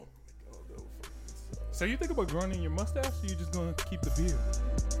So you think about growing in your mustache, or you just gonna keep the beard?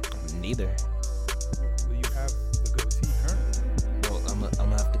 Neither. Will you have the goatee currently? Well, I'm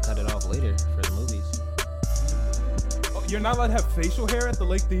gonna have to cut it off later for the movies. Oh, you're not allowed to have facial hair at the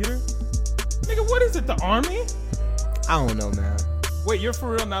Lake Theater? Nigga, what is it, the Army? I don't know, man. Wait, you're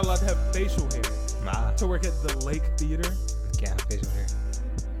for real not allowed to have facial hair Nah, to work at the Lake Theater? can't have facial hair.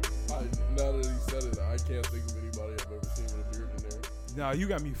 Now that he said it, I can't think of anybody I've ever seen with a beard in there. Nah, you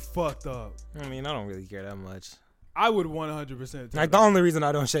got me fucked up. I mean, I don't really care that much. I would 100%. Like, the only reason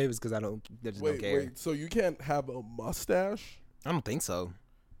I don't shave is because I just Wait, don't care. wait. So you can't have a mustache? I don't think so.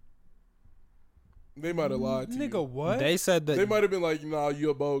 They might have lied to Nigga, you. what? They said that They might have been like, "Nah,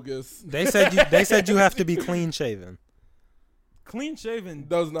 you're bogus." they said you have to be clean shaven. Clean shaven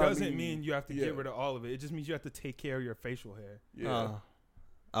Doesn't doesn't mean- mean you have to yeah. get rid of all of it. It just means you have to take care of your facial hair. Yeah.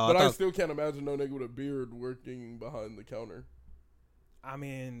 Oh, But I thought- still can't imagine no nigga with a beard working behind the counter. I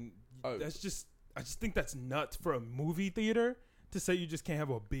mean, I just think that's nuts for a movie theater to say you just can't have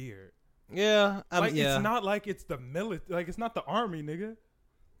a beard. yeah, Like, yeah, it's not like it's the like it's not the Army, nigga.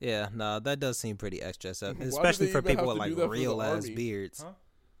 yeah. No, that does seem pretty extra, Why do especially they for even people have with to do like that for the real ass army? beards. Huh?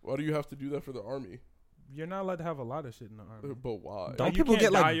 Why do you have to do that for the army? You're not allowed to have a lot of shit in the Army. But why? Don't Like, you people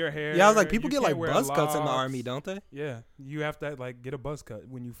can't get dye like your hair? Yeah, I was like, people you get like can't wear buzz cuts in the locks. army, don't they? Yeah, you have to like get a buzz cut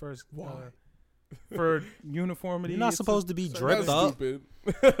when you first. Why? For uniformity. You're not it's supposed to be certain- dripped That's up. stupid.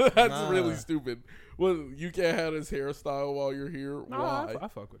 That's Nah. really stupid. Well, you can't have his hairstyle while you're here. Nah, Why? I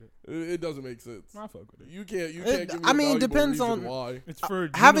fuck with it. It doesn't make sense. I fuck with it. You can't. You It- can't. Give me I a mean, it valuable depends reason on- why. It's for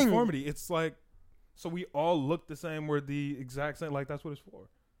having- uniformity. It's like, so we all look the same. We're the exact same. Like, that's what it's for.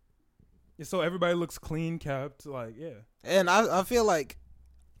 Yeah, so everybody looks clean kept. Like, yeah. And I feel like,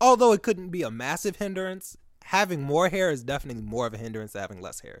 although it couldn't be a massive hindrance, having more hair is definitely more of a hindrance than having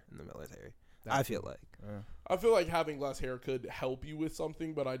less hair in the military. I feel like. I feel like having less hair could help you with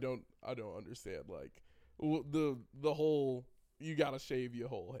something, but I don't understand like the whole you gotta shave your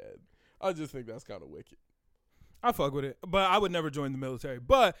whole head. I just think that's kind of wicked. I fuck with it, but I would never join the military.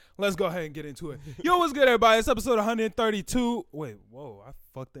 But let's go ahead and get into it. Yo, what's good, everybody? It's episode 132. Wait, whoa, I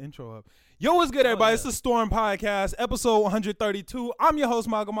fucked the intro up. Yo, what's good, everybody? yeah. It's the Storm Podcast, episode 132. I'm your host,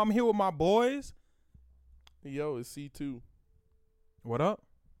 Malcolm. I'm here with my boys. Yo, it's C2. What up?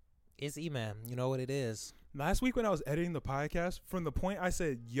 It's E-Man. You know what it is. Last week when I was editing the podcast, from the point I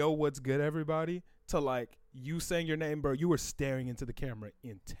said, yo, what's good, everybody, to like you saying your name, bro, you were staring into the camera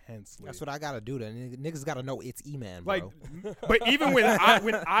intensely. That's what I gotta do. Then niggas gotta know it's E-Man, like, bro. but even when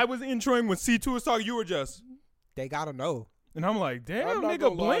I was introing, when C2 was talking, you were just, They gotta know. and I'm like, damn, I'm not nigga,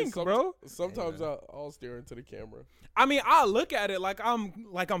 gonna lie, blink, bro. Sometimes Yeah. I'll stare into the camera. I mean, I look at it like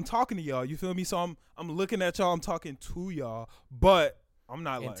I'm talking to y'all. You feel me? So I'm looking at y'all. I'm talking to y'all, but I'm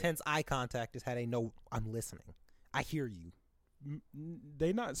not like Intense eye contact is how they know I'm listening. I hear you.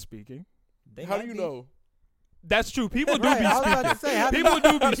 they not speaking. They How might do you be. know? That's true. People do Right, be I was about to speaking. say, how do People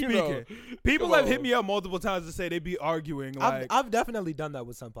do How be do you know? speaking. People Come have hit on. me up multiple times to say they be arguing. Like, I've definitely done that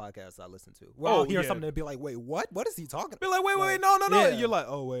with some podcasts I listen to. Where Oh, I'll hear yeah. something and be like, wait, what? What is he talking be about? like, wait, Like, no. yeah. You're like,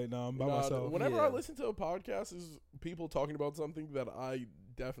 oh wait, no, I'm by Nah, myself. whenever Yeah. I listen to a podcast, is people talking about something that I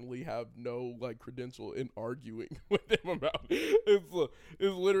definitely have no like credential in arguing with them about. It's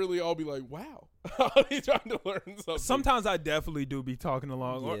literally I'll be like, wow, I'll be trying to learn something. Sometimes I definitely do be talking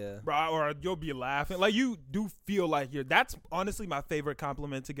along, Yeah. or you'll be laughing. Like you do feel like you're. That's honestly my favorite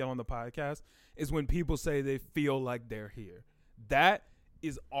compliment to get on the podcast is when people say they feel like they're here. That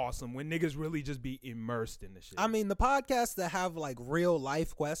is awesome. When niggas really just be immersed in the shit. I mean, the podcasts that have like real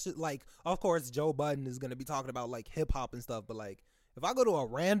life questions, like of course Joe Budden is gonna be talking about like hip hop and stuff, but like if I go to a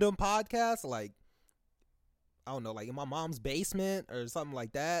random podcast, like I don't know, like in my mom's basement or something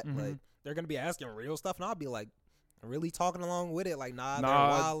like that, Mhm. like they're gonna be asking real stuff, and I'll be like really talking along with it, like Nah, they're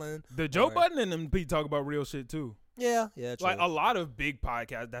wilding. the Joe or- Budden and them be talk about real shit too. Yeah, true. Like a lot of big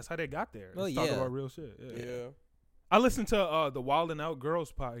podcasts, that's how they got there. Well, Talk yeah. about real shit. Yeah. yeah. I listened to the Wild and Out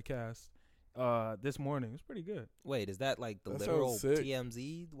Girls podcast this morning. It's pretty good. Wait, is that like the That literal sounds sick.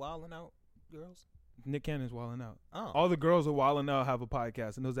 TMZ wilding out girls? Nick Cannon's Wilding Out. Oh, All the girls of Wilding Out have a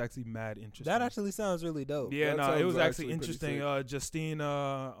podcast, and it was actually mad interesting. that actually sounds really dope. yeah, That no, it sounds was actually actually pretty interesting. sick. Justine,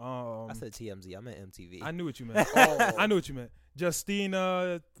 I said TMZ. I meant MTV. I knew what you meant. Oh. I knew what you meant. Justine,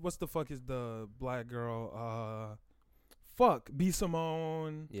 what's the fuck is the black girl? B.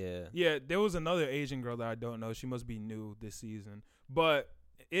 Simone. Yeah. Yeah, there was another Asian girl that I don't know. She must be new this season, but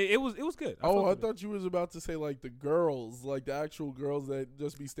it was good. Oh, fucked I with it. thought you was about to say like the girls, like the actual girls that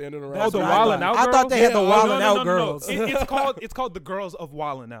just be standing around. Oh, the what I Wildin' thought. Out I thought girls? they had the Yeah, Wildin' No, Out no. girls. It's called the girls of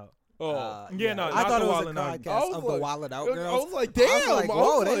Wildin' Out. Yeah, no, I not thought the it was a Wildin' Out. podcast I was of the like- Wildin' Out I girls. was like, damn. I was like,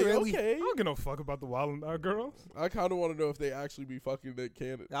 whoa, they really. I Okay. don't give no fuck about the Wildin' Out girls. I kind of want to know if they actually be fucking that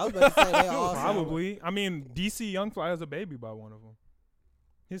canon. I was about to say they all sound Probably. I mean, DC Young Fly has a baby by one of them.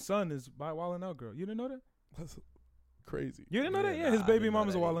 His son is by Wildin' Out girl. You didn't know that? That's crazy. You didn't know that? Yeah, Yeah, his nah, I baby didn't know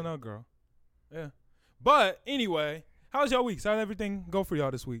mama's a that Wildin' either. Out girl. Yeah. But anyway, how's y'all week? How'd everything go for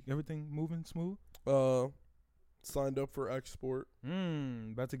y'all this week? Everything moving smooth? Signed up for export.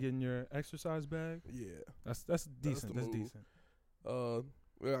 About to get in your exercise bag. Yeah. That's decent. the That's move. decent.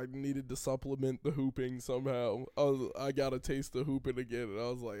 I needed to supplement the hooping somehow. I got a taste of hooping again, and I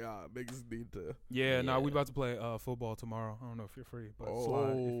was like, niggas need to. Yeah, nah, we Yeah. about to play football tomorrow. I don't know if you're free, but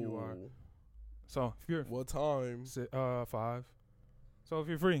slide if you are. So if you're What time? 5. So if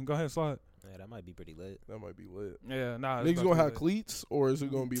you're free, go ahead and slide. Yeah, that might be pretty lit. That might be lit. Yeah, nah. it's Niggas about gonna to have be cleats, or is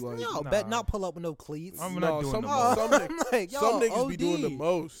it gonna be like? Yo, Nah. bet not pull up with no cleats. I'm No, not doing some- the Oh, most. some I'm like, yo, Some niggas be OD. doing the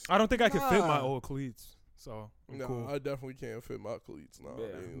most. I don't think I can fit my Nah. old cleats. So I'm No, cool. I definitely can't fit my cleats. No, Yeah,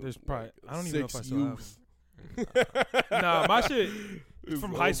 they there's look probably- like I don't even know if I 6 still have youth. Nah, my shit It's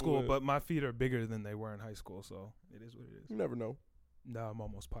from over high school, with. but my feet are bigger than they were in high school, so it is what it is. You never know. Nah, I'm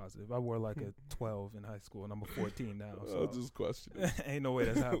almost positive. I wore like a 12 in high school, and I'm a 14 now. I'll So just question. ain't no way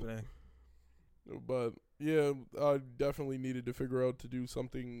that's happening. But yeah, I definitely needed to figure out to do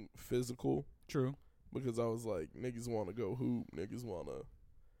something physical True. because I was like, niggas want to go hoop. Niggas want to.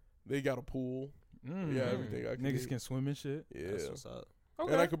 They got a pool. Mm. Yeah, everything I can. Niggas do. can swim and shit. Yeah, That's what's up.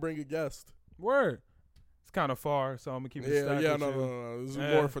 Okay. and I could bring a guest. Word. It's kind of far, so I'm gonna keep it Yeah, stacked yeah, with no, you. no. This is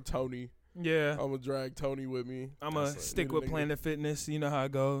Yeah. more for Tony. Yeah. I'm gonna drag Tony with me. I'm gonna That's it. stick Need a with nigga. Planet Fitness. You know how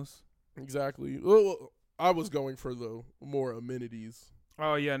it goes. Exactly. Well, I was going for the more amenities.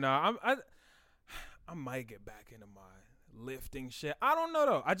 Oh yeah, nah. I might get back into my lifting shit. I don't know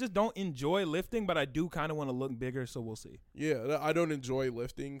though. I just don't enjoy lifting, but I do kind of want to look bigger, so we'll see. Yeah, I don't enjoy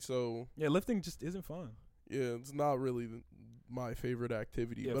lifting, so Yeah, lifting just isn't fun. yeah, it's not really my favorite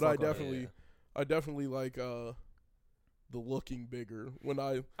activity. Yeah, but I fuck all that. definitely like the looking bigger when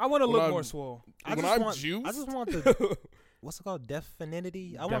I I want to When look I'm- more swole. I when just I'm want- juiced. I just want the what's it called?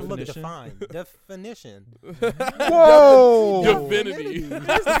 Definity. I want to look Definition? defined. Definition. Whoa! Divinity.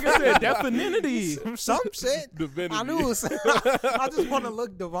 This nigga said definity. Some shit. Divinity. I knew it was. I just want to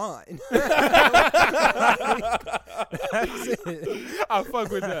look divine. That's it. I fuck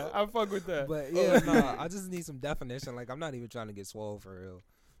with that. I fuck with that. But yeah, nah. I just need some definition. Like I'm not even trying to get swole for real.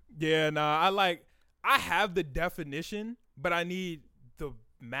 Yeah, nah. I have the definition, but I need the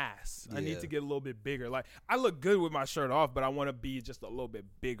mass. I need Yeah. to get a little bit bigger. Like I look good with my shirt off, but I want to be just a little bit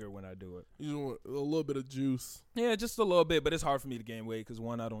bigger when I do it. You want a little bit of juice. Yeah, just a little bit, but it's hard for me to gain weight because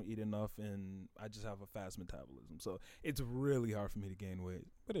one, I don't eat enough, and I just have a fast metabolism. So it's really hard for me to gain weight.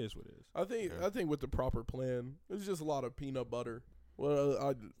 But it is what it is. I think with the proper plan, it's just a lot of peanut butter.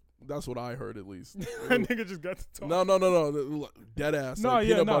 Well, that's what I heard at least. That nigga just got to talk. No. Dead ass. No, like,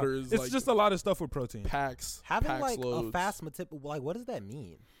 yeah, peanut no. butter is It's like just a lot of stuff with protein. packs. Having packs like loads. a fast metabolism. Like what does that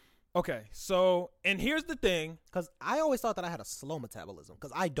mean? Okay, so and here's the thing. Because I always thought that I had a slow metabolism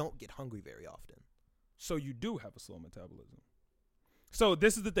because I don't get hungry very often. So you do have a slow metabolism. So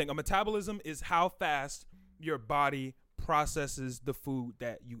this is the thing. A metabolism is how fast your body processes the food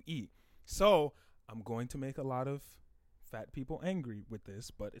that you eat. So I'm going to make a lot of fat people angry with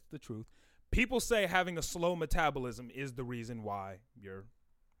this, but it's the truth. People say having a slow metabolism is the reason why you're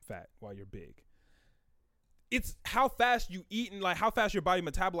fat, why you're big. It's how fast you eat and like how fast your body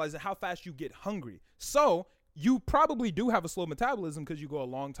metabolizes and how fast you get hungry. So you probably do have a slow metabolism because you go a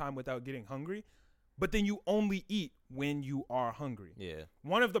long time without getting hungry, but then you only eat when you are hungry. Yeah.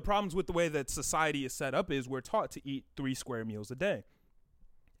 One of the problems with the way that society is set up is we're taught to eat 3 square meals a day.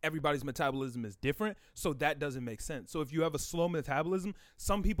 Everybody's metabolism is different, so that doesn't make sense. So if you have a slow metabolism,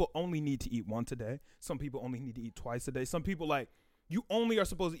 some people only need to eat once a day. Some people only need to eat twice a day. Some people like you only are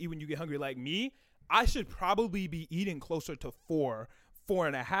supposed to eat when you get hungry. Like me, I should probably be eating closer to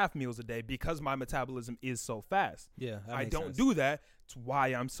 4.5 meals a day because my metabolism is so fast. Yeah. I don't do that. It's why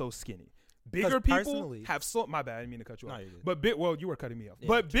I'm so skinny. 'Cause Bigger people personally- have slow. My bad, I didn't mean to cut you No, off. you're good. But well, you were cutting me off. Yeah,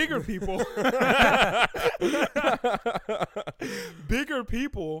 but bigger people, bigger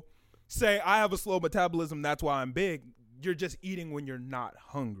people say I have a slow metabolism. That's why I'm big. You're just eating when you're not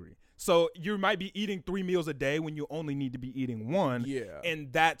hungry. So you might be eating 3 meals a day when you only need to be eating 1. Yeah.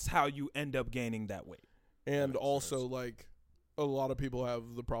 And that's how you end up gaining that weight. And makes also, sense. like, a lot of people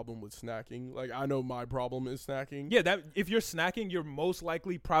have the problem with snacking. Like, I know my problem is snacking. Yeah, that if you're snacking, you're most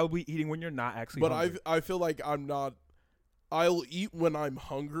likely probably eating when you're not actually But hungry. I feel like I'm not. I'll eat when I'm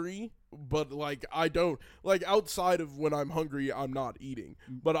hungry, but like I don't like outside of when I'm hungry, I'm not eating.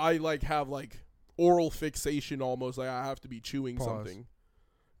 But I like have like oral fixation almost. Like I have to be chewing Pause. something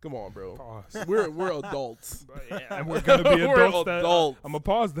Come on, bro. Pause. We're adults. And we're gonna be We're adults. adults. I'm gonna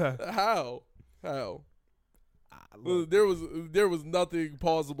pause that. How? There was nothing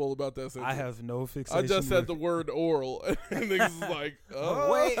plausible about that sentence. I have no fixation. I just said with- the word oral, and niggas is like,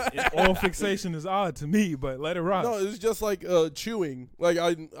 oh. Wait. Oral fixation is odd to me, but let it rock. No, it's just like chewing. Like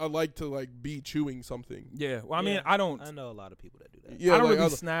I like to like be chewing something. Yeah. Well, I mean, Yeah, I don't. I know a lot of people that do that. Yeah, I don't like, really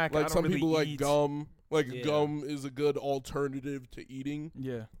snack. I like don't some really people like eat. gum. Like Yeah. gum is a good alternative to eating,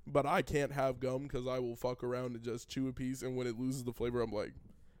 Yeah. but I can't have gum because I will fuck around and just chew a piece, and when it loses the flavor, I'm like,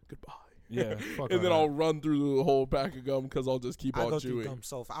 goodbye. Yeah. Fuck And then all I'll that. run through the whole pack of gum because I'll just keep I on go through chewing. gum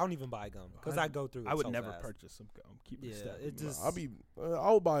so fast. I don't even buy gum because I go through it I would so never fast. purchase some gum. Keep it Yeah, step. it just.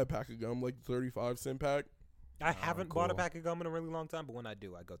 I'll buy a pack of gum, like 35-cent pack. I haven't bought a cool. pack of gum in a really long time, but when I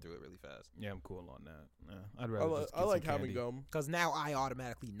do, I go through it really fast. Yeah, I'm cool on that. Yeah, I'd rather just I get like some having candy. gum. Because now I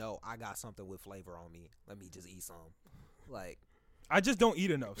automatically know I got something with flavor on me. Let me just eat some. Like, I just don't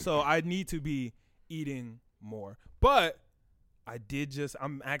eat enough, so I need to be eating more. But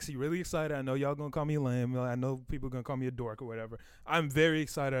I'm actually really excited. I know y'all gonna call me lame. I know people gonna call me a dork or whatever. I'm very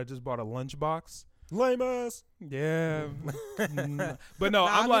excited. I just bought a lunchbox. lame ass. Yeah, but no, Nah,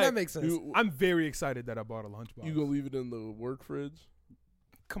 I'm I mean, like, that makes sense. I'm very excited that I bought a lunchbox. You gonna leave it in the work fridge?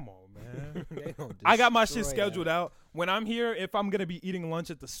 Come on, man. They gonna I got my shit destroy scheduled that. out. When I'm here, if I'm gonna be eating lunch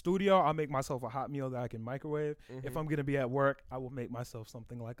at the studio, I'll make myself a hot meal that I can microwave. If I'm gonna be at work, I will make myself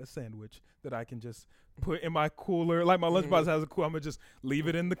something like a sandwich that I can just put in my cooler. Like my lunchbox has a cooler. I'm gonna just leave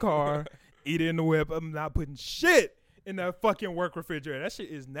it in the car, eat it in the whip. I'm not putting shit in that fucking work refrigerator. That shit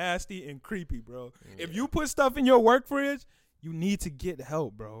is nasty and creepy, bro. If you put stuff in your work fridge, you need to get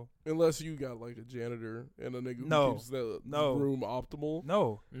help, bro. Unless you got like a janitor and a nigga No. who keeps the No. room optimal.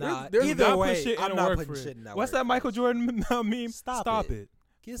 No. Nah, There's either not put way, shit in I'm a not work putting fridge. shit in that What's work that Michael fridge. Jordan meme? Stop it.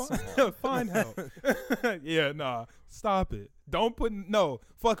 Get some help. Find help. Yeah, nah. Stop it. Don't put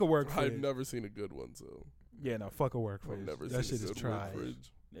fuck a work fridge. I've never seen a good one, so Yeah, no, fuck a work I've fridge. never That seen shit a is good work trash.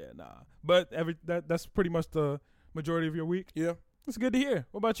 fridge. Yeah, nah. But that's pretty much the majority of your week. Yeah. It's good to hear.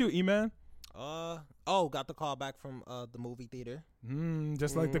 What about you, E-Man? Got the call back from the movie theater.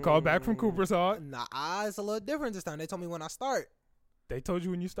 Just like the call back from Cooper's Hawk. Nah, it's a little different this time. They told me when I start. They told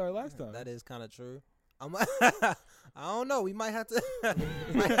you when you started last time. That is kind of true. I don't know. We might have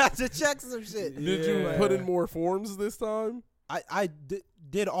to check some shit. Did you Yeah. put in more forms this time? I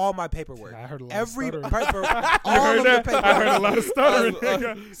did all my paperwork. I heard a lot Every of paper, stuttering. all You heard of the that? paperwork. I heard a lot of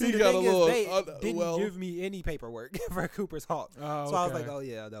stuttering. See, He the got thing a little, is, they didn't well- give me any paperwork for Cooper's Hawk. Oh, So I was okay. like, oh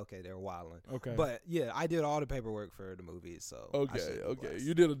yeah, okay, they're wilding. Okay. But yeah, I did all the paperwork for the movies. So I Okay, should be okay. blessed.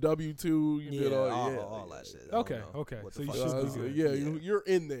 You did a W-2. You yeah, did all that shit. I don't Okay, know okay. what So the you fuck should is be going good. on. You're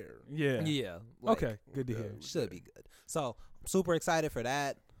in there. yeah. Yeah. like, Okay. Good to hear. Should be good. So I'm super excited for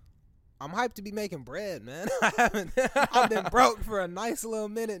that. I'm hyped to be making bread, man. I've been broke for a nice little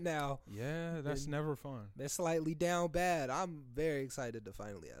minute now. Yeah, that's never fun. They're slightly down bad. I'm very excited to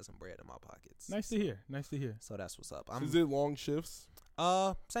finally have some bread in my pockets. Nice to hear. Nice to hear. So that's what's up. Is it long shifts?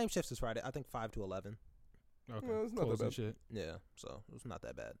 Same shifts as Friday. I think 5 to 11. Okay. Yeah, it's not Close that and bad. shit. Yeah, so it's not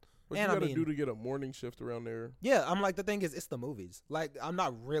that bad. What And you I gotta mean- do to get a morning shift around there? Yeah, I'm like, the thing is, it's the movies. Like, I'm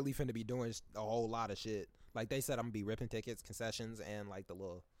not really finna be doing a whole lot of shit. Like, they said I'm gonna be ripping tickets, concessions, and like the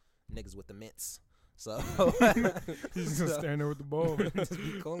little niggas with the mints. So He's just gonna stand there with the bowl. just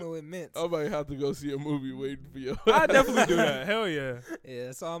be cooling with mints. I might have to go see a movie waiting for you. I definitely do that. Hell yeah.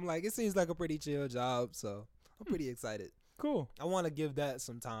 Yeah, so I'm like, it seems like a pretty chill job. So I'm pretty excited. Cool. I want to give that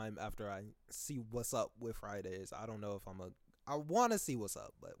some time after I see what's up with Fridays. I don't know if I want to see what's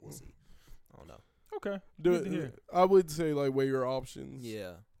up, but we'll see. I don't know. Okay. Good to hear. I would say like weigh your options.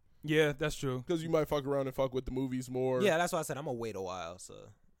 Yeah. Yeah, that's true. Because you might fuck around and fuck with the movies more. Yeah, that's why I said I'm going to wait a while. So,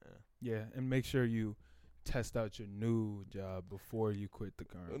 Yeah, and make sure you test out your new job before you quit the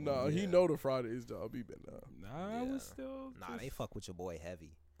current. No, one. he Yeah. know the Fridays job. He been I Yeah. was still. nah, they fuck with your boy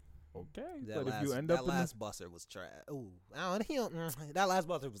heavy. Okay, That but last, if you end that up in the, last buster was trash. Ooh, that last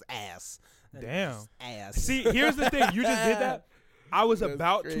buster was ass. That Damn. was ass. see, here's the thing. You just did that. I was That's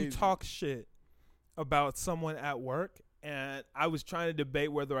about crazy. to talk shit about someone at work, and I was trying to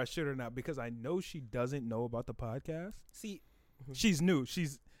debate whether I should or not because I know she doesn't know about the podcast. See, She's new. See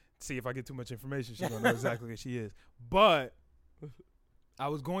if I get too much information, she's gonna know exactly who she is. But I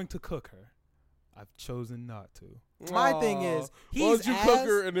was going to cook her. I've chosen not to. my thing is, why don't he's you ass. cook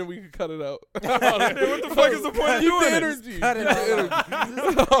her and then we can cut it out? What the fuck is the point of Keep doing the this? energy. Cut it Keep the out.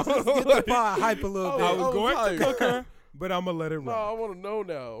 energy. Just get the pod hype a little Oh, bit. I was was going tired. to cook her, but I'm gonna let it No, I roll. want to know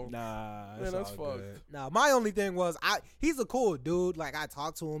now. Nah, Man, it's that's all fucked. good. Now, my only thing was, he's a cool dude. Like, I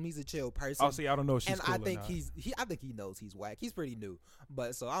talk to him. He's a chill person. Oh, see, I don't know if she's and cool I think or not. I think he knows he's whack. He's pretty new,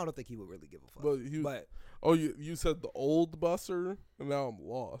 but so I don't think he would really give a fuck. But you said the old busser, and now I'm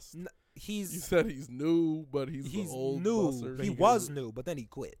lost. You he's said he's new, but he's the old new. busser. He was new, but then he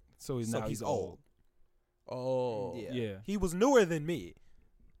quit. so he's So now he's old. Oh, Yeah. He was newer than me,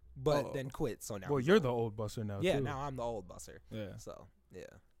 but Oh. then quit. So now, Well, he's you're old. the old buster now. Yeah, too. now I'm the old busser. Yeah, So yeah,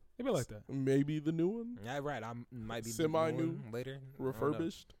 it'd be like that. Maybe the new one, yeah, right. I might be Semi-new, later.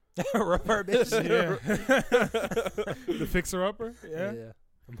 refurbished. Refurbished. Yeah, the fixer upper. Yeah.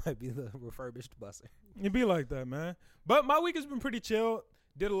 It might be the refurbished busser. It'd be like that, man. But my week has been pretty chill.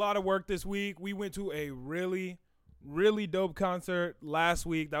 Did a lot of work this week. We went to a really, really dope concert last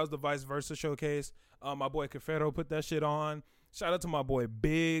week. That was the Vice Versa showcase. My boy Cafero put that shit on. Shout out to my boy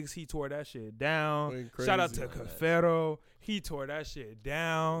Biggs. He tore that shit down. Went Shout out crazy to on that. Cafero. He tore that shit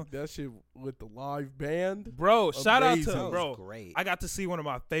down. That shit with the live band. Bro, shout out Amazing. to, That was bro. great. I got to see one of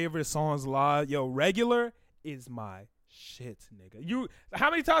my favorite songs live. Yo, Regular is my shit, nigga. How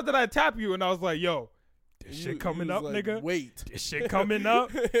many times did I tap you and I was like, yo, this You- shit coming you up, was like, nigga? Wait, This shit coming up.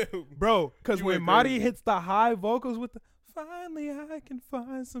 Bro, because You when went Marty crazy. hits the high vocals with the finally I can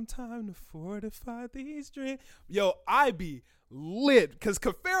find some time to fortify these dreams. Yo, I be lit. Because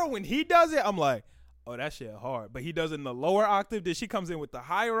Cafero, when he does it, I'm like, oh, that shit hard. But he does it in the lower octave. Then she comes in with the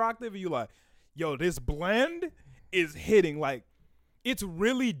higher octave. And you like, yo, this blend is hitting. Like, it's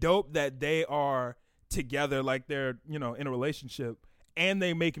really dope that they are together. Like, they're, in a relationship. And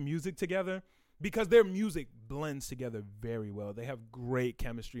they make music together. Because their music blends together very well. They have great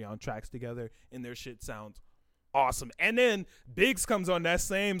chemistry on tracks together, and their shit sounds awesome. And then Biggs comes on that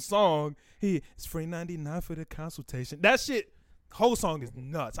same song. It's free 99 for the consultation. That shit, whole song is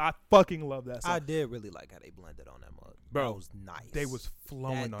nuts. I fucking love that song. I did really like how they blended on that mug. Bro, that was nice. They was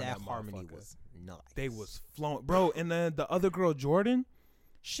flowing on that harmony motherfucker. was nice. They was flowing, bro. And then the other girl, Jordan,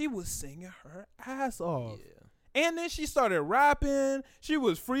 she was singing her ass off. Yeah. And then she started rapping. She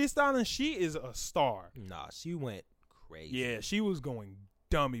was freestyling. She is a star. Nah, she went crazy. Yeah, she was going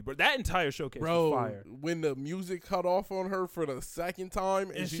dummy, bro. That entire showcase bro, was fire. when the music cut off on her for the second time,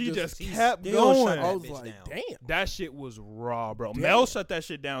 And she just she kept still going. shut I that was bitch like, down. damn, That shit was raw, bro. Damn. Mel shut that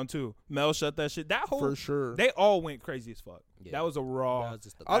shit down too. Mel shut that shit. That whole for sure. they all went crazy as fuck. Yeah. That was a raw. That was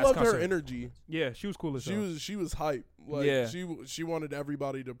just the I Last loved her concert. energy. Yeah, she was cool as hell. She was hype. Like Yeah. she wanted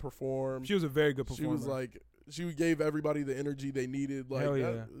everybody to perform. She was a very good She performer. was like, she gave everybody the energy they needed. Like, Hell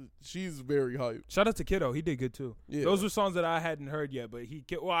yeah. she's very hype. Shout out to Kiddo. He did good too. Yeah. Those were songs that I hadn't heard yet, but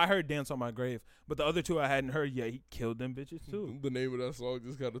I heard Dance on My Grave, but the other two I hadn't heard yet. He killed them bitches too. The name of that song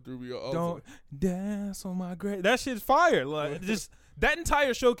just kind of threw me off. I was Don't like, dance on my grave. That shit's fire. Like just that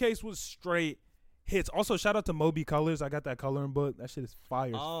entire showcase was straight hits. Also, shout out to Moby Colors. I got that coloring book. That shit is fire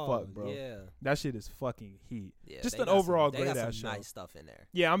as fuck, bro. Yeah. That shit is fucking heat. Yeah, Just they an got overall they great got some ass show. nice stuff in there.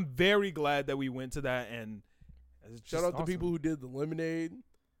 Yeah, I'm very glad that we went to that, and it's shout just out to awesome. people who did the lemonade.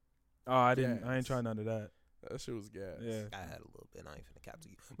 Oh, I didn't. I Gas. ain't trying none of that. That shit was gas. Yeah, I had a little bit. I ain't finna cap to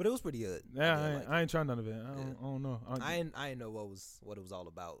you, but it was pretty good. yeah. did I ain't, like I ain't trying none of it. I don't know. I didn't know what it was all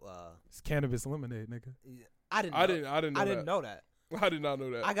about. It's cannabis lemonade, nigga. I didn't. I know. didn't know I that. didn't know that. I did not know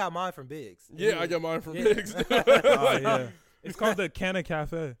that. I got mine from Biggs. yeah, I got mine from Yeah. Biggs. Oh yeah, it's called the Canna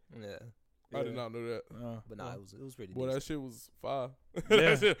Cafe. Yeah, I did not know that. but nah, it was pretty. Boy, decent. that shit was fire. Yeah.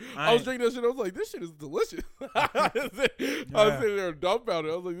 That shit- I I was ain't- drinking that shit. I was like, this shit is delicious. I was sitting there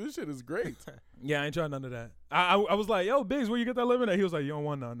dumbfounded. I was like, this shit is great. Yeah, I ain't trying none of that. I was like, yo, Biggs, where you get that lemonade? He was like, you don't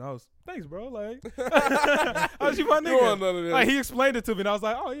want none. I was, thanks, bro. Like, I was you my You don't want nigga. none of that. Like, he explained it to me, and I was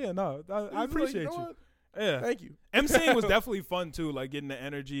like, oh yeah, no, He I was like, appreciate know you. what? Yeah, Thank you. MCing was definitely fun too. Like getting the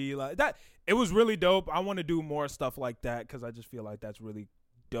energy, like that. It was really dope. I want to do more stuff like that because I just feel like that's really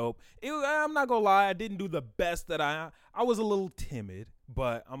dope. I'm not gonna lie, I didn't do the best that I was a little timid,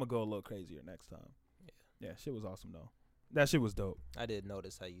 but I'm gonna go a little crazier next time. Yeah, shit was awesome though. That shit was dope. I did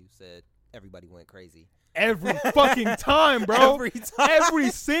notice how you said everybody went crazy. Every fucking time, bro. Every time.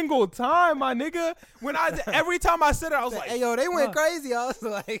 Every single time, my nigga. Every time I said it, I was like, hey yo, they went huh. crazy. I was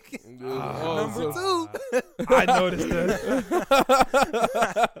like, number two. I noticed that.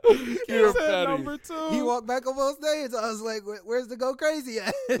 You're He said petty. number two. He walked back up on stage. I was like, where's the go crazy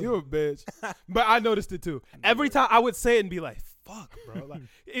at? You a bitch. But I noticed it too. Every time I would say it and be like, fuck, bro. Like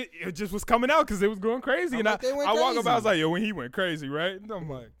it just was coming out because it was going crazy. I'm And like, they went I walk crazy. up, I was like, yo, when he went crazy, right? And I'm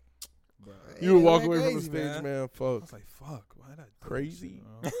like, bro. You would They walk went away from the crazy, stage, man. I Fuck. was like, fuck, why did I do Crazy.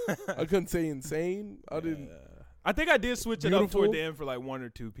 this shit, bro? I couldn't say insane. I didn't. I think I did switch it up Beautiful. toward the end for like 1 or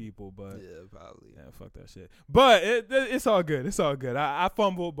 2 people, but Yeah, probably. yeah, fuck that shit. But it's all good. It's all good. I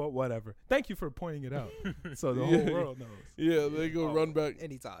fumbled, but whatever. Thank you for pointing it out, so the whole Yeah. world knows. Yeah, they go run back.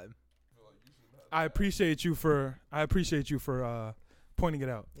 Anytime. I appreciate you for pointing it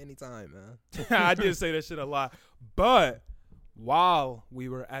out. Anytime, man. I did say that shit a lot, but while we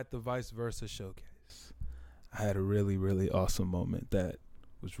were at the Vice Versa showcase, I had a really, really awesome moment that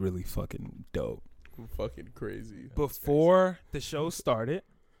was really fucking dope. Fucking crazy. Before the show started,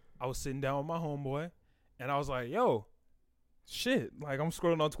 I was sitting down with my homeboy, and I was like, yo, shit. Like, I'm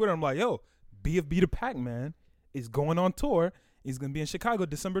scrolling on Twitter. I'm like, yo, BFB the Pac-Man is going on tour. He's going to be in Chicago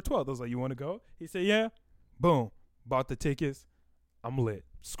December 12th. I was like, you want to go? He said, yeah. Boom. Bought the tickets. I'm lit.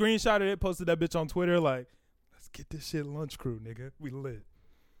 Screenshotted it, posted that bitch on Twitter. Like, let's get this shit lunch crew, nigga. We lit.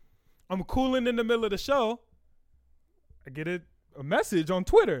 I'm cooling in the middle of the show. I get a message on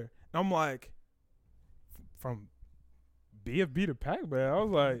Twitter. And I'm like, from BFB to Pac-Man. I was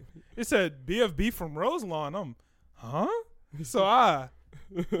like, it said BFB from Roselawn. I'm, huh? So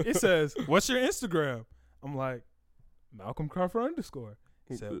it says, what's your Instagram? I'm like, Malcolm Crawford _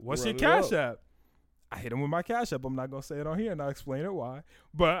 He said, what's your Cash App? I hit him with my Cash App. I'm not going to say it on here and I'll explain it why.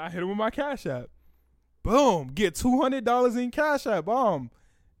 But I hit him with my Cash App. Boom. Get $200 in Cash App.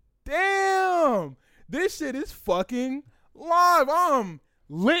 Damn. This shit is fucking live.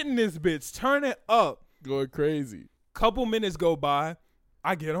 Lit in this bitch. Turn it up. Going crazy. Couple minutes go by,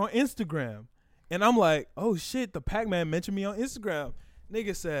 I get on Instagram, and I'm like, oh shit, the Pac-Man mentioned me on Instagram.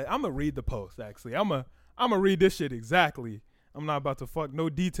 Nigga said, I'm gonna read the post, actually. I'm gonna read this shit exactly. I'm not about to fuck no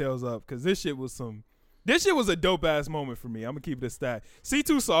details up, because this shit was a dope-ass moment for me. I'm gonna keep it a stat.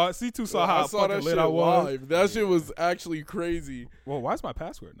 C2 saw it. C2 saw how fucking lit I was. Live. That shit was actually crazy. Well, why is my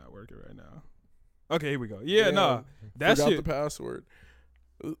password not working right now? Okay, here we go. Yeah, nah. That Forgot shit. the password.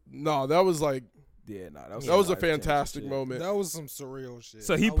 No, that was like, Yeah, nah. that was a fantastic moment. That was some surreal shit.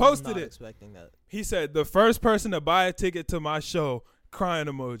 So he I was posted not it. expecting that. He said, the first person to buy a ticket to my show, crying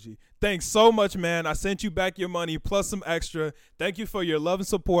emoji. Thanks so much, man. I sent you back your money plus some extra. Thank you for your love and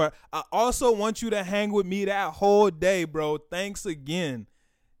support. I also want you to hang with me that whole day, bro. Thanks again.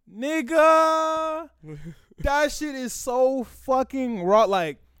 Nigga. That shit is so fucking raw.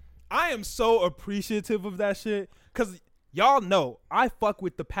 Like, I am so appreciative of that shit. Because y'all know, I fuck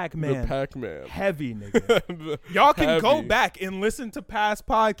with the Pac-Man. The Pac-Man. Heavy, nigga. Y'all can go Heavy. back and listen to past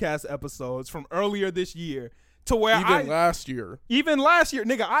podcast episodes from earlier this year to where Even last year. even last year,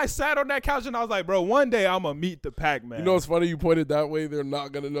 nigga, I sat on that couch and I was like, bro, one day I'm going to meet the Pac-Man. You know what's funny? You pointed that way. They're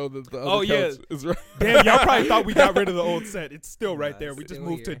not going to know that the other Oh, yeah. couch is right. Damn, y'all probably thought we got rid of the old set. It's still right Nah, there. it's We just still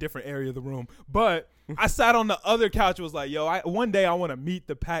moved to a here. different area of the room. But I sat on the other couch and was like, yo, one day I want to meet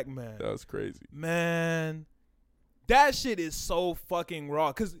the Pac-Man. That was crazy. Man, that shit is so fucking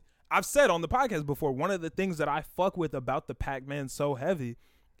raw. Because I've said on the podcast before, one of the things that I fuck with about the Pac-Man so heavy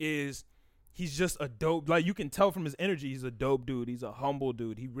is he's just a dope. Like, you can tell from his energy, he's a dope dude. He's a humble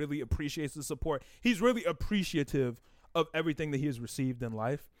dude. He really appreciates the support. He's really appreciative of everything that he has received in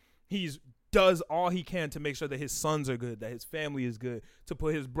life. He's does all he can to make sure that his sons are good, that his family is good, to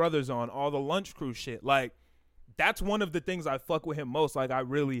put his brothers on, all the lunch crew shit. Like, that's one of the things I fuck with him most. Like, I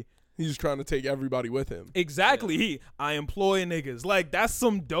really... He's just trying to take everybody with him. Exactly. I employ niggas. Like, that's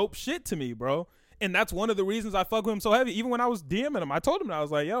some dope shit to me, bro. And that's one of the reasons I fuck with him so heavy. Even when I was DMing him, I told him, I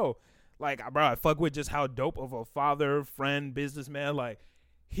was like, yo, like, bro, I fuck with just how dope of a father, friend, businessman. Like,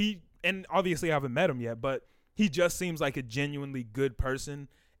 and obviously I haven't met him yet, but he just seems like a genuinely good person.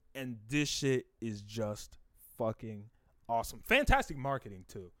 And this shit is just fucking awesome. Fantastic marketing,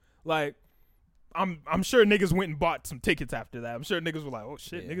 too. Like, I'm sure niggas went and bought some tickets after that. I'm sure niggas were like, oh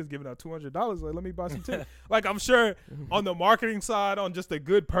shit, Yeah. niggas giving out $200. Like, let me buy some tickets. Like, I'm sure on the marketing side, on just a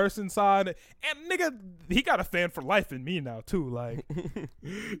good person side, and nigga, he got a fan for life in me now too. Like,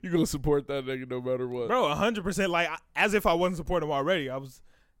 You're going to support that nigga no matter what. bro, 100%. Like, as if I wasn't supporting him already. I was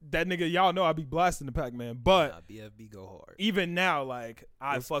that nigga. Y'all know I be blasting the Pac-Man, but Nah, BFB go hard. even now, like,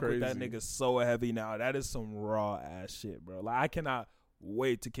 I That's fuck with that crazy. nigga so heavy now. That is some raw ass shit, bro. Like, I cannot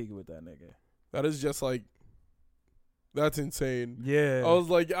wait to kick it with that nigga. That is just like, that's insane. Yeah. I was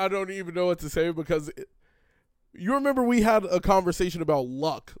like, I don't even know what to say because you remember we had a conversation about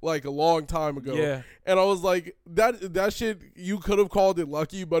luck like a long time ago. Yeah. And I was like, that shit, you could have called it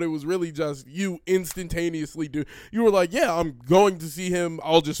lucky, but it was really just you instantaneously do. You were like, yeah, I'm going to see him.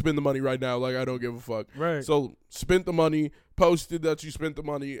 I'll just spend the money right now. Like, I don't give a fuck. Right. So spent the money, posted that you spent the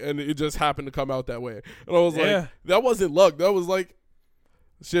money, and it just happened to come out that way. And I was Yeah. like, that wasn't luck. That was like,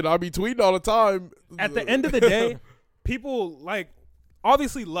 shit, I be tweeting all the time. At the end of the day, people, like,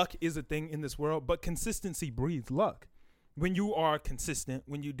 obviously luck is a thing in this world, but consistency breeds luck. when you are consistent,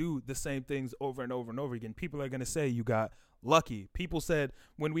 when you do the same things over and over and over again, people are going to say you got lucky. People said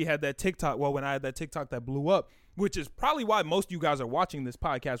when we had that TikTok, when I had that TikTok that blew up, which is probably why most of you guys are watching this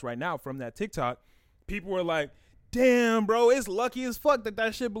podcast right now from that TikTok, people were like, damn, bro, it's lucky as fuck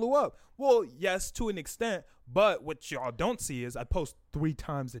that shit blew up. Well, yes, to an extent, but what y'all don't see is I post 3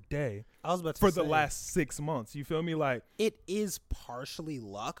 times a day I was about to for say, the last 6 months. You feel me? Like, it is partially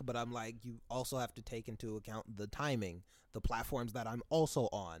luck, but I'm like, you also have to take into account the timing, the platforms that I'm also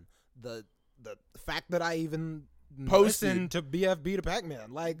on, the fact that I even listen to BFB to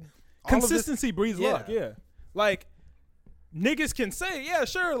Pac-Man. Like, consistency breeds yeah. luck. Yeah. Like, niggas can say, yeah,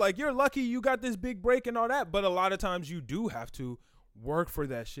 sure, like, you're lucky you got this big break and all that, but a lot of times you do have to work for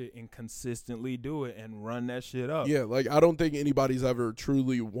that shit and consistently do it and run that shit up. Yeah, like I don't think anybody's ever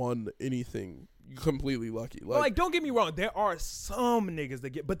truly won anything completely lucky. Like, don't get me wrong, there are some niggas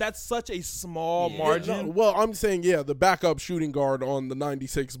that get, but that's such a small margin. No, well, I'm saying, the backup shooting guard on the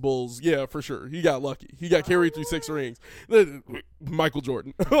 96 Bulls, for sure. He got lucky. He got carried through 6 rings. Michael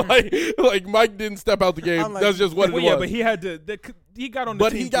Jordan. like Mike didn't step out the game. That's just what it was. Yeah, but he had to, he got on the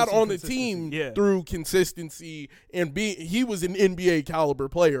team. But he got on the team through consistency, and he was an NBA caliber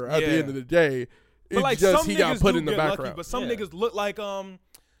player at the end of the day. But it's like, just some he niggas got put do in the get background. lucky, but some niggas look like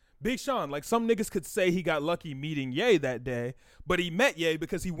Big Sean. Like, some niggas could say he got lucky meeting Ye that day, but he met Ye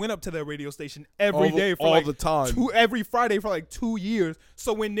because he went up to that radio station every day for all the time. Every Friday for like 2 years.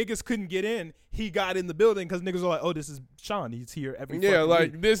 So when niggas couldn't get in, he got in the building because niggas were like, oh, this is Sean. He's here every fucking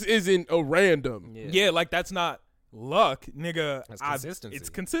like week. This isn't a random. Yeah, like that's not luck, nigga. That's consistency. It's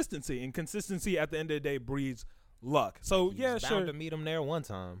consistency, and consistency at the end of the day breeds luck. So He was sure. bound to meet him there one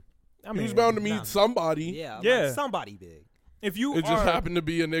time. I He was bound to meet somebody. Yeah, Yeah. like somebody big. If you It just happened to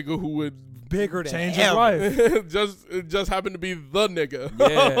be a nigga who would Bigger than change his ever. life. it just happened to be the nigga.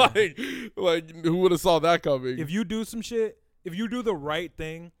 Yeah. like who would have saw that coming? If you do some shit, if you do the right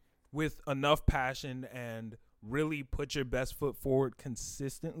thing with enough passion and really put your best foot forward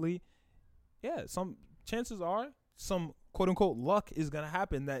consistently, some chances are some quote unquote luck is gonna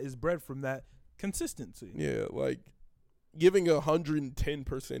happen that is bred from that consistency. Yeah, like giving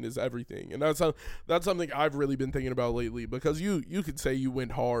 110% is everything, and that's something I've really been thinking about lately. Because you could say you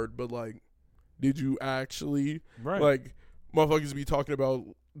went hard, but like, did you actually? Right. Like, motherfuckers be talking about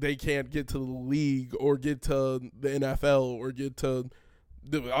they can't get to the league or get to the NFL or get to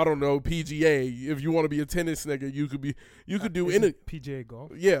I don't know, PGA. If you want to be a tennis nigga, you could do any PGA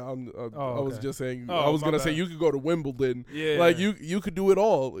golf. Yeah, Oh, I was okay. just saying. Oh, I was my gonna bad. say you could go to Wimbledon. Yeah, like you could do it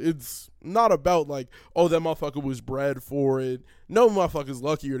all. It's not about like, oh, that motherfucker was bred for it. No motherfucker's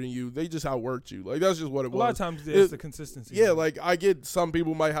luckier than you. They just outworked you. Like, that's just what it A was. lot of times it's the consistency. Yeah, like I get some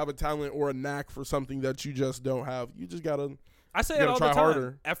people might have a talent or a knack for something that you just don't have. You just gotta. I say You it gotta all try the time.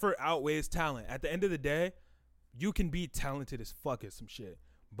 harder. Effort outweighs talent. At the end of the day, you can be talented as fuck at some shit.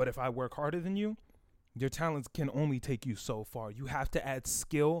 But if I work harder than you, your talents can only take you so far. You have to add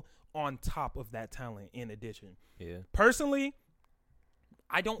skill on top of that talent in addition. Yeah. Personally,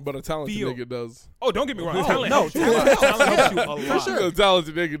 I don't But a talented feel. nigga does. Oh, don't get me wrong. Oh, Talent no, helps you a lot. Talent helps you a For lot. sure, a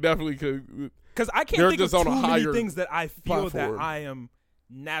talented nigga definitely could. Because I can't They're think of just on too a many higher things that I feel platform. that I am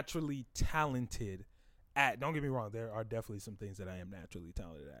naturally talented at. Don't get me wrong. There are definitely some things that I am naturally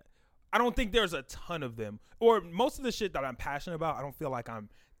talented at. I don't think there's a ton of them. Or most of the shit that I'm passionate about, I don't feel like I'm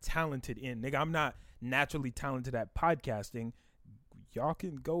talented in. Nigga, I'm not naturally talented at podcasting. Y'all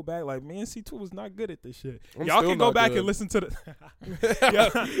can go back. Like, me and C2 was not good at this shit. I'm Y'all still can go not back good. and listen to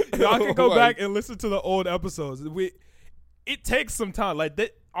the y'all can go back and listen to the old episodes. It takes some time. Like,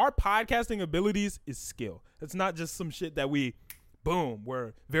 our podcasting abilities is skill. It's not just some shit that we're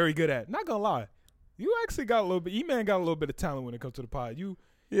very good at. Not gonna lie, you actually got a little bit. E-Man got a little bit of talent when it comes to the pod. You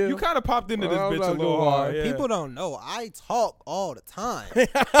kind of popped into this I'm bitch not a little gonna lie. hard. Yeah. People don't know. I talk all the time.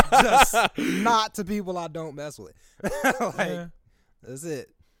 Just not to people I don't mess with. Like, Yeah. that's it.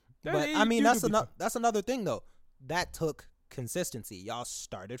 Yeah, But you- I mean, you that's do be that's another thing though. That took consistency. Y'all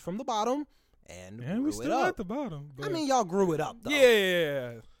started from the bottom and And grew we it still up. at the bottom. I but- mean, y'all grew it up though.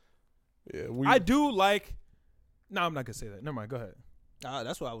 yeah. Yeah, I do like. No, I'm not gonna say that. Never mind. Go ahead.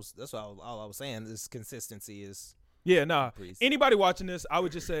 That's all I was saying. Is consistency is Yeah, nah. breeds. Anybody watching this, I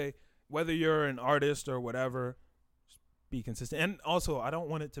would just say, whether you're an artist or whatever, just be consistent. And also, I don't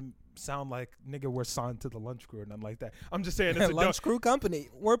want it to sound like, nigga, we're signed to the Lunch Crew or nothing like that. I'm just saying it's a Lunch Crew Company.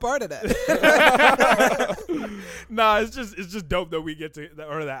 We're part of that. Nah, it's just dope that we get to,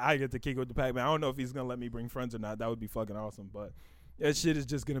 or that I get to kick with the Pac-Man. I don't know if he's gonna let me bring friends or not. That would be fucking awesome. But that shit is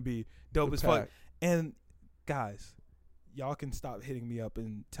just gonna be dope The as fuck. Pac. And guys, y'all can stop hitting me up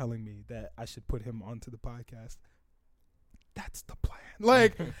and telling me that I should put him onto the podcast. That's the plan.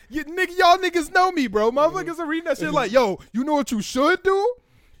 Like, y'all niggas know me, bro. Motherfuckers are reading that shit like, yo, you know what you should do?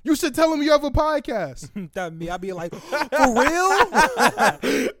 You should tell them you have a podcast. That me, I'd be like, for real?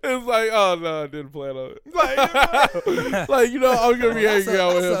 It's like, oh no, I didn't plan on it. Like, I'm gonna be hanging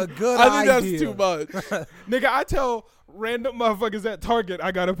out with him. That's a good I think idea. that's too much. Nigga, I tell random motherfuckers at Target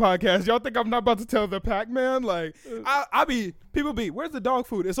I got a podcast. Y'all think I'm not about to tell the Pac-Man? Like, people be, where's the dog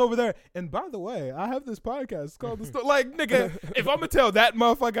food? It's over there. And by the way, I have this podcast. It's called The Store. Like, nigga, if I'm gonna tell that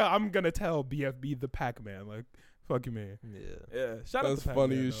motherfucker, I'm gonna tell BFB the Pac-Man. Like, fuck you, man. Yeah. Shout out That's to Pac-Man,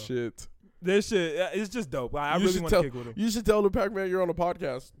 funny as though. shit. This shit, it's just dope. I You really should want to tell- kick with him. You should tell the Pac-Man you're on a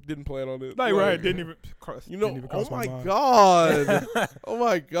podcast. Didn't plan on it. Like, right, didn't even cross. You know, didn't even oh cross my mind. god, oh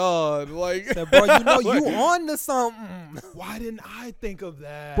my god, like, Said, bro, you know you on to something. Why didn't I think of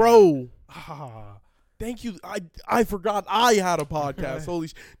that? bro. Ah. Thank you. I forgot I had a podcast. Holy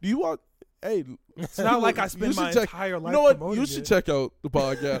sh! Do you want? Hey, It's not like I you spend should my check- entire life You know what? promoting You should it. check out the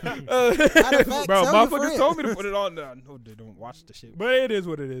podcast. Matter of fact, Bro, tell your motherfuckers friend. told me to put it on. I know they don't watch the shit, but it is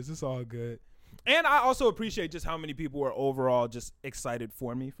what it is. It's all good. And I also appreciate just how many people were overall just excited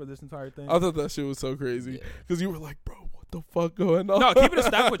for me for this entire thing. I thought that shit was so crazy because you were like, bro, what the fuck going on? No, keeping it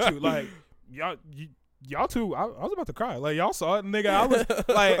stacked with you, like y'all two. I was about to cry. Like y'all saw it, nigga. I was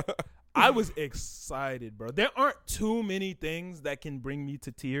like, I was excited, bro. There aren't too many things that can bring me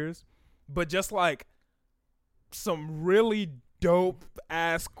to tears, but just like some really dope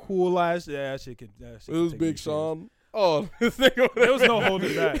ass, cool ass, that shit can. That shit It was can take me Big to tears. Sean. Oh, this thing over There was no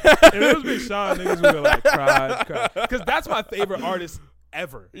holding back. If it was Big Sean, niggas would have like cried. Because that's my favorite artist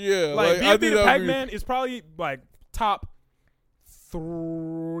ever. Yeah, Like, I B.O.B. think the that would be- Pac-Man is probably like top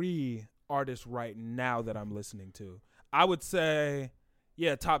 3 artists right now that I'm listening to. I would say,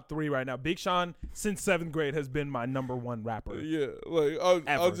 yeah, top 3 right now. Big Sean, since 7th grade, has been my number 1 rapper. Yeah, like I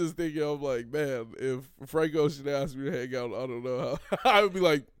Ever. was just thinking, I'm like, man, if Frank Ocean asked me to hang out, I don't know how. I would be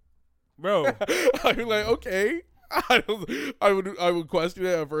like, Bro, I'd be like, okay. I would question it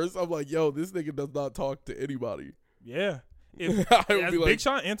at first. I'm like, yo, this nigga does not talk to anybody. yeah. If I would as be Big like,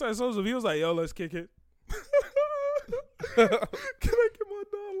 Sean anti-social, if he was like, yo, let's kick it. Can I get my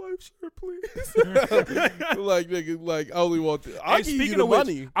Don Life shirt, please? like nigga, like I only want. I Hey, give you speaking the of which,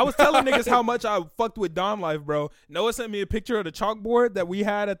 money. I was telling niggas how much I fucked with Don Life, bro. Noah sent me a picture of the chalkboard that we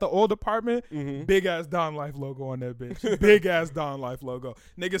had at the old apartment. Mhm. Big ass Don Life logo on that bitch. Big ass Don Life logo.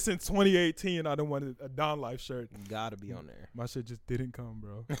 Nigga, since 2018, I done wanted a Don Life shirt. Gotta be on there. My shit just didn't come,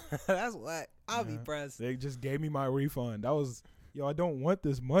 bro. That's what I'll be Yeah. pressed. They just gave me my refund. That was, yo, I don't want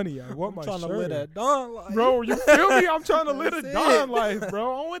this money. I want my trying shirt. to live that Don life. Bro, you feel me? I'm trying to live a That's Don it. Life,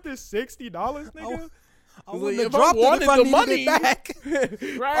 bro. I want this $60, nigga. I Like, wouldn't if have I dropped it wanted if I the needed money- it back.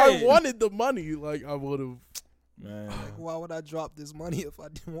 Right. I wanted the money. Like I would have. Man. Why would I drop this money if I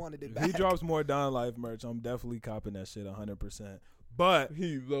didn't wanted it If he back? drops more Don Life merch, I'm definitely copping that shit 100%. But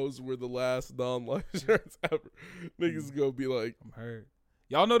Those were the last non-life shirts ever. Niggas gonna be like, I'm hurt.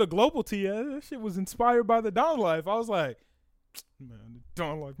 Y'all know the global tee. That shit was inspired by the Don Life. I was like, man, the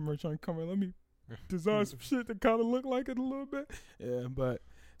Don Life merch ain't coming. Let me design some shit that kind of look like it a little bit. Yeah, but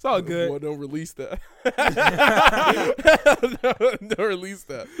it's all good. Boy, don't release that. don't release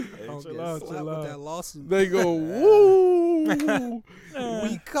that. Hey, Don't chill get out, slapped chill with out. that lawsuit. They go, woo.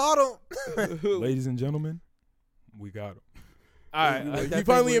 We caught him. Ladies and gentlemen, we got him. All right, Like, that you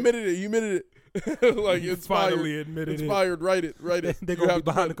finally thing admitted it. You admitted it. Like you inspired. finally admitted it. Inspired. Write it. Write it. They You gonna be have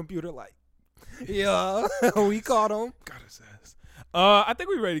behind the to- computer like, yeah, we caught him. Got his ass. I think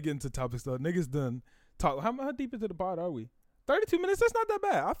we ready to get into topics though. Niggas done talk. How deep into the pod are we? 32 minutes. That's not that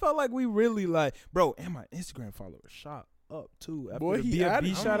bad. I felt like we really like, bro. And my Instagram followers shot up too. After Boy, the he BFB added-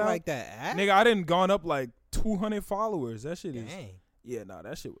 I shout don't out. like that app. Nigga, I didn't gone up like 200 followers. That shit is. Dang. Yeah, nah,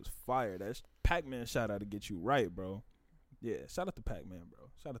 that shit was fire. That Pac-Man shout out to get you right, bro. Yeah, shout out to Pac-Man, bro.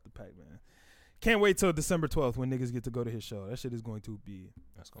 Shout out to Pac-Man. Can't wait till December 12th when niggas get to go to his show. That shit is going to be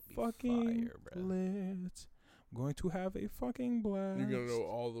That's gonna be fucking fire, bro. lit. I'm going to have a fucking blast. You're gonna know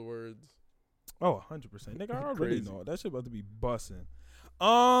all the words. Oh, 100%. Nigga, I already Crazy. know. That shit about to be busting.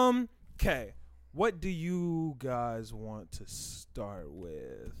 Okay. What do you guys want to start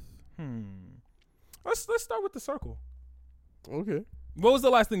with? Let's start with the circle. Okay. What was the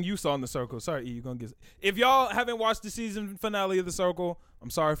last thing you saw in the circle? Sorry, E, you gonna get. If y'all haven't watched the season finale of the circle, I'm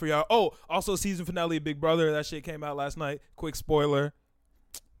sorry for y'all. Oh, also season finale of Big Brother. That shit came out last night. Quick spoiler.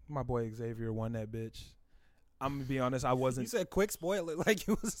 My boy Xavier won that bitch. I'm gonna be honest, I You wasn't. said quick spoiler, like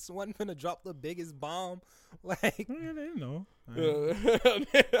you was one finna drop the biggest bomb. Like, Yeah, they know.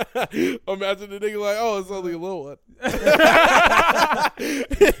 Imagine the nigga like, oh, it's only a little one.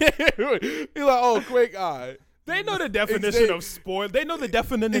 He like, oh, quick eye. They know the definition Xavier- of spoil. They know the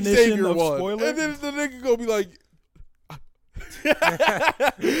definition Xavier of won. spoiler. And then the nigga gonna be like,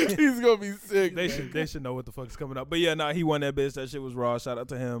 He's gonna be sick. They should know what the fuck's coming up. But yeah, he won that bitch. That shit was raw. Shout out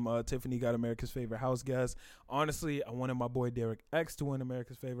to him. Tiffany got America's Favorite House Guest. Honestly, I wanted my boy Derek X to win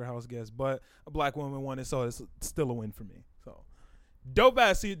America's Favorite House Guest, but a black woman won it, so it's still a win for me. So dope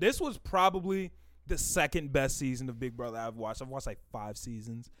ass season. This was probably the second best season of Big Brother I've watched. I've watched like 5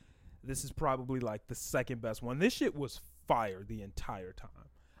 seasons. This is probably like the second best one. This shit was fire the entire time.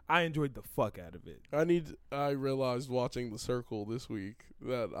 I enjoyed the fuck out of it. I realized watching The Circle this week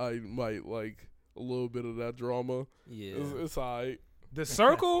that I might like a little bit of that drama. Yeah. It's alright. The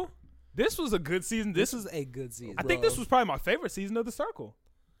Circle, this was a good season. This is a good season. I think this was probably my favorite season of The Circle.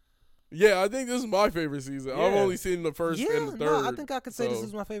 Yeah, I think this is my favorite season. Yeah. I've only seen the first and the third. No, I think I could say this so-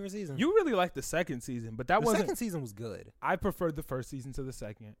 is my favorite season. You really liked the second season, but that the wasn't. second season was good. I preferred the first season to the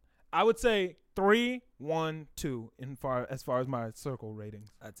second. I would say 3, 1, 2 as far as my Circle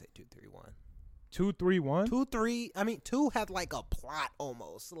ratings. I'd say 2, 3, 1. 2, 3, 1. 2, 3. I mean, 2 had like a plot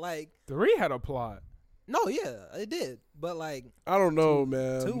almost. Like 3 had a plot. no, yeah, it did. But like I don't know,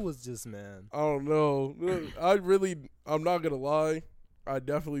 man. 2 was just man. I don't know. I'm not gonna lie. I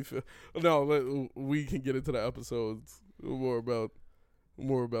definitely feel. No, we can get into the episodes more about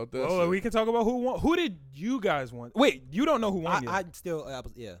that. Oh, shit. we can talk about who won. Who did you guys want? Wait, you don't know who won yet. I still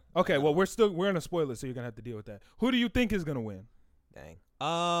yeah. Okay, well we're gonna spoil it, so you're gonna have to deal with that. Who do you think is gonna win? Dang.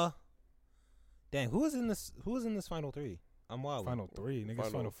 Who was in this final 3? I'm wild. Final 3,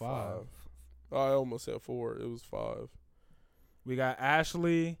 niggas. Final 5. I almost said 4. It was 5. We got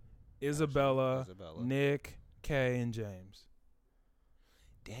Ashley, Isabella, Isabella. Nick, Kay, and James.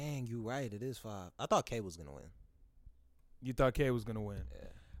 Dang, you right. It is 5. I thought Kay was gonna win. You thought Kay was gonna win? Yeah.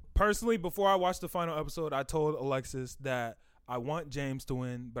 Personally, before I watched the final episode, I told Alexis that I want James to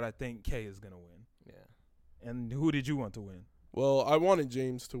win, but I think Kay is gonna win. Yeah. And who did you want to win? Well, I wanted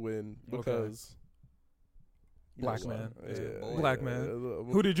James to win Okay. because Black man. Yeah, Black man.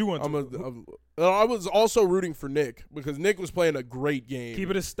 Who did you want to win? I was also rooting for Nick because Nick was playing a great game. Keep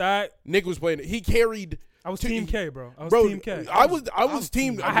it a stack. Nick was playing. He carried. I was Team K, bro. I was Bro, Team K. I was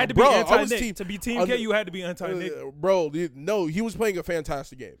team. I had to be bro, I anti was Nick. team- To be Team K, you had to be anti Nick. Bro, no, he was playing a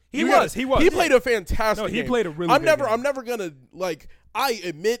fantastic game. He was. He played a fantastic game. No, he played a really I'm good never game. I'm never gonna like I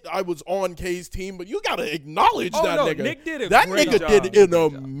admit I was on K's team, but you gotta acknowledge Oh, that no, nigga. Nick did a that great nigga job. did an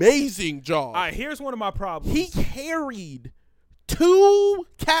amazing job. All right, here's one of my problems. He carried 2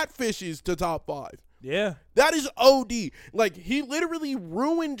 catfishes to top 5. Yeah. That is OD. Like, he literally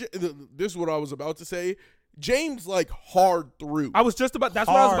ruined. This is what I was about to say. James, like, hard through. That's what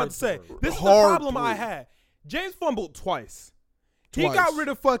I was about to say. This is the Hard problem I through. had. James fumbled twice. He got rid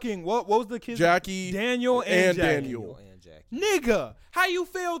of fucking, what was the kid's Jackie Daniel and Jackie. Daniel. And Jackie. Nigga, how you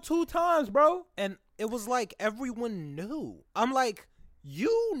failed 2 times, bro? And it was like everyone knew. I'm like,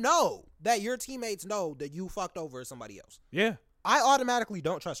 you know that your teammates know that you fucked over somebody else. Yeah. I automatically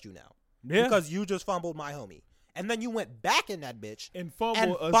don't trust you now. Yeah. Because you just fumbled my homie. And then you went back in that bitch. And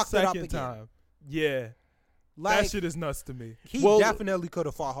fumbled a fucked it up second again. time. Yeah. Like, that shit is nuts to me. he Well, definitely could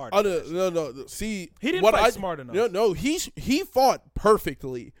have fought harder. No. See, He didn't what fight smart enough. No, he fought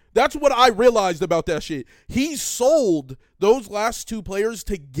perfectly. That's what I realized about that shit. He sold those last 2 players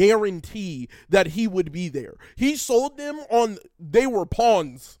to guarantee that he would be there. He sold them on they were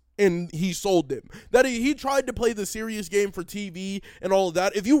pawns. And he sold them. That he tried to play the serious game for TV and all of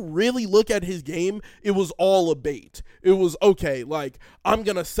that. If you really look at his game, it was all a bait. It was, okay, like, I'm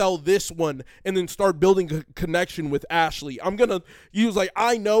going to sell this one and then start building a connection with Ashley. He was like,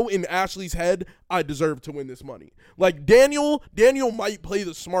 I know in Ashley's head, I deserve to win this money. Like, Daniel might play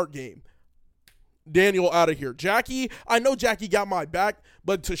the smart game. Daniel out of here. Jackie, I know Jackie got my back,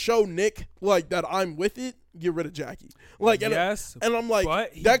 but to show Nick, like, that I'm with it, get rid of Jackie. Like, Yes, and I'm like,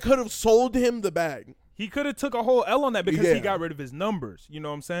 but that could have sold him the bag. He could have took a whole L on that because Yeah. he got rid of his numbers. You know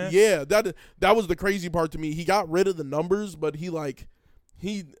what I'm saying? Yeah, that was the crazy part to me. He got rid of the numbers, but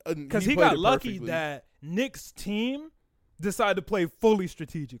Because he got lucky that Nick's team decided to play fully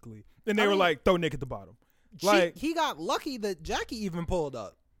strategically. And they were like, throw Nick at the bottom. Like, he got lucky that Jackie even pulled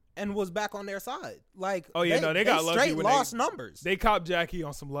up and was back on their side. Like, oh yeah, they got lucky straight when lost numbers. They copped Jackie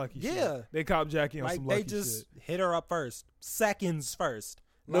on some lucky shit. Yeah. They copped Jackie on like some lucky they just shit. hit her up first, seconds first.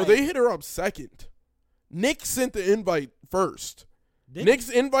 No, Like, they hit her up second. Nick sent the invite first. Nick's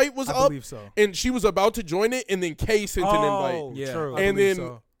invite was I up, believe so. and she was about to join it, and then Kay sent an invite. Yeah, true. I And believe then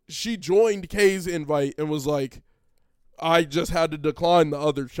so. she joined Kay's invite and was like, I just had to decline the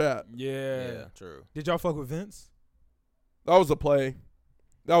other chat. Yeah. true. Did y'all fuck with Vince? That was a play.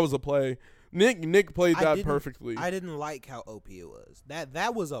 Nick played I that didn't- perfectly. I didn't like how OP it was.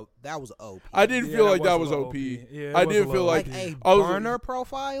 That was OP. I didn't Yeah, feel that like that was was a little OP. OP. Yeah, it I was a didn't feel little like like a I was- burner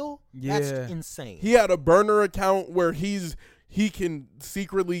profile. Yeah. That's insane. he had a burner account where he he can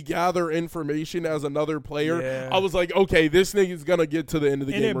secretly gather information as another player. Yeah. I was like, okay, this nigga's gonna get to the end of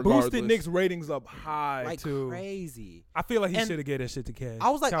the And game it regardless. boosted Nick's ratings up high like too. crazy. I feel like he And should have gave that shit to K. I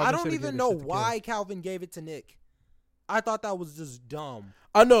was like, Calvin I don't shoulda even gave that know shit to K. why Calvin gave it to Nick. I thought that was just dumb.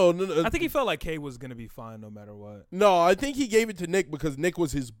 I know. I think he felt like K was gonna be fine no matter what. No, I think he gave it to Nick because Nick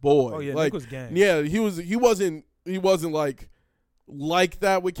was his boy. Oh yeah, like, Nick was gang. yeah, he wasn't like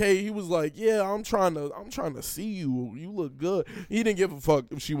that with Kay. He was like, yeah, I'm trying to see you. You look good. He didn't give a fuck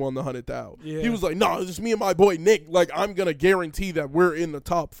if she won the 100,000. Yeah. He was like, no, it's just me and my boy Nick. Like, I'm gonna guarantee that we're in the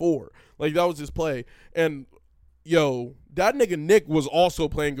top 4. Like, that was his play. And yo, that nigga Nick was also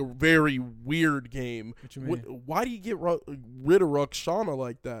playing a very weird game. What you mean? Why do you get rid of Roxana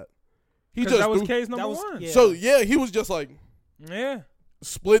like that? He 'Cause just that was threw- K's number that was- one. yeah. So yeah, he was just like Yeah.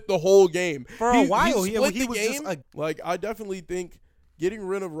 split the whole game For a while, he split the was just game. Like, I definitely think getting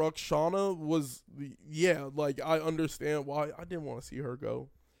rid of Roxana was like, I understand why. I didn't want to see her go.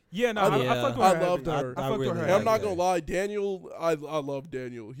 Yeah, no, I- I yeah. fucked with I her. loved heavy. her. I fucked with really her. And I'm not heavy. gonna lie, Daniel, I love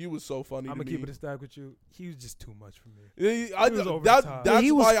Daniel. He was so funny I'm to gonna me. keep it a stack with you. He was just too much for me. He was over that's the top. Yeah,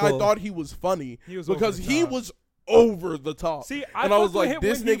 he was why I cool. thought he was funny He was over because the he top. was over the top. See, and I was fucked with like, him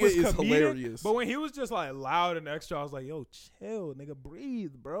this when he nigga was is comedic, hilarious. But when he was just like loud and extra, I was like, yo, chill, nigga,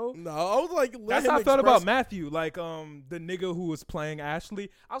 breathe, bro. No, I was like, let That's him how I felt express- about Matthew, like the nigga who was playing Ashley.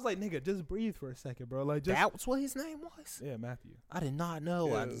 I was like, nigga, just breathe for a second, bro. Like, just That's what his name was. yeah, Matthew. I did not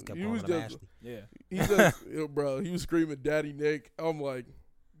know. I Yeah, just kept he calling was him just- Ashley. Yeah, He just, bro, he was screaming, "Daddy Nick." I'm like,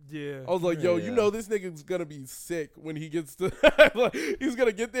 yeah. I was like, yo, you Yeah. know this nigga's gonna be sick when he gets to like, he's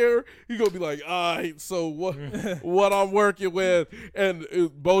gonna get there, he's gonna be like, all right, so what I'm working with, and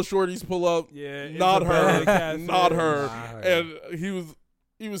both shorties pull up, Yeah, not Isabella her, Catfish. not her. Not her. And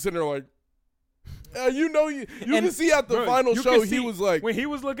he was sitting there like, you And- can see at the Bro, final you show can he see was like, when he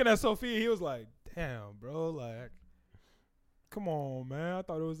was looking at Sophia, he was like, damn, bro, like, come on, man. I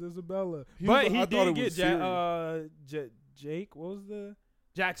thought it was Isabella. But he I thought did it get was Jake. What was the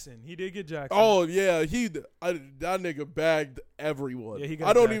Jackson? He did get Jackson. oh yeah, that nigga bagged everyone. Yeah, he got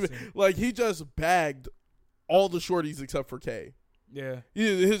I don't Jackson. even like, he just bagged all the shorties except for K. Yeah.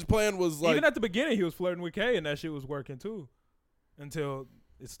 His plan was like, Even at the beginning, he was flirting with Kay, and that shit was working too, until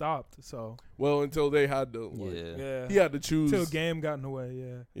it stopped. So well, until they had to, like, Yeah. yeah, he had to choose. until game got in the way.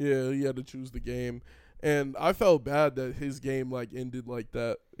 Yeah. Yeah, he had to choose the game, and I felt bad that his game like ended like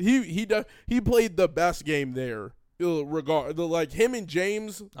that. He played the best game there. Like him and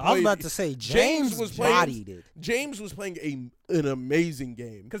James. I was played- about to say James James was playing- bodied it. James was playing an amazing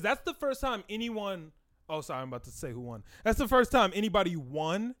game. Because that's the first time anyone. Oh, sorry, I'm about to say who won. That's the first time anybody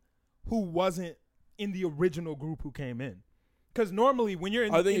won who wasn't in the original group who came in. Because normally when you're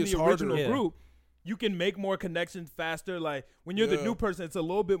in, I think in it's the harder. original Yeah. group, you can make more connections faster. Like when you're the Yeah. new person, it's a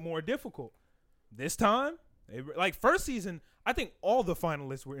little bit more difficult. This time, like first season, I think all the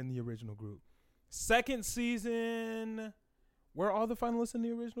finalists were in the original group. Second season, were all the finalists in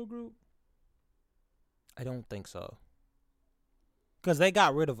the original group? I don't think so. Because they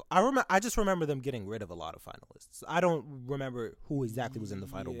got rid of. I just remember them getting rid of a lot of finalists. I don't remember who exactly was in the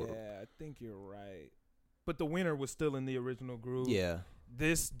final group. Yeah, I think you're right. But the winner was still in the original group. Yeah.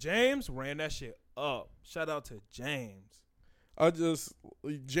 This James ran that shit up. Shout out to James.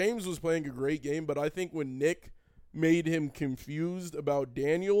 James was playing a great game, but I think when Nick made him confused about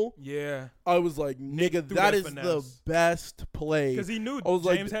Daniel, Yeah. I was like, nigga, threw that that is finesse. the best play. Because he knew I was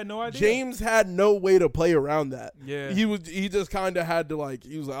like, James had no idea. James had no way to play around that. Yeah. He just kind of had to, like,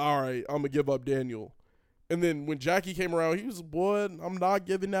 he was like, all right, I'm gonna give up Daniel. And then when Jackie came around, he was, boy, I'm not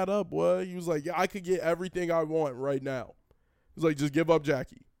giving that up, boy. He was like, I could get everything I want right now. He was like, just give up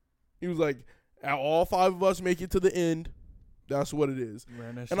Jackie. He was like, all 5 of us make it to the end. That's what it is.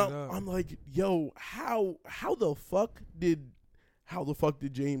 Ran that shit And up. I'm like, yo, how the fuck did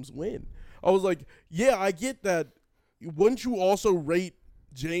James win? I was like, yeah, I get that. Wouldn't you also rate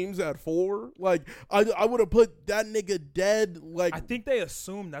James at 4? Like, I would have put that nigga dead. Like, I think they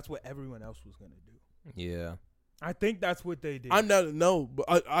assumed that's what everyone else was going to do. Yeah. I think that's what they did. I'm not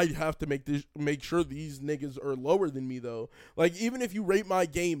but I have to make sure these niggas are lower than me though. Like, even if you rate my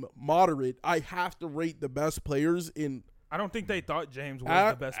game moderate, I have to rate the best players in. I don't think they thought James was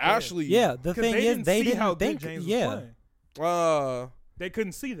the best player. Ashley. Yeah. The 'Cause thing they is, didn't they see how didn't good think. James was Yeah. playing. They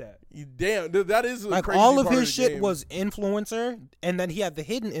couldn't see that. Damn, that is a Like crazy all of part his the shit game. was influencer, and then he had the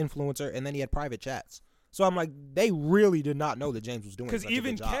hidden influencer, and then he had private chats. So I'm like, they really did not know that James was doing. Because Because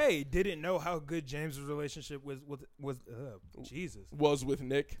even Kay didn't know how good James's relationship was Jesus was with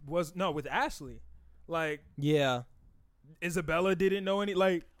Nick. was with Ashley. Like Yeah. Isabella didn't know any,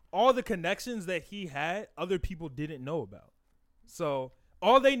 like all the connections that he had, other people didn't know about. So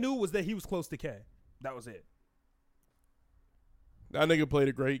all they knew was that he was close to Kay. That was it. That nigga played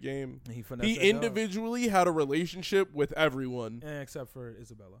a great game. And he finessed He that dog. individually had a relationship with everyone. Except for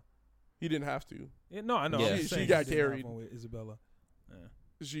Isabella. He didn't have to. Yeah, no, I know. Yeah. I'm just She saying got he didn't have carried. one with Isabella. Yeah.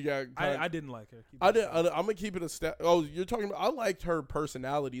 She got. I didn't like her. I'm gonna keep it a step. Oh, you're talking about. I liked her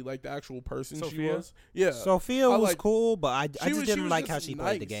personality, like the actual person she Sophia? was. Yeah, Sophia I was like- cool, but I She just didn't was like how just she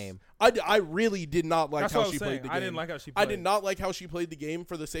played the nice. game. I really did not like That's how what I she was played saying. the game. I didn't like how she I played. did not like how she played the game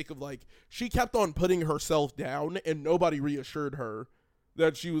for the sake of like she kept on putting herself down and nobody reassured her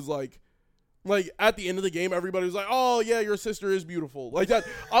that she was like at the end of the game everybody was like, oh yeah, your sister is beautiful, like that.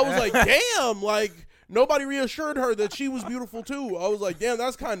 I was like, damn, like nobody reassured her that she was beautiful too. I was like, damn,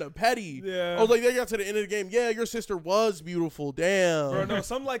 that's kind of petty. Yeah. I was like, they got to the end of the game, yeah, your sister was beautiful, damn. Bro, no,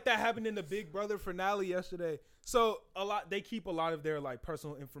 something like that happened in the Big Brother finale yesterday. So they keep a lot of their like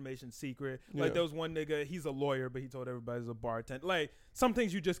personal information secret. Like Yeah. there was one nigga, he's a lawyer, but he told everybody he's a bartender. Like some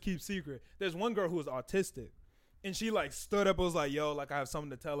things you just keep secret. There's one girl who was autistic, and she like stood up and was like, yo, like I have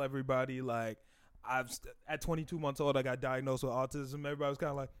something to tell everybody. Like at 22 months old, I got diagnosed with autism. Everybody was kind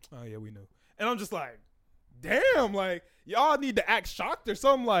of like, oh yeah, we knew. And I'm just like, damn, like y'all need to act shocked or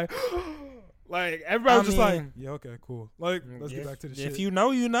something. Like, like everybody was just like, yeah, okay, cool. Like let's get back to the shit. If you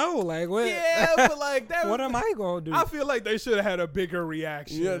know, you know. Like what? Yeah, but like that. What am I gonna do? I feel like they should have had a bigger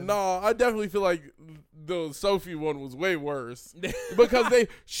reaction. Yeah, no, I definitely feel like the Sophie one was way worse because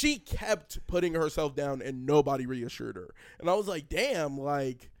she kept putting herself down and nobody reassured her. And I was like, damn,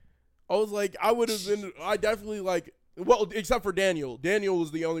 like I was like, I would have been, I definitely like, well, except for Daniel. Daniel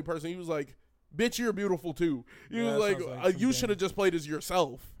was the only person. He was like, bitch, you're beautiful too. He Yeah, was like, sounds like you some should have just played as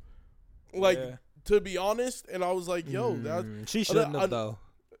yourself. Like, Yeah. to be honest, and I was like, yo, that's, She shouldn't have though.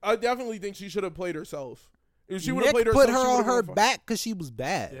 I definitely think she should have played herself. If she would have Nick played herself, put her she on would've her been fine. back because she was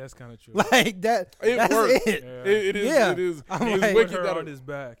bad. Yeah, that's kind of true. Like that. It that's worked. it. Yeah. It is. Yeah. It is. I'm It's like- Put wicked her that on his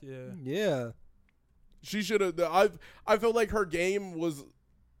back. Yeah. Yeah. she should have. I felt like her game was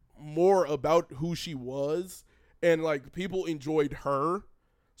more about who she was, and like people enjoyed her.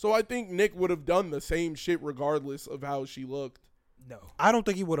 So I think Nick would have done the same shit regardless of how she looked. No. I don't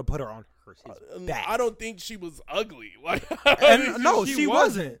think he would have put her on his back. I don't think she was ugly. Like, And no, she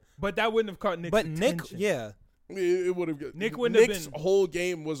wasn't. But that wouldn't have caught Nick's But Nick, attention. yeah. it would have. Nick wouldn't have Nick's been- whole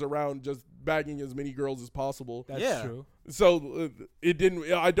game was around just bagging as many girls as possible. That's Yeah. true. So it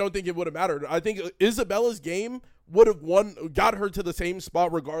didn't. I don't think it would have mattered. I think Isabella's game would have got her to the same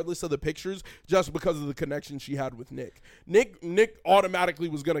spot regardless of the pictures, just because of the connection she had with Nick. Nick automatically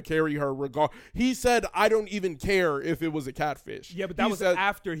was gonna carry her. He said, "I don't even care if it was a catfish." Yeah, but that He was said,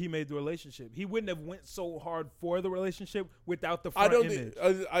 after he made the relationship. He wouldn't have went so hard for the relationship without the I front don't.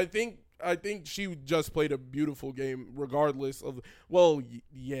 image. I think she just played a beautiful game, regardless of. Well,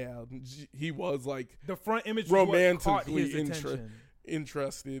 yeah, he was like The front image was what caught romantically his attention.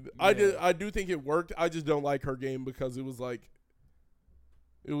 interested. Yeah. I do think it worked. I just don't like her game because it was like,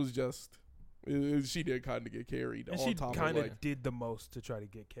 it was just, she did kind of get carried. And on she top kind of of like, did the most to try to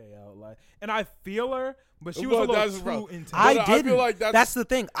get K out. Like, and I feel her, but she was Well, a little that's rough. too intense. I But I feel didn't. like that's the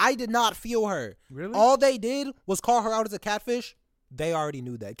thing. I did not feel her. Really? All they did was call her out as a catfish. They already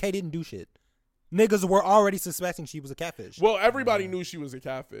knew that. Kay didn't do shit. Niggas were already suspecting she was a catfish. well, everybody knew she was a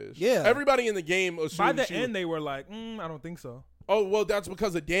catfish. Yeah. Everybody in the game assumed By the she was- end, they were like, I don't think so. oh, well, that's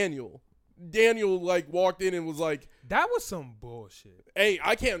because of Daniel. Daniel like walked in and was like, That was some bullshit. hey,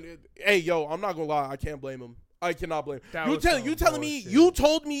 I can't. Hey, yo, I'm not gonna lie. I can't blame him. I cannot blame him. That You was telling some me bullshit. you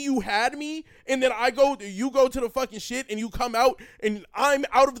told me you had me, and then you go to the fucking shit, and you come out, and I'm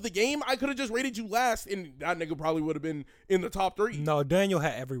out of the game. I could have just rated you last, and that nigga probably would have been in the top 3. No, Daniel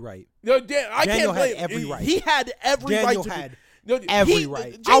had every right. No, I Daniel can't had blame every right. He had every Daniel right. had No, every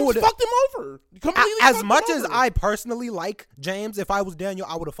right. I James would've- fucked him over. Completely As fucked much him as over. I personally like James, if I was Daniel,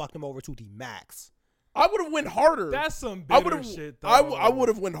 I would have fucked him over to the max. I would have went harder. That's some I bitter would have. shit, though. I would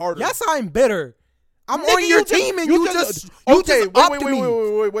have went harder. Yes, I'm bitter. I'm Nigga, on your team, and you just okay. upped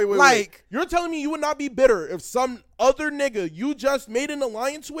me. Wait. Like- You're telling me you would not be bitter if some other nigga you just made an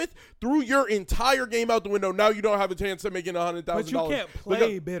alliance with threw your entire game out the window. Now you don't have a chance of making $100,000. But you can't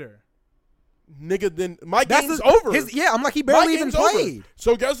play bitter. nigga. Then my That's game's his- over. Yeah, I'm like he My barely even game's over. played.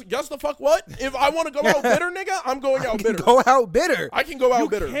 So guess the fuck what? If I want to go out bitter, nigga, I'm going out bitter. Go out bitter. I can go out You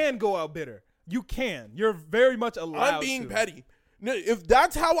bitter. can go out bitter. You can. You're very much allowed. I'm being to. petty. If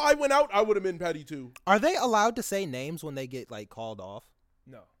that's how I went out, I would have been petty too. Are they allowed to say names when they get like called off?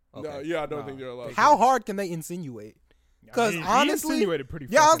 No. No, yeah, I don't think they're allowed. How hard can they insinuate? Because I mean, he honestly, insinuated pretty.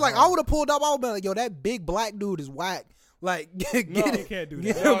 yeah, I was fucking like, I hard. would have pulled up. I would have been like, yo, that big black dude is whack. Like, get No, it. you can't do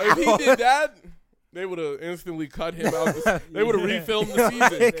get that. No, him if he out. did that, They would have instantly cut him out. They would have Yeah. refilmed the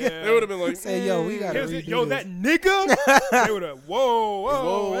season. Yeah. They would have been like, Say, yo, we gotta Here's it, redo yo, this. that nigga. They would have, whoa,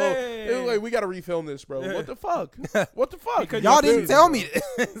 whoa. hey. It was like, we got to refilm this, bro. Yeah. What the fuck? What the fuck? Because Y'all Yo, didn't dude. tell me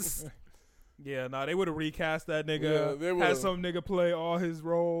this. Yeah, nah, they would have recast that Yeah, nigga. they Had would've- some nigga play all his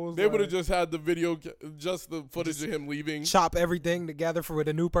roles. They would have like- just had the video, just the footage of him leaving. Chop everything together for with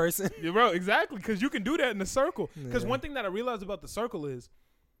a new person. Yeah, bro, exactly, because you can do that in the circle. Because Yeah. one thing that I realized about the circle is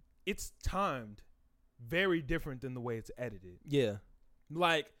it's timed very different than the way it's edited. Yeah.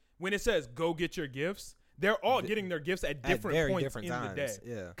 Like, when it says go get your gifts, they're all getting their gifts at different very points different in times. the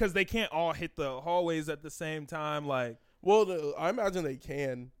day. Yeah. Because they can't all hit the hallways at the same time. Like, Well, I imagine they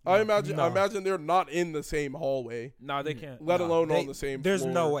can. I imagine they're not in the same hallway, nah, they can't. let No, alone they- on the same There's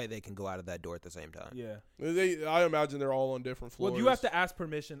floor. no way they can go out of that door at the same time. Yeah. I imagine they're all on different floors. Well, you have to ask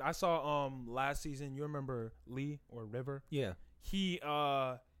permission. I saw last season, you remember Lee or River? Yeah. He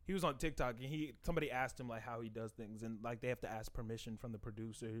was on TikTok and somebody asked him like how he does things, and like they have to ask permission from the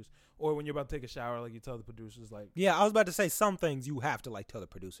producers, or when you're about to take a shower, like you tell the producers like, Yeah, I was about to say some things you have to like tell the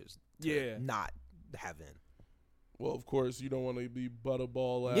producers to Yeah. not have in. Well, of course, you don't want to be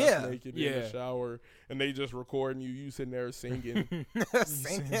butterball ass Yeah. naked in Yeah. the shower, and they just recording you sitting there singing.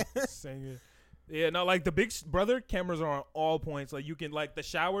 singing. Yeah, no, like the Big Brother cameras are on all points. Like you can like the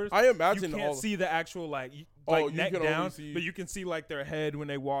showers. I You imagine can't all. see the actual like you neck can only down, see- but you can see like their head when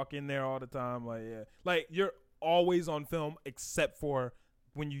they walk in there all the time. Like yeah, like you're always on film except for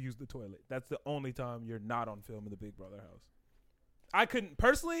when you use the toilet. That's the only time you're not on film in the Big Brother house. I couldn't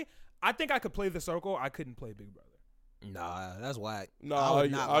personally. I think I could play the circle. I couldn't play Big Brother. Nah, that's whack. No, I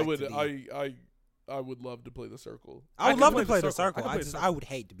would not like would. to be- I would love to play the circle. I would can love play to play the the circle. circle. I can play the I circle. would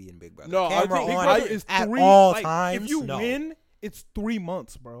hate to be in Big Brother. No, I Camera think Big on Brother is at 3 all like, times. If you no. win, it's 3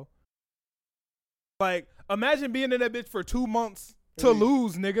 months, bro. Like imagine being in that bitch for 2 months to And you-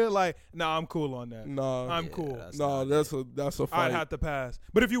 lose, nigga. Like nah, I'm cool on that. No, I'm Yeah, cool. no, that's a I'd fight. have to pass.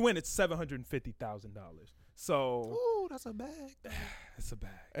 But if you win, it's $750,000. So Ooh, that's a bag. it's a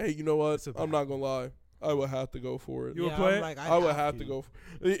bag. Hey, you know what? It's a I'm bag. not gonna lie. I would have to go for it. You would Yeah, play I'm it? like, I would have to go.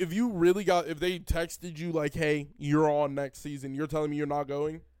 If you really if they texted you like, "Hey, you're on next season," you're telling me you're not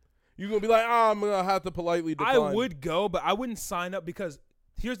going. You're gonna be like, I'm gonna have to politely decline. I would go, but I wouldn't sign up because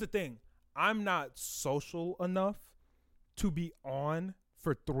here's the thing. I'm not social enough to be on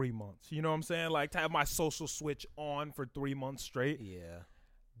for 3 months. You know what I'm saying? Like to have my social switch on for 3 months straight. Yeah.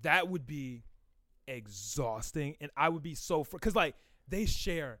 That would be exhausting, and I would be so because like they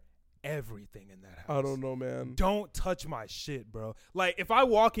share everything in that house. I don't know, man. Don't touch my shit, bro. Like if I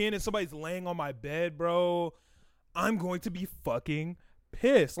walk in and somebody's laying on my bed, bro, I'm going to be fucking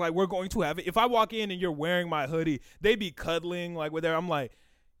pissed. Like we're going to have it. If I walk in and you're wearing my hoodie, they be cuddling like with there. I'm like,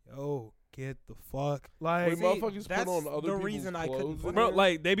 yo, get the fuck like. Wait, motherfuckers that's put on other the people's reason I couldn't clothes put in Bro, there?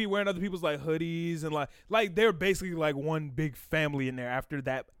 like they be wearing other people's like hoodies and like they're basically like one big family in there after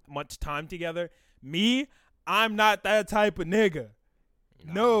that much time together. Me, I'm not that type of nigga.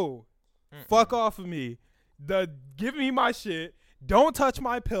 No. Fuck off of me. Give me my shit. Don't touch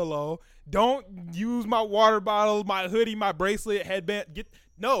my pillow. Don't use my water bottle, my hoodie, my bracelet, headband.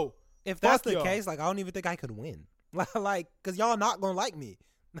 No. If that's Fuck the y'all. case, like I don't even think I could win. Like, cause y'all not gonna like me.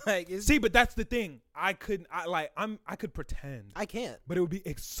 Like, See, but that's the thing. I could pretend, I can't. but it would be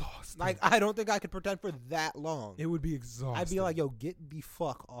exhausting. Like, I don't think I could pretend for that long. it would be exhausting. I'd be like, yo, get the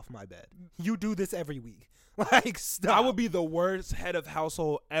fuck off my bed. You do this every week. Like, stop. I would be the worst head of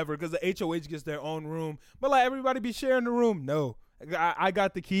household ever because the HOH gets their own room, but like everybody be sharing the room. No, I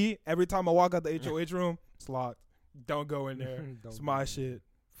got the key. Every time I walk out the HOH room, it's locked. Don't go in there. Don't It's go my in shit.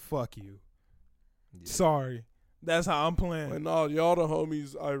 Fuck you. Yeah. Sorry. That's how I'm playing. Like, no, y'all the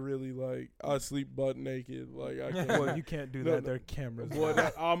homies I really like. I sleep butt naked. Like I can't. Well, you can't do No, that. no. There are cameras. Boy,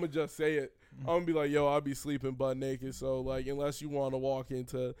 I'ma just say it. I'm gonna be like, yo, I'll be sleeping butt naked. So like, unless you want to walk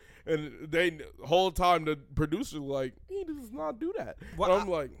into, and they whole time the producer like, he does not do that. Well, And I'm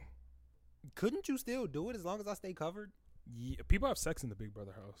like, Couldn't you still do it as long as I stay covered? Yeah, people have sex in the Big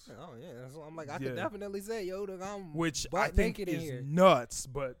Brother house, Oh yeah, that's what I'm like. I Yeah. could definitely say, yo, look, I'm which butt I think naked in is here. nuts,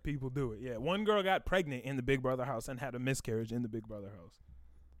 but people do it. Yeah, one girl got pregnant in the Big Brother house and had a miscarriage in the Big Brother house.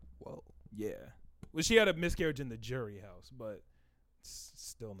 Whoa. Yeah, well, she had a miscarriage in the jury house, but it's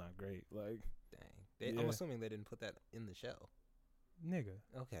still not great. Like, Dang. Yeah. I'm assuming they didn't put that in the show. nigga,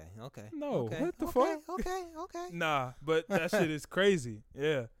 Okay. No, Okay. what the okay, fuck? Okay. nah, but that shit is crazy.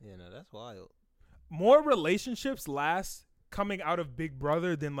 Yeah. Yeah, no, that's wild. More relationships last coming out of Big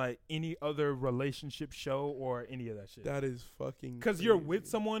Brother than like any other relationship show or any of that shit. that is fucking. Because you're crazy. with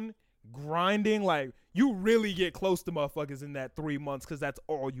someone grinding, like you really get close to motherfuckers in that 3 months because that's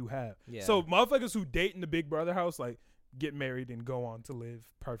all you have. Yeah. So motherfuckers who date in the Big Brother house, like get married and go on to live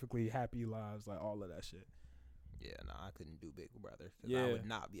perfectly happy lives, like all of that shit. Yeah, no, I couldn't do Big Brother. 'Cause Yeah. I would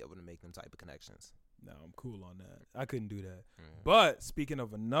not be able to make them type of connections. No, I'm cool on that. I couldn't do that. Mm. But speaking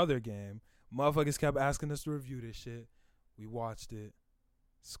of another game, motherfuckers kept asking us to review this shit. We watched it.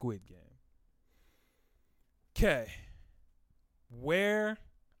 Squid Game. Okay.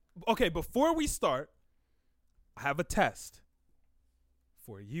 Okay, before we start, I have a test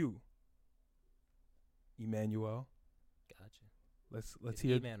for you, Emmanuel. Gotcha. Let's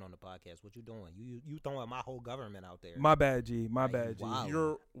hear. E-Man on the podcast. What you doing? You throwing my whole government out there? My bad, G. My Like, bad, G. wow.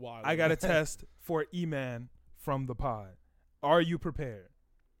 You're wild. I got a test for E-Man from the pod. Are you prepared?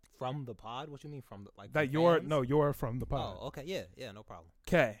 From the pod? What you mean from the like? That from you're fans? you're from the pod. Oh, okay. Yeah, no problem.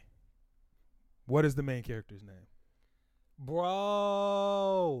 Okay. What is the main character's name?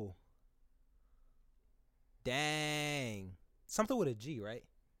 Bro. Dang. Something with a G, right?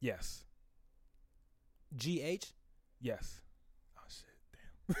 Yes. GH? Yes. Oh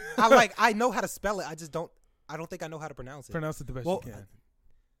shit. I know how to spell it. I don't think I know how to pronounce it. Pronounce it the best Well, you can.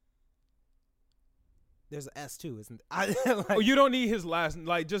 There's an S too, isn't I Oh, you don't need his last.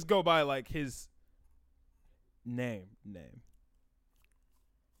 Like, just go by like his name.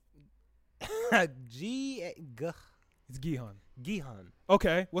 G It's Gihan. Gihan.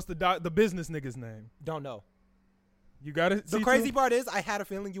 Okay. What's the business nigga's name? Don't know. You got it. The crazy part is, I had a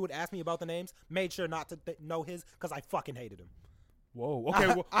feeling you would ask me about the names. Made sure not to know his because I fucking hated him. Whoa. Okay.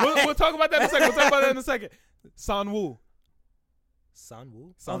 We'll talk about that in a second. San Woo. Sun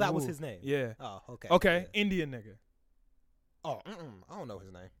Woo? San Oh, that Woo. was his name. Yeah. Oh, okay. Okay. Yeah. Indian nigga. Oh, I don't know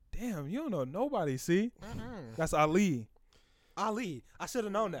his name. Damn, you don't know nobody. See, Mm-mm. that's Ali. Ali. I should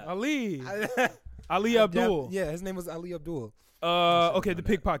have known that. Ali. I- Ali Abdul. Yeah, his name was Ali Abdul. Okay. The known that.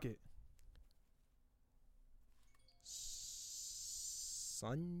 pickpocket.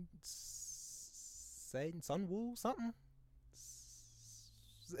 Sun Woo something.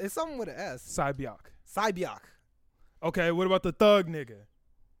 It's something with an S. Saibyak. Saibyak. Okay. What about the thug nigga?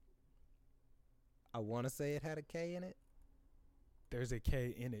 I want to say it had a K in it. There's a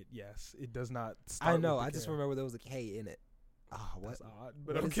K in it. Yes, it does not. I know. Start I with the just K. remember there was a K in it. Ah, what? That's odd,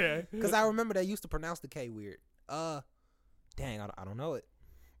 but What is- okay. Because I remember they used to pronounce the K weird. Dang, I don't know it.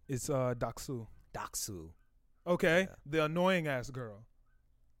 It's Daksu. Daksu. Okay, Yeah. the annoying ass girl,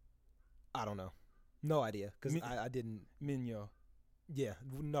 I don't know. No idea. Because Me- I didn't. Minyo. Yeah.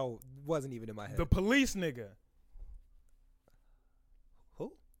 No, wasn't even in my head. The police nigga.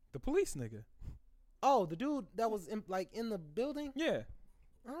 Who? The police nigga. Oh, the dude that was in the building? Yeah.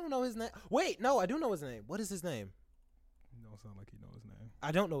 I don't know his name. Wait, no, I do know his name. What is his name? You don't sound like you know his name.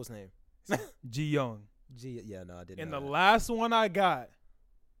 I don't know his name. Ji Young. Yeah, no, I didn't And know the that. last one I got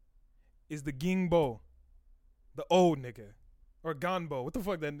is the Gingbo, the old nigga, or Ganbo. What the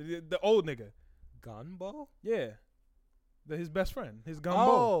fuck? The old nigga. Gunbo? Yeah. His best friend. His Ganbo.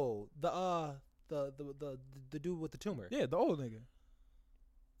 Oh, the dude with the tumor. Yeah, the old nigga.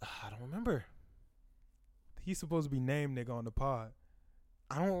 I don't remember. He's supposed to be named nigga on the pod.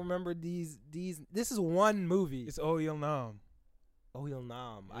 I don't remember these. This is one movie. It's Oyel Nam. Oyel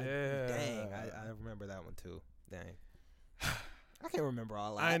Nam. Yeah. Dang, I remember that one too. Dang. I can't remember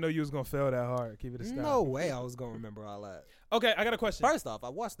all that. I didn't know you was gonna fail that hard. Keep it a style. No way I was gonna remember all that. Okay, I got a question. First off, I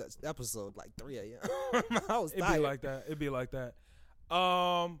watched that episode like 3 a.m. I was It'd tired. be like that. It'd be like that.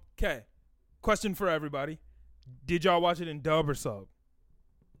 Okay. Question for everybody. Did y'all watch it in dub or sub?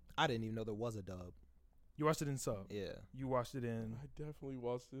 I didn't even know there was a dub. You watched it in sub. Yeah. You watched it in. I definitely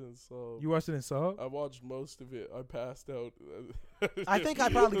watched it. So You watched it in sub. I watched most of it. I passed out. I think I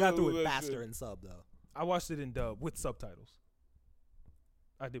probably got through it That faster shit. in sub though. I watched it in dub with subtitles.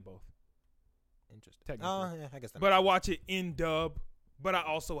 I did both, Interesting. technically. Oh, yeah, I guess that But I makes watch it in dub. But I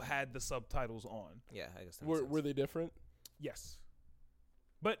also had the subtitles on. sense. Yeah, I guess that Were makes sense. were they different? Yes.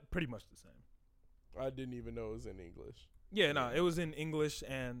 But pretty much the same. I didn't even know it was in English. Yeah, no, it was in English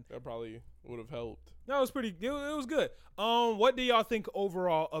and That probably would have helped. no, it was pretty. It was good. What do y'all think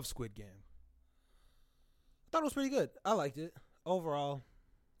overall of Squid Game? I thought it was pretty good. I liked it. Overall,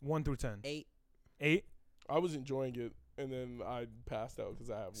 1 through 10. 8. 8. I was enjoying it, and then I passed out because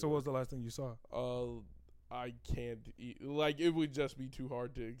I have. So what was work. the last thing you saw? I can't eat. Like it would just be too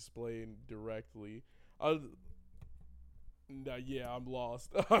hard to explain directly. Yeah, I'm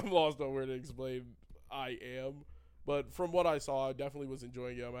lost. I'm lost on where to explain. I am, but from what I saw, I definitely was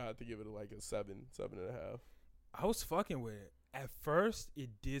enjoying it. I might have to give it like a 7.5. I was fucking with it. At first, it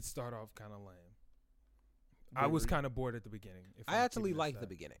did start off kind of lame. I was kind of bored at the beginning. I actually liked the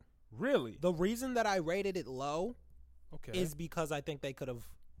beginning. Really? The reason that I rated it low Okay. is because I think they could have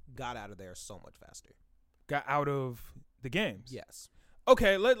got out of there so much faster. Got out of the games. Yes.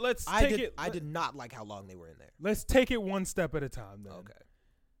 Okay, let's take it. I did not like how long they were in there. Let's take it one step at a time then.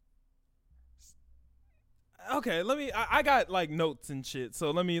 Okay, let me. I got like notes and shit,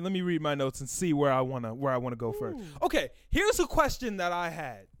 so let me read my notes and see where I wanna go first. Okay, here's a question that I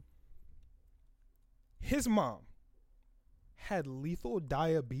had. His mom had lethal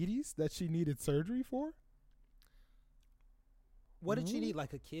diabetes that she needed surgery for. What did she need?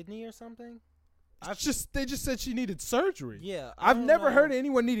 Like a kidney or something? They just said she needed surgery. Yeah, I've never heard of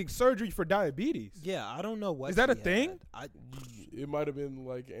anyone needing surgery for diabetes. Yeah, I don't know what. Is that a she thing? had. It might have been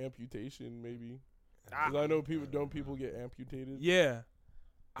like amputation, maybe. Because I know people get amputated. Yeah,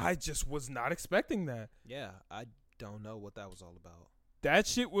 I just was not expecting that. Yeah, I don't know what that was all about. That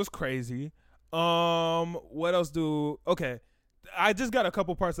shit was crazy. What else okay. I just got a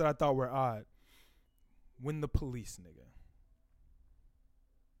couple parts that I thought were odd. When the police nigga.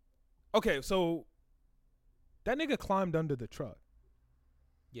 Okay, so that nigga climbed under the truck.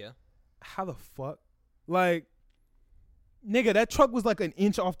 Yeah. How the fuck? Like, nigga, that truck was like an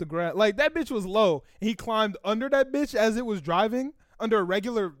inch off the ground. Like, that bitch was low. And he climbed under that bitch as it was driving under a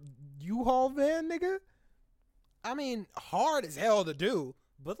regular U-Haul van, nigga. I mean, hard as hell to do,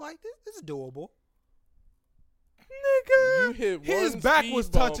 but like this is doable. Nigga, You hit his one back speed was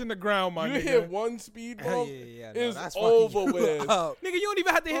bump. touching the ground, my You nigga. hit one speed bump, No, it's that's over fucking you with. up. Nigga, you don't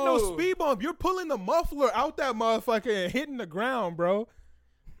even have to hit no Oh. speed bump. You're pulling the muffler out that motherfucker and hitting the ground, bro.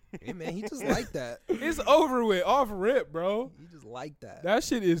 Hey man, he just like that. It's over with, off rip, bro. He just like that. That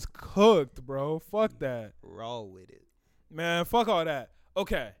shit is cooked, bro. Fuck that. Raw with it. Man, fuck all that.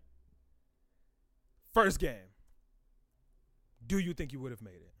 Okay. First game. Do you think you would have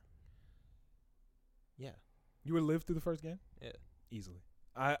made it? Yeah. You would have lived through the first game? Yeah. Easily.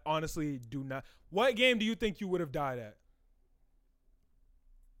 I honestly do not. What game do you think you would have died at?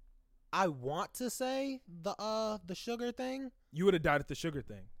 I want to say the sugar thing. You would have died at the sugar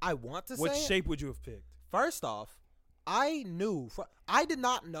thing. I want to What say shape would you have picked? First off, I did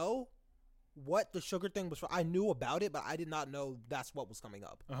not know what the sugar thing was for. I knew about it, but I did not know that's what was coming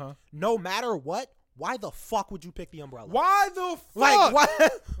up. Uh-huh. No matter what, why the fuck would you pick the umbrella? Why the fuck? Like, why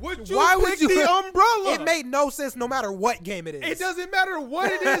Would you why pick would you the umbrella? It made no sense no matter what game it is. It doesn't matter what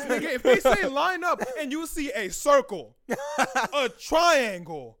it is, nigga. If they say line up and you see a circle, a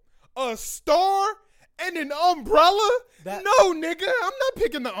triangle, a star, and an umbrella, no, nigga, I'm not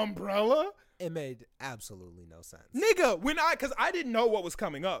picking the umbrella. It made absolutely no sense. Nigga, because I didn't know what was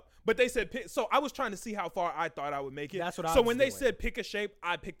coming up, but they said pick, so I was trying to see how far I thought I would make it. That's what I So was when they doing. said pick a shape,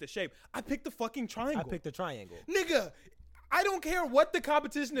 I picked the shape. I picked the fucking triangle. I picked the triangle. Nigga, I don't care what the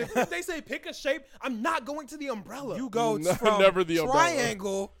competition is. If they say pick a shape, I'm not going to the umbrella. You go No, from never the umbrella.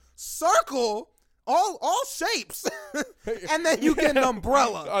 triangle, circle, all shapes, and then you get an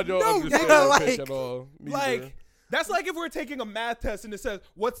umbrella. I don't No, understand nigga, that like- pick at all. Neither. Like, that's like if we're taking a math test and it says,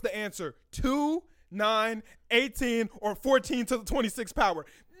 what's the answer? 2, 9, 18, or 14 to the 26th power.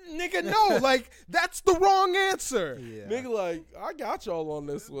 Nigga, no, like, that's the wrong answer. Yeah. Nigga, like, I got y'all on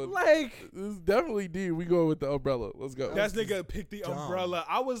this one. Like, This is definitely D. We go with the umbrella. Let's go. that nigga picked the dumb. umbrella.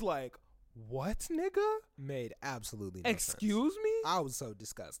 I was like, what, nigga? Made absolutely no sense. Excuse me? I was so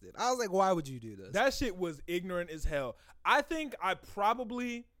disgusted. I was like, why would you do this? That shit was ignorant as hell. I think I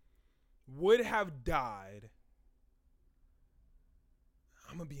probably would have died.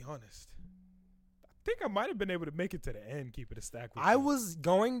 I'm going to be honest. I think I might have been able to make it to the end, keep it a stack with I you. was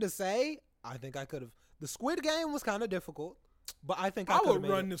going to say, I think I could have. The Squid Game was kind of difficult, but I think I I could have would made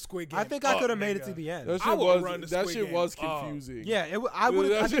run it. the Squid Game. I think I up, could have made it nigga. to the end. That I shit would run the that Squid shit Game was up. confusing. Yeah, I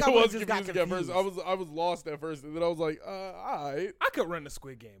would. That I shit think I would was have just got confusing confused. at first. I was lost at first, and then I was like, all right. I could run the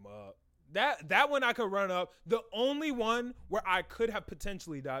Squid Game up. That one I could run up. The only one where I could have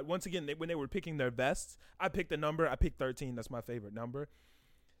potentially died, once again, when they were picking their vests, I picked a number. I picked 13. That's my favorite number.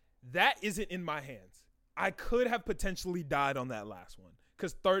 That isn't in my hands. I could have potentially died on that last one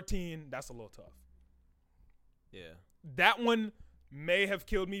because 13, that's a little tough. Yeah. That one may have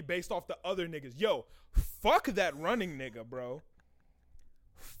killed me based off the other niggas. Yo, fuck that running nigga, bro.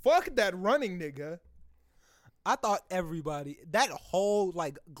 Fuck that running nigga. I thought that whole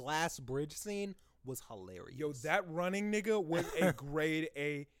like glass bridge scene was hilarious. Yo, that running nigga was a grade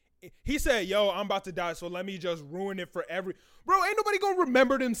A. He said, yo, I'm about to die, so let me just ruin it for Bro, ain't nobody gonna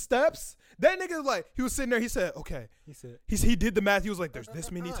remember them steps. That nigga, like, he was sitting there, he said, okay. He said, He did the math. He was like, there's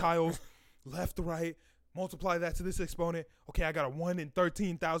this many tiles, left to right. Multiply that to this exponent. Okay, I got a 1 in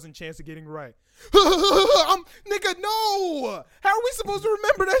 13,000 chance of getting right. Nigga, no. How are we supposed to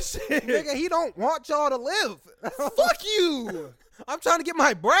remember that shit? nigga, he don't want y'all to live. Fuck you. I'm trying to get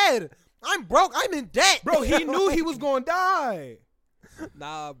my bread. I'm broke. I'm in debt. Bro, he knew he was going to die.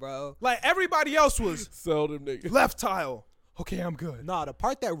 Nah, bro. Like, everybody else was Sell them niggas. left tile, Okay, I'm good. Nah, the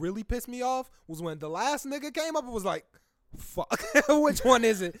part that really pissed me off was when the last nigga came up and was like, fuck, which one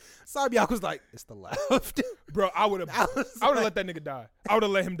is it? Sabiak was like, it's the left. Bro, I would have let that nigga die. I would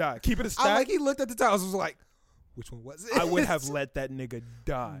have let him die. Keep it a stack. I like he looked at the titles and was like, which one was it? I would have let that nigga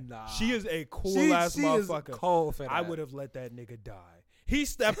die. Nah. She is a cool ass she motherfucker. Is cold for that. I would have let that nigga die. He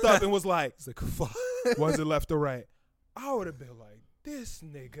stepped up and was like, It's like, fuck. was it left or right? I would have been like, this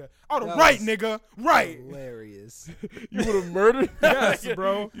nigga. I would have, That right, was nigga. Right. Hilarious. You would have murdered? Yes,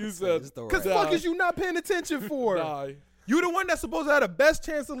 bro. You said, It's the Because right. fuck is you not paying attention for? die. You the one that's supposed to have the best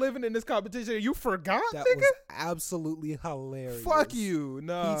chance of living in this competition. You forgot, That nigga? was absolutely hilarious. Fuck you. He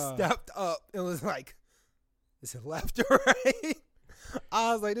Nah. stepped up and was like, is it left or right?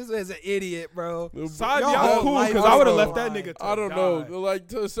 I was like, this is an idiot, bro. Side Your y'all whole cool life because was I would have on left the that line. nigga to I don't die. know. Like,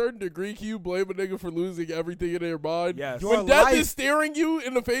 to a certain degree, can you blame a nigga for losing everything in their mind? Yes. Your When death life- is staring you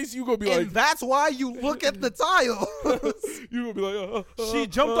in the face, you gonna be And like, that's why you look at the tiles. you gonna be like, She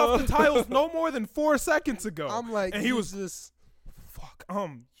jumped off the tiles no more than 4 seconds ago. I'm like, and he was just, fuck,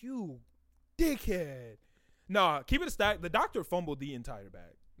 you dickhead. Nah, keep it a stack. The doctor fumbled the entire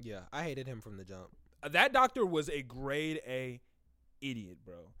bag. yeah, I hated him from the jump. That doctor was a grade A idiot,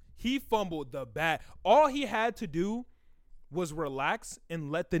 bro. He fumbled the bag. All he had to do was relax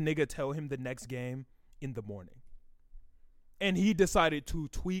and let the nigga tell him the next game in the morning. And he decided to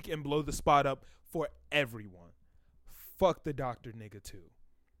tweak and blow the spot up for everyone. Fuck the doctor nigga too.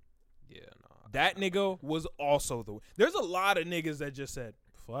 Yeah, no. That nigga was also the. There's a lot of niggas that just said,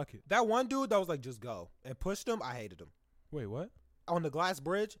 fuck it. That one dude that was like, just go, and pushed him, I hated him. Wait, what? On the glass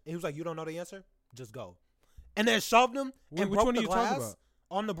bridge, he was like, you don't know the answer? Just go. And then shoved him and Which broke one are the you talking glass about?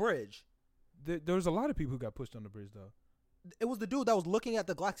 on the bridge. There was a lot of people who got pushed on the bridge, though. It was the dude that was looking at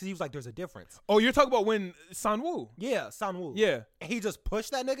the glass because he was like, there's a difference. Oh, you're talking about when Sanwoo. Yeah, Sanwoo. Yeah. And he just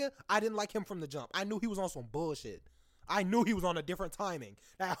pushed that nigga. I didn't like him from the jump. I knew he was on some bullshit. I knew he was on a different timing.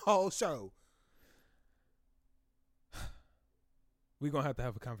 That whole show. We're going to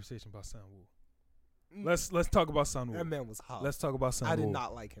have a conversation about Sanwoo. Let's talk about Sanwoo. That man was hot. Let's talk about Sanwoo. I did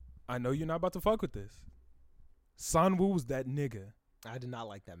not like him. I know you're not about to fuck with this. Sanwoo was that nigga. I did not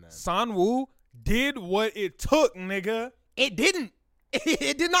like that man. Sanwoo did what it took, nigga. It didn't.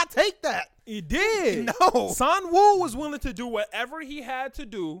 It did not take that. It did. No. Sanwoo was willing to do whatever he had to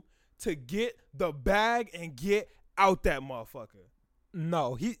do to get the bag and get out that motherfucker.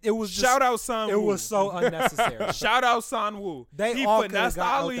 No, it was just, Shout out Sanwoo. It was so unnecessary. Shout out Sanwoo. They he all could have finessed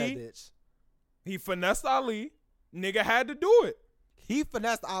got Ali. out that bitch. He finessed Ali. Nigga had to do it. He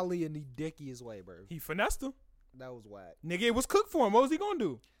finessed Ali in the dickiest way, bro. He finessed him. That was whack. Nigga, it was cooked for him. What was he gonna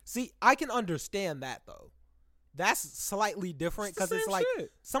do? See, I can understand that though. That's slightly different because it's same like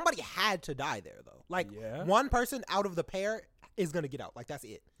shit. somebody had to die there though. Like Yeah. one person out of the pair is gonna get out. Like that's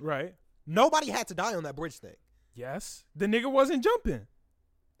it. Right. Nobody had to die on that bridge thing. Yes. The nigga wasn't jumping.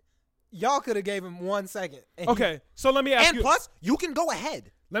 Y'all could have gave him 1 second. And he- Okay. So let me ask and you. plus, you can go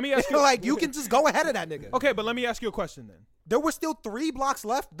ahead. Let me ask you. Like you can just go ahead of that nigga. Okay, but let me ask you a question then. There were still 3 blocks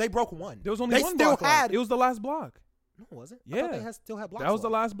left. They broke 1. There was only they one still block left. had. It was the last block. No, was it? I Yeah. thought they still had blocks. That was the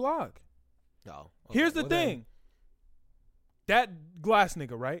left. last block. No. Here's the thing. That glass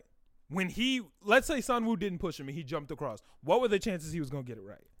nigga, right? When he, let's say Sanwoo didn't push him and he jumped across, what were the chances he was going to get it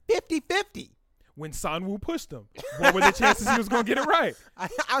right? 50-50. When Sanwoo pushed him, what were the chances he was going to get it right?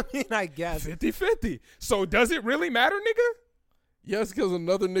 I mean, I guess. 50-50. So does it really matter, nigga? yes, because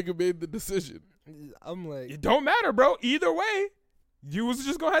another nigga made the decision. I'm like, It don't matter, bro. Either way, you was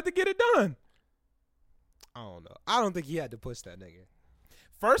just going to have to get it done. I don't know. I don't think he had to push that nigga.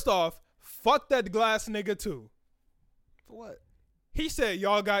 First off, fuck that glass nigga too. For what? He said,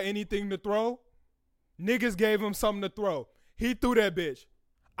 y'all got anything to throw? Niggas gave him something to throw. He threw that bitch.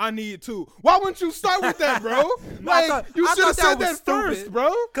 I need two. Why wouldn't you start with that, bro? Like, you I should have thought said was that first, stupid.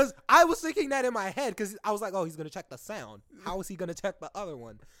 bro. Because I was thinking that in my head because I was like, oh, he's going to check the sound. How is he going to check the other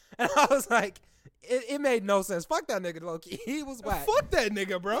one? And I was like, it made no sense. Fuck that nigga, Loki. He was whack. Fuck that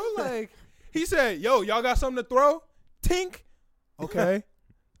nigga, bro. Like, he said, yo, y'all got something to throw? Tink. Okay.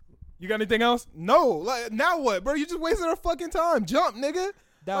 You got anything else? No. Like, now what, bro? You just wasted our fucking time. Jump, nigga.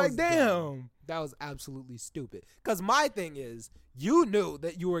 That like, was damn. dumb. That was absolutely stupid. Because my thing is, you knew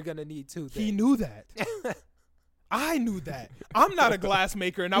that you were going to need 2 things. He knew that. I knew that. I'm not a glass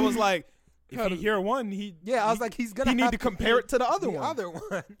maker, and I was like, if he hear one, he Yeah, I was like, he's going he need to compare it to the other the one. other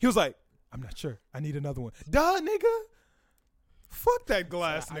one. He was like, I'm not sure. I need another one. Duh, nigga. Fuck that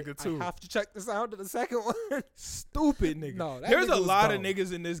glass nigga too. I have to check the sound of the second one. Stupid nigga. No, that There's nigga a was lot dumb. of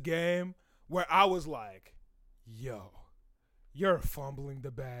niggas in this game where I was like, yo, you're fumbling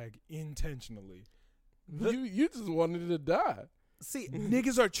the bag intentionally. You just wanted to die. See,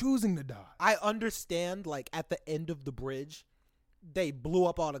 Niggas are choosing to die. I understand, like, at the end of the bridge, they blew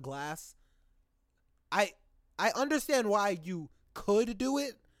up all the glass. I understand why you could do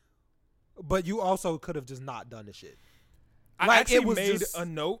it, but you also could have just not done the shit. I Like, actually it was made just- a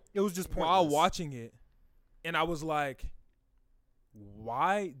note It was just pointless. while watching it, and I was like,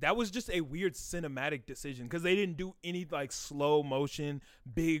 why? That was just a weird cinematic decision because they didn't do any like slow motion,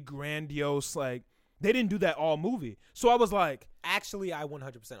 big, grandiose, like they didn't do that all movie. So I was like, Actually, I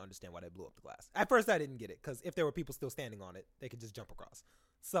 100% understand why they blew up the glass. At first, I didn't get it because if there were people still standing on it, they could just jump across.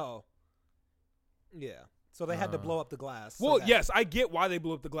 So, yeah. So they had to blow up the glass. so well, that- yes, I get why they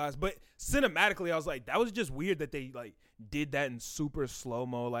blew up the glass, but cinematically, I was like, that was just weird that they like did that in super slow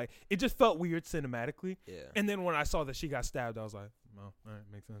mo. Like it just felt weird cinematically. Yeah. And then when I saw that she got stabbed, I was like, well, all right,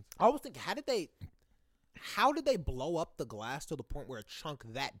 makes sense. I was thinking, how did they blow up the glass to the point where a chunk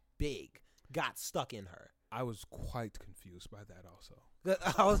that big got stuck in her? I was quite confused by that also.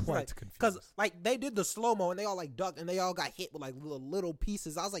 I was Quite like, confused. because like they did the slow mo and they all like ducked and they all got hit with like little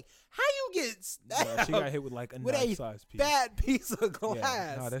pieces. I was like, how you get stabbed Yeah, she got hit with like a with a knife-sized piece. fat piece of glass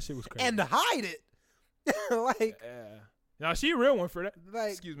Yeah, no, that shit was crazy. and hide it? Like, yeah. Now she a real one for that.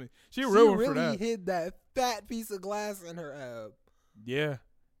 like Excuse me. She a she real one for really that. hid that fat piece of glass in her ab. Yeah.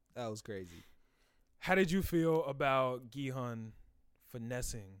 That was crazy. How did you feel about Gi-hun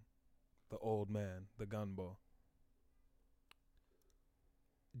finessing the old man, the gunbo?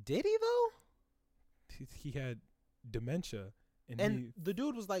 Did he though? He had dementia, and And the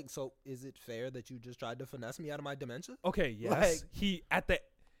dude was like, "So is it fair that you just tried to finesse me out of my dementia?" okay, yes, like-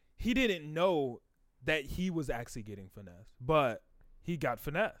 he didn't know that he was actually getting finessed, but he got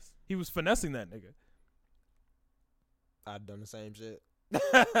finessed. He was finessing that nigga. I'd done the same shit.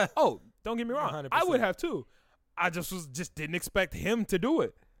 Oh, don't get me wrong, 100%. I would have too. I just didn't expect him to do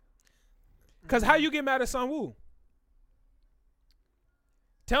it. Cause how you get mad at Sun-woo?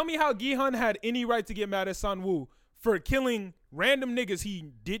 Tell me how Gi-hun had any right to get mad at Sun-woo for killing random niggas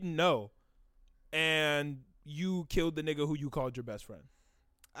he didn't know, and you killed the nigga who you called your best friend.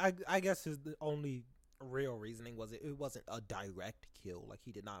 I guess the only real reasoning was it wasn't a direct kill. Like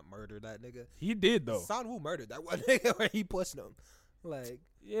he did not murder that nigga. He did though. Sun-woo murdered that one nigga where he pushed him. Like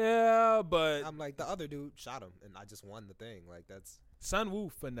Yeah, but I'm like the other dude shot him and I just won the thing. Like that's Sun-woo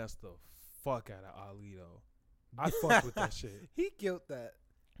finessed the fuck out of Ali though. I fucked with that shit. he killed that.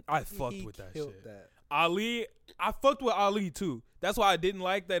 I fucked He with that killed shit. that. Ali, I fucked with Ali too. That's why I didn't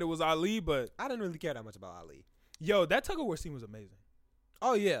like that it was Ali, but I didn't really care that much about Ali. yo, that tug of war scene was amazing.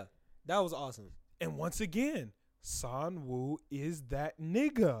 Oh yeah, that was awesome. And once again, Sun-woo is that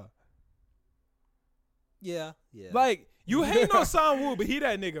nigga. Yeah. Like, you hate on Sun-woo, but he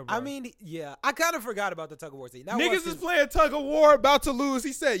that nigga, bro. I mean, yeah, I kind of forgot about the tug of war scene. That was niggas is his- playing tug of war, about to lose.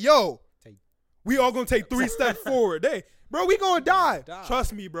 He said, yo, Take- we all gonna take 3 steps forward. Bro, we gonna die. Die.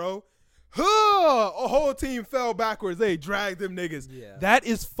 Trust me, bro. Huh, a whole team fell backwards. They dragged them niggas. Yeah. That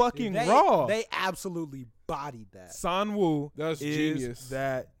is fucking raw. They absolutely bodied that. Sun-woo That's is genius.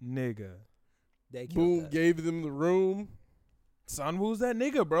 that nigga. They killed Boom that. gave them the room. Sun-woo's that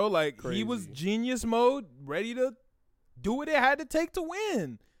nigga, bro. Like, he was Crazy. genius mode, ready to do what it had to take to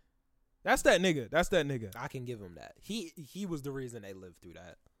win. That's that nigga. That's that nigga. I can give him that. He was the reason they lived through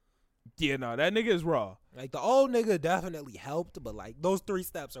that. Yeah, no, that nigga is raw. Like the old nigga definitely helped, but like those 3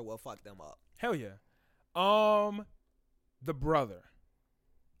 steps are what fucked them up. Hell yeah. The brother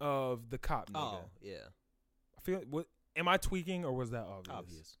of the cop nigga. Oh yeah, I feel what am I tweaking or was that obvious?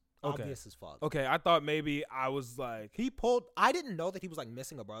 obvious, Okay. obvious as fuck. Okay, I thought maybe I was like, He pulled. I didn't know that he was like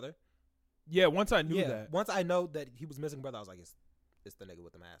missing a brother. yeah. Once I knew yeah, that, once I know that he was missing a brother, I was like, it's the nigga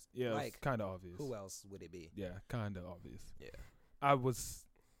with the mask. yeah, like it's kind of obvious. who else would it be? Yeah, kind of obvious. Yeah. I was,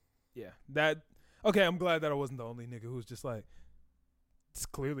 yeah. That okay. I'm glad that I wasn't the only nigga who was just like, it's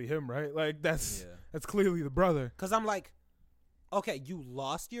clearly him, right? Like that's clearly the brother. Because I'm like, okay, you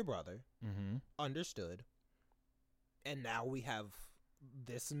lost your brother, Mm-hmm. understood, and now we have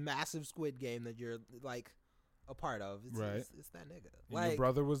this massive Squid Game that you're like a part of. It's, Right. It's that nigga. Your Like,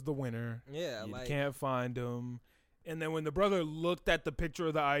 brother was the winner. yeah, You like can't find him. And then when the brother looked at the picture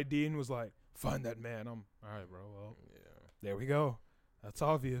of the ID and was like, "Find that man," I'm all right, bro. Well, there we go. That's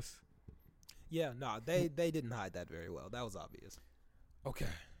obvious. yeah, no, they didn't hide that very well. That was obvious. Okay.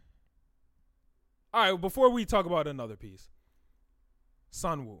 All right. Before we talk about another piece,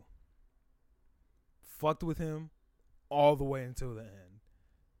 Sun-woo fucked with him all the way until the end,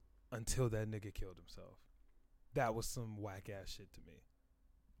 until that nigga killed himself. That was some whack ass shit to me.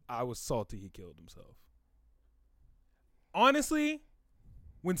 I was salty he killed himself. Honestly,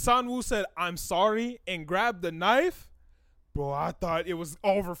 when Sun-woo said, "I'm sorry," and grabbed the knife, Bro, I thought it was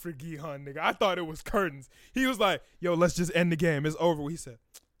over for Gi-hun, nigga. I thought it was curtains. He was like, yo, let's just end the game. It's over. He said,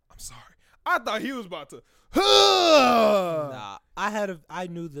 I'm sorry. I thought he was about to. Nah, I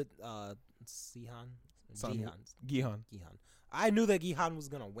knew that Gi-hun. I knew that Gi-hun was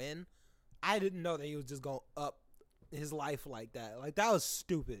gonna win. I didn't know that he was just gonna up his life like that. Like, that was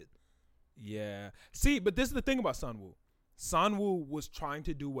stupid. Yeah. See, but this is the thing about Sunwoo. Sunwoo was trying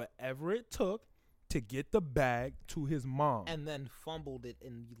to do whatever it took to get the bag to his mom. And then fumbled it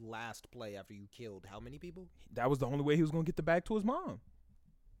in the last play after you killed how many people? That was the only way he was going to get the bag to his mom.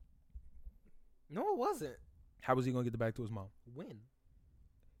 No, it wasn't. How was he going to get the bag to his mom? Win.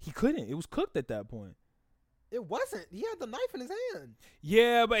 He couldn't. It was cooked at that point. It wasn't. He had the knife in his hand.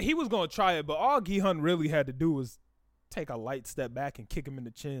 Yeah, but he was going to try it. But all Gi-hun really had to do was take a light step back and kick him in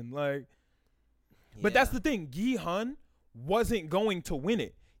the chin. Like, But that's the thing. Gi-hun wasn't going to win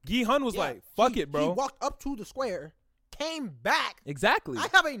it. Gi-hun was like, fuck it, bro. He walked up to the square, came back. Exactly. I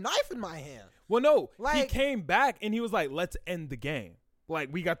have a knife in my hand. Well, no. He Like- came back and he was like, let's end the game. Like,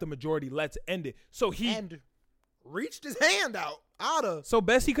 we got the majority. Let's end it. So he. And reached his hand out of. So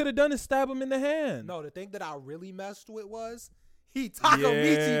best he could have done is stab him in the hand. No, the thing that I really messed with was he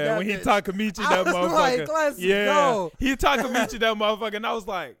Takamichi that when he bitch. Takamichi I that was motherfucker. like, let's go. He Takamichi that motherfucker, and I was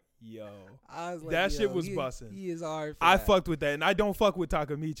like, yo. I was like, That yo, shit was he- bussin'. He is hard. For I that. fucked with that, and I don't fuck with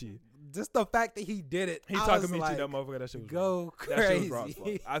Takamichi. Just the fact that he did it. He I was Takamichi like, that motherfucker, that shit was go raw. crazy. That shit was raw as fuck.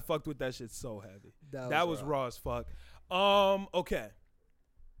 I fucked with that shit so heavy. That was raw as fuck. Okay.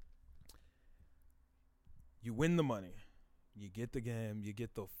 You win the money. You get the game. You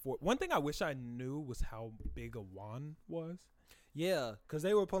get the one thing I wish I knew was how big a won was. Yeah, because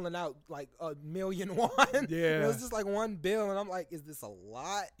they were pulling out like $1 million won. Yeah. It was just like $1 bill, and I'm like, is this a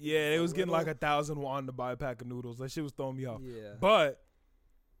lot? Yeah, they was getting like little? 1,000 won to buy a pack of noodles. That shit was throwing me off. Yeah. But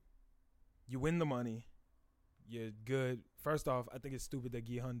you win the money. You're good. First off, I think it's stupid that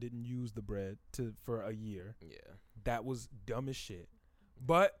Gi-hun didn't use the bread for a year. Yeah. That was dumb as shit.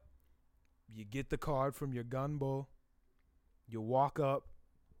 But you get the card from your gunbo. You walk up.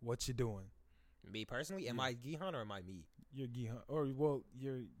 What you doing? Me personally, am I Gi-hun or am I me? You're Gi-hun, or well,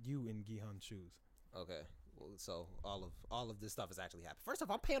 you're you in Gi-hun shoes. Okay. Well, so all of this stuff is actually happening. First off,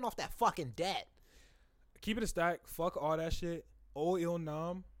 I'm paying off that fucking debt. Keep it a stack. Fuck all that shit. Oh,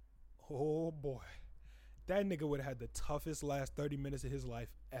 Il-nam. Oh boy, that nigga would have had the toughest last 30 minutes of his life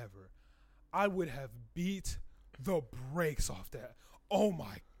ever. I would have beat the brakes off that. Oh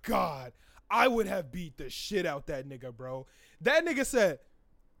my god, I would have beat the shit out that nigga, bro. That nigga said,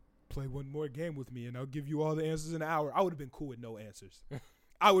 play one more game with me and I'll give you all the answers in an hour. I would have been cool with no answers.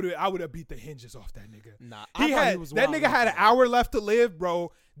 I would have beat the hinges off that nigga. Nah, That nigga had an hour left to live,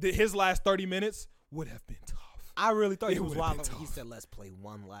 bro. His last 30 minutes would have been tough. I really thought It he was would've been wild when he tough. said, "Let's play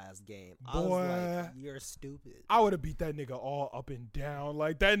one last game." I Boy. was like, "You're stupid." I would have beat that nigga all up and down.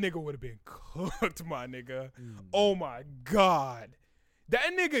 Like, that nigga would have been cooked, my nigga. Oh my god. That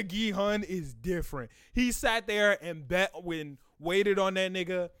nigga Gi-hun is different. He sat there and waited on that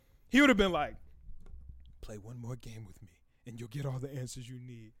nigga. He would have been like, play one more game with me and you'll get all the answers you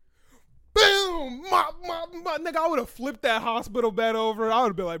need. Boom! My nigga, I would have flipped that hospital bed over. I would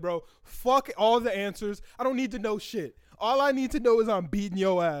have been like, bro, fuck all the answers. I don't need to know shit. All I need to know is I'm beating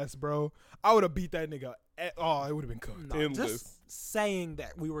your ass, bro. I would have beat that nigga. It would have been cooked. No, Endless. just saying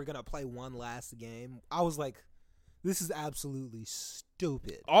that we were gonna play one last game, I was like, "This is absolutely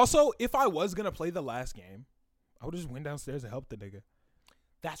stupid." Also, if I was going to play the last game, I would have just went downstairs and helped the nigga.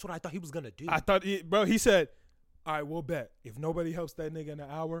 That's what I thought he was gonna do. I thought, he said, all right, we'll bet. If nobody helps that nigga in an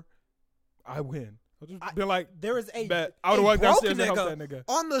hour, I win. I'll just be like, there is a bet. I would have walked broke downstairs and helped nigga that nigga.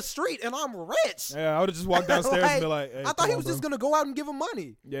 on the street, and I'm rich. Yeah, I would have just walked downstairs and be like, hey, I thought come he on, was bro. just gonna go out and give him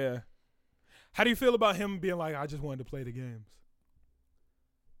money. Yeah. How do you feel about him being like, I just wanted to play the games?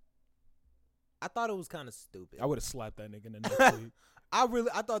 I thought it was kind of stupid. I would have slapped that nigga in the next week. I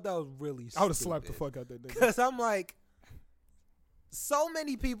thought that was really stupid. I would have slapped the fuck out that nigga. Because I'm like, so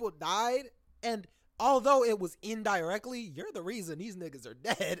many people died, and although it was indirectly, you're the reason these niggas are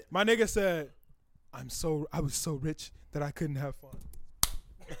dead. My nigga said, I was so rich that I couldn't have fun.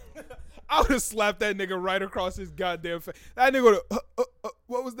 I would have slapped that nigga right across his goddamn face. That nigga would have,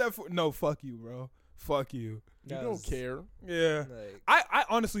 what was that for? No, fuck you, bro. Fuck you. You don't care. Yeah. Like, I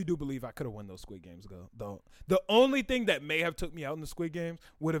honestly do believe I could have won those Squid Games, though. The only thing that may have took me out in the Squid Games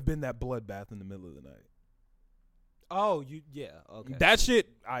would have been that bloodbath in the middle of the night. oh, okay. That shit,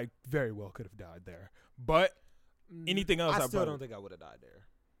 I very well could have died there. But anything else, I I still probably- don't think I would have died there.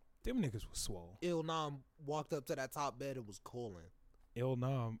 them niggas was swole. Il-nam walked up to that top bed and was cooling.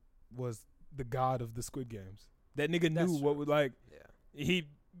 Il-nam was the god of the Squid Games. That nigga That's knew what true. would like. Yeah.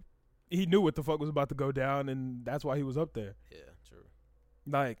 he knew what the fuck was about to go down, and that's why he was up there. Yeah, true.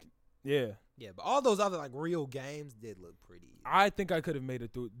 Like, yeah. Yeah, but all those other like real games did look pretty. I think I could have made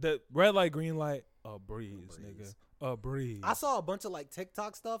it through. The red light, green light, a breeze, nigga. A breeze. I saw a bunch of like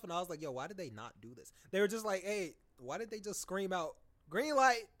TikTok stuff, and I was like, yo, why did they not do this? They were just like, hey, why did they just scream out green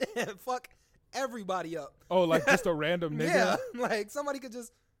light and fuck everybody up? Oh, like just a random nigga? Yeah, like somebody could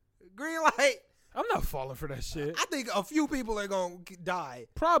just green light. I'm not falling for that shit. I think a few people are gonna die.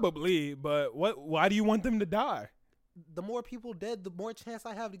 Probably, but why do you want them to die? The more people dead, the more chance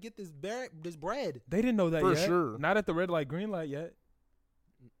I have to get this bread. They didn't know that For yet. sure. Not at the red light, green light yet.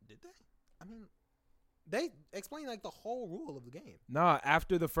 Did they? I mean, they explained like the whole rule of the game. Nah,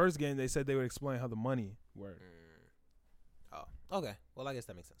 after the first game, they said they would explain how the money worked. Oh, okay. Well, I guess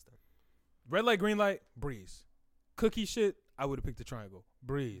that makes sense then. Red light, green light, breeze. Cookie shit, I would have picked the triangle.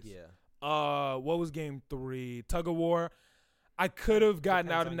 Breeze. Yeah. What was game 3? Tug of war. I could have gotten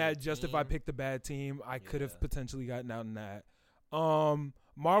Depends out on in your that just if I team. picked a bad team. I could have Yeah. potentially gotten out in that.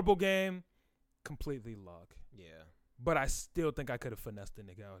 Marble game, completely luck. Yeah. But I still think I could have finessed the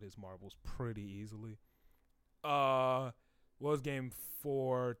nigga out his marbles pretty easily. What was game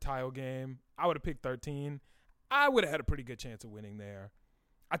 4? Tile game. I would have picked 13. I would have had a pretty good chance of winning there.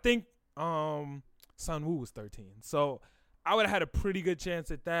 I think Sun Woo was 13. So I would have had a pretty good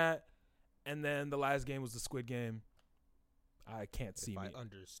chance at that. And then the last game was the Squid Game. I can't see If me. I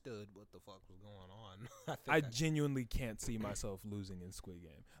understood what the fuck was going on, I genuinely can't see myself losing in Squid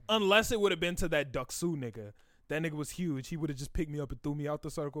Game. Unless it would have been to that Duxu nigga. That nigga was huge. He would have just picked me up and threw me out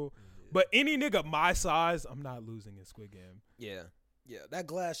the circle. But any nigga my size, I'm not losing in Squid Game. yeah, that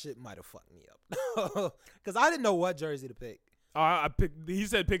glass shit might have fucked me up because I didn't know what jersey to pick. I picked. He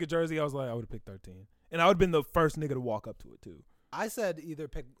said pick a jersey. I was like, I would have picked 13, and I would have been the first nigga to walk up to it too. I said either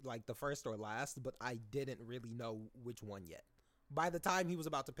pick like the first or last, but I didn't really know which one yet. By the time he was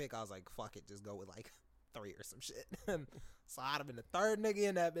about to pick, I was like, fuck it, just go with like 3 or some shit. So I'd have been the third nigga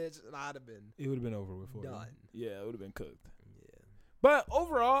in that bitch, and I'd have been It would have been over with for you. done. Yeah, it would have been cooked. Yeah, But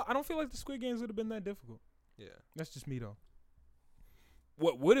overall, I don't feel like the Squid Games would have been that difficult. yeah. That's just me though.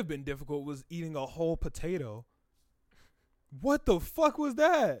 What would have been difficult was eating a whole potato. What the fuck was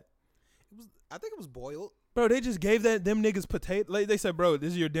that? It was. I think it was boiled. Bro, they just gave them niggas potato. Like, they said, bro,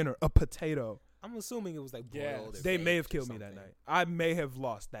 this is your dinner, a potato. I'm assuming it was like boiled. Yes. or They may baked have or killed me that something. night. I may have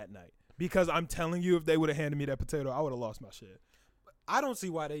lost that night. Because I'm telling you, if they would have handed me that potato, I would have lost my shit. I don't see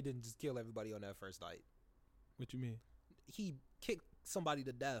why they didn't just kill everybody on that first night. What you mean? He kicked somebody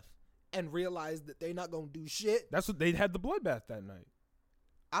to death and realized that they're not gonna do shit. That's what they had the bloodbath that night.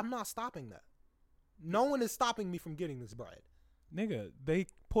 I'm not stopping that. No one is stopping me from getting this bread. Nigga, they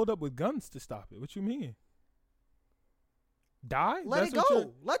pulled up with guns to stop it. What you mean? Die? Let That's it what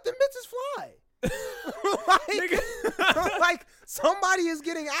go. Let them bitches fly. like, like somebody is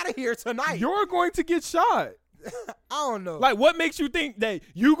getting out of here tonight. You're going to get shot. I don't know. Like, what makes you think that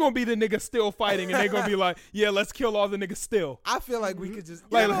you gonna be the nigga still fighting and they gonna be like, yeah, let's kill all the niggas still. I feel like we could just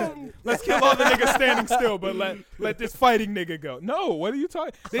Like, let's kill all the niggas standing still, but let this fighting nigga go. No, what are you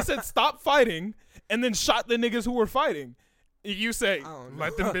talking? They said stop fighting and then shot the niggas who were fighting. You say, I don't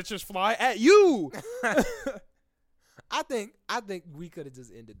let know. them bitches fly at you. I think we could have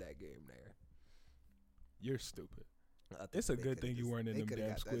just ended that game there. You're stupid. I think It's a they good coulda thing you weren't in they them coulda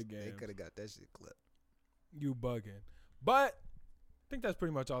damn got Squid They Games. could have got that shit clipped. You bugging. But I think that's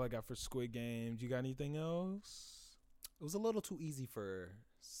pretty much all I got for Squid Games. You got anything else? It was a little too easy for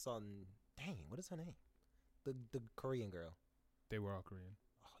Sun. Dang, what is her name? The Korean girl. They were all Korean.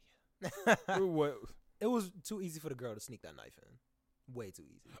 Oh yeah. What? It was too easy for the girl to sneak that knife in. Way too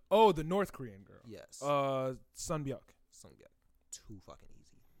easy. Oh, the North Korean girl. Yes. Sun Byuk. Some guy. Too fucking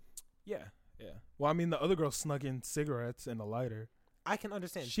easy. Yeah, yeah. Well, I mean, the other girl snuck in cigarettes and a lighter. I can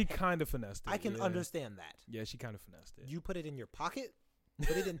understand. She kind of finessed it. I can yeah. understand that. Yeah, she kind of finessed it. You put it in your pocket,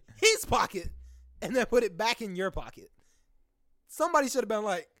 put it in his pocket, and then put it back in your pocket. Somebody should have been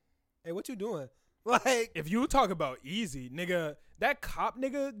like, "Hey, what you doing?" Like, If you talk about easy, nigga, that cop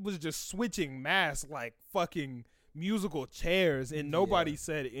nigga was just switching masks like fucking musical chairs, and nobody Yeah.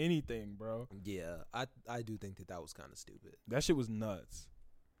 said anything, bro. yeah, I do think that was kind of stupid. That shit was nuts.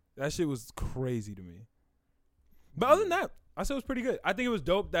 That shit was crazy to me. But other than that, I said it was pretty good. I think it was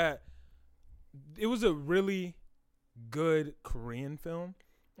dope that it was a really good Korean film.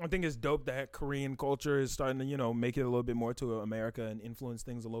 I think it's dope that Korean culture is starting to, make it a little bit more to America and influence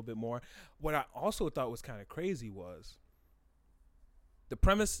things a little bit more. What I also thought was kind of crazy was the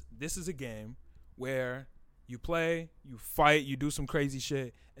premise. This is a game where you play, you fight, you do some crazy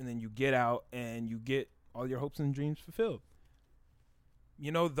shit, and then you get out and you get all your hopes and dreams fulfilled.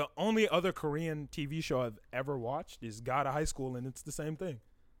 The only other Korean TV show I've ever watched is God of High School, and it's the same thing.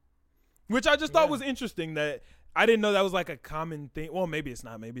 which I just thought Yeah. was interesting. That I didn't know that was like a common thing. Well, maybe it's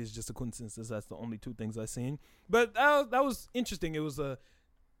not. Maybe it's just a coincidence. That's the only two things I've seen. But that was interesting. It was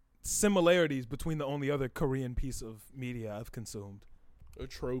similarities between the only other Korean piece of media I've consumed. A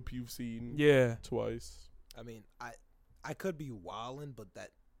trope you've seen Yeah. twice. I mean, I could be wildin', but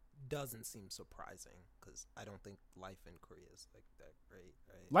that doesn't seem surprising because I don't think life in Korea is like that great,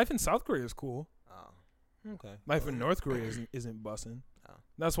 right? Life in South Korea is cool. Oh, okay. Life in North Korea isn't bussin'. Oh.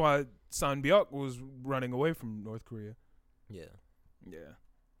 That's why San Byuk was running away from North Korea. Yeah. Yeah.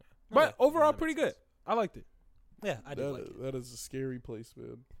 But Okay. overall, That pretty makes good. I liked it. Yeah, I do like it. That is a scary place,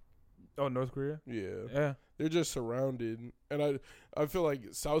 man. Oh, North Korea? Yeah. Yeah. They're just surrounded, and I feel like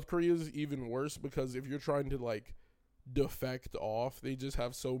South Korea is even worse because if you're trying to like defect off, they just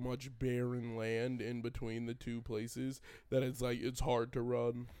have so much barren land in between the two places that it's like it's hard to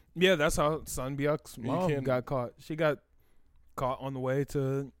run. Yeah, that's how Sun Byuk's You mom can't- got caught. She got caught on the way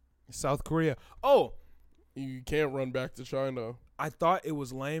to South Korea. Oh, You can't run back to China. I thought it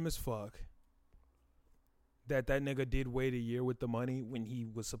was lame as fuck that nigga did wait a year with the money when he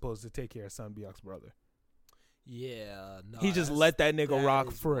was supposed to take care of Sun Byuk's brother. Yeah, no. He just that's- let that nigga that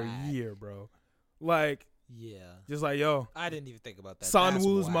rock is for whack. a year, bro. Like, Yeah, just like, yo, I didn't even think about that. Sun That's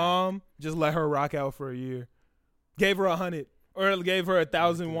Woo's whack. mom just let her rock out for a year. Gave her 100 or gave her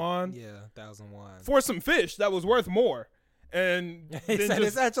 1,000 won Yeah, 1,000 won. for some fish that was worth more. And He then said just,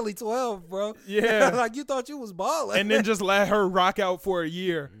 it's actually 12, bro. yeah, like you thought you was balling. and then just let her rock out for a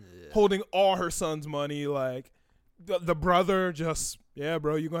year, Yeah. holding all her son's money. Like the brother just, yeah,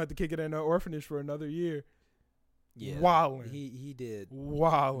 bro, you're gonna have to kick it in an orphanage for another year. Yeah. Wildin'. He did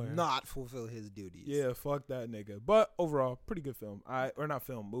Wildin'. not fulfill his duties. Yeah, fuck that nigga. But overall, pretty good film. Or not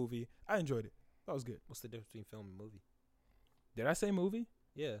film, movie. I enjoyed it. That was good. What's the difference between film and movie? Did I say movie?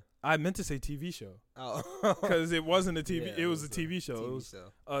 Yeah. I meant to say TV show Oh. because it wasn't a TV. Yeah, it was a TV show. It was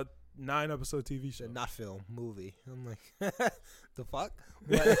show. a 9-episode TV show. Said not film, movie. I'm like, the fuck?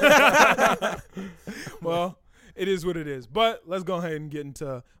 Well, it is what it is. But let's go ahead and get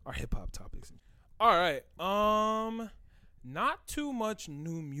into our hip hop topics. All right. Not too much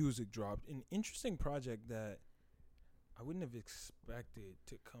new music dropped. An interesting project that I wouldn't have expected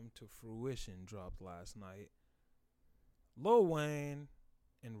to come to fruition dropped last night. Lil Wayne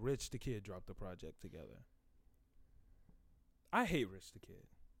and Rich the Kid dropped the project together. I hate Rich the Kid.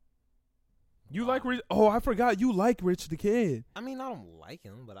 You like Rich? Oh, I forgot. You like Rich the Kid. I mean, I don't like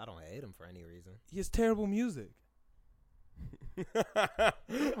him, but I don't hate him for any reason. He has terrible music.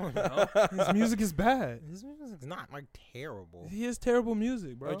 know. His music is bad. His music's not like terrible. He has terrible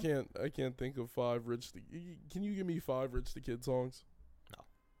music, bro. I can't think of 5 Can you give me 5 Rich the Kid songs?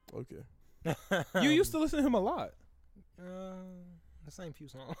 No. Okay. You used to listen to him a lot. The same few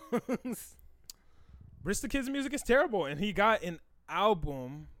songs. Rich the Kid's music is terrible, and he got an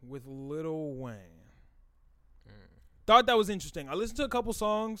album with Lil Wayne. Thought that was interesting. I listened to a couple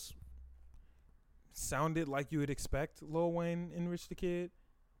songs. Sounded like you would expect Lil Wayne and Rich the Kid.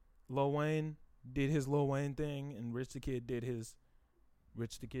 Lil Wayne did his Lil Wayne thing, and Rich the Kid did his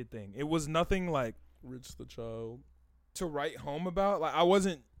Rich the Kid thing. It was nothing like Rich the Child. to write home about. Like I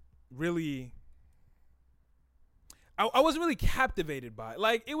wasn't really captivated by it.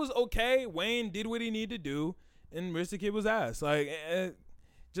 Like it was okay. Wayne did what he needed to do, and Rich the Kid was ass. Like it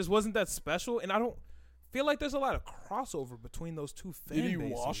just wasn't that special, and I don't feel like there's a lot of crossover between those two fan Did he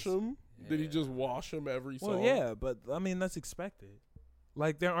bases. wash him? Did he just wash him every song? Well, yeah, but I mean that's expected.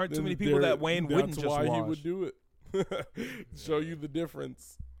 Like there aren't too Then many people there- that Wayne wouldn't That's just why wash. he would do it. Show you the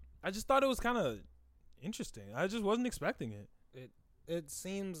difference. I just thought it was kind of interesting. I just wasn't expecting it. It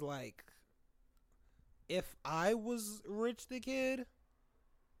seems like if I was Rich the Kid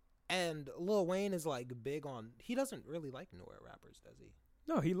and Lil Wayne is like big on, he doesn't really like newer rappers, does he?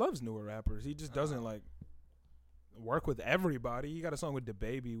 No, he loves newer rappers. He just doesn't like work with everybody. He got a song with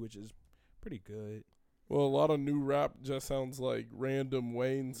DaBaby, which is pretty good. Well, a lot of new rap just sounds like random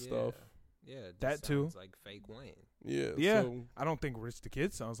Wayne stuff. Yeah, it just That too. sounds like fake Wayne. Yeah. Yeah. So I don't think Rich the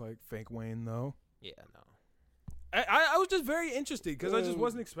Kid sounds like fake Wayne though. Yeah, no. I was just very interested because I just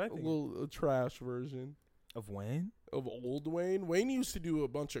wasn't a expecting it. little trash version Of Wayne. of old Wayne. Wayne used to do a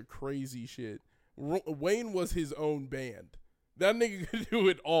bunch of crazy shit. Wayne was his own band. That nigga could do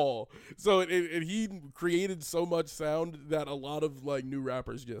it all. So he created so much sound that a lot of like new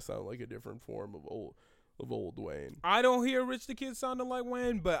rappers just sound like a different form of old Wayne. I don't hear Rich the Kid sounding like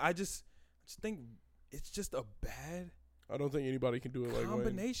Wayne, but I just think it's just a bad I don't think anybody can do it like Wayne.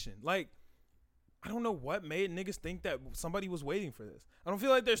 combination. Like, I don't know what made niggas think that somebody was waiting for this. I don't feel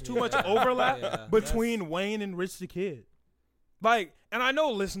like there's too much overlap Yeah, between Wayne and Rich the Kid. Like, and I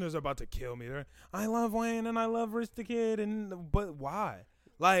know listeners are about to kill me. I love Wayne and I love Rich the Kid, but why?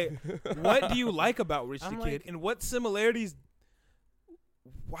 Like, what do you like about Rich the I'm Kid, like- and what similarities?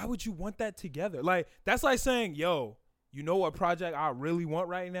 Why would you want that together? Like, that's like saying, yo, you know what project I really want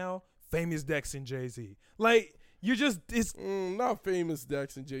right now? Famous Dex and Jay-Z. Like, you just, it's, Not Famous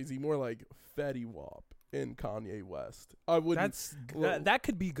Dex and Jay-Z, more like Fetty Wap and Kanye West. I wouldn't. that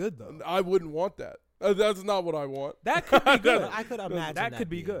could be good though. I wouldn't want that. That's not what I want. That could be good. I could imagine that could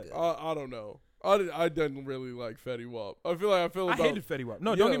be being good. I don't know. I didn't really like Fetty Wap. I feel I about. hated Fetty Wap.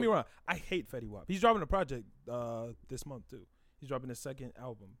 No, don't Yeah. get me wrong. I hate Fetty Wap. He's dropping a project this month too. He's dropping his second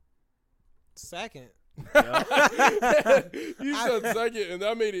album. Second. You said second, and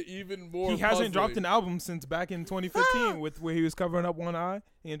that made it even more. He hasn't dropped puzzling. an album since back in 2015 with where he was covering up one eye.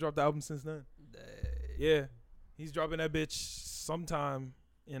 He ain't dropped the album since then. Yeah, he's dropping that bitch sometime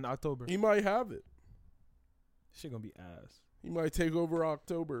in October. He might have it. Shit gonna be ass. He might take over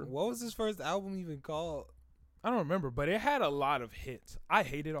October. What was his first album even called? I don't remember, but it had a lot of hits. I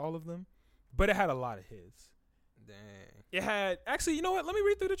hated all of them, but it had a lot of hits. Dang. It had actually, you know what? Let me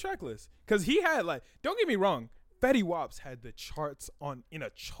read through the track list because he had like. Don't get me wrong, Fetty Wap's had the charts in a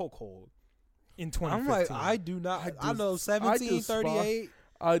chokehold in 2015. I'm like, I do not. I know 1738.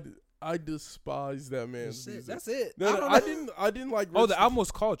 I despise that man's Shit, music. that's it. No, I I don't know. didn't like. Oh, Rich the album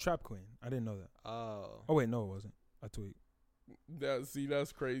was called Trap Queen. I didn't know that. Oh. Oh wait, no, it wasn't. I tweet.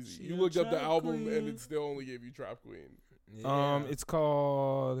 That's crazy. She You a looked up the trap album queen. and it still only gave you Trap Queen. Yeah. It's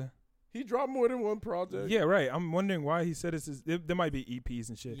called. He dropped more than one project. Yeah, right. I'm wondering why he said there might be EPs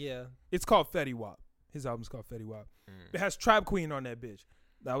and shit. Yeah. It's called Fetty Wap. His album's called Fetty Wap. It has Trap Queen on that bitch.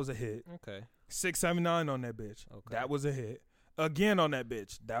 That was a hit. Okay. 679 on that bitch. Okay. That was a hit. Again on that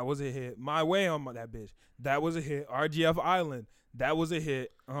bitch. That was a hit. My Way on that bitch. That was a hit. RGF Island. That was a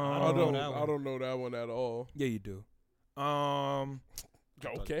hit. I don't know that one. know that one at all. Yeah, you do.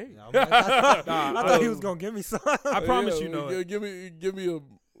 Okay. Yeah, I'm like, I Nah, thought he was gonna give me some. I promise you know it. Give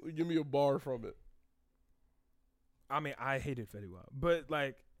me a bar from it. I mean, I hated Fetty Wap, but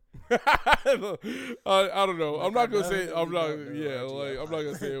like, I don't know. I'm not gonna say. I'm not. definitely Yeah, don't know like RGF. I'm not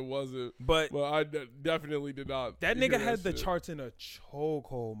gonna say it wasn't. but But I definitely did not. that hear nigga had the shit. charts in a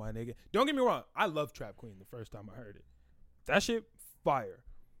chokehold, my nigga. Don't get me wrong. I love Trap Queen the first time I heard it. That shit, fire.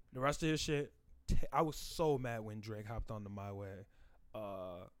 The rest of his shit, I was so mad when Drake hopped on the My Way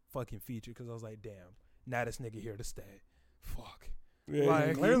fucking feature because I was like, damn, now this nigga here to stay. Fuck. Yeah,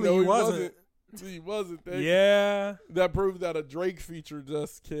 Like, clearly no, he wasn't. He wasn't. Yeah. That proved that a Drake feature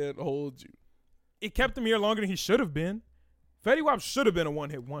just can't hold you. It kept him here longer than he should have been. Fetty Wap should have been a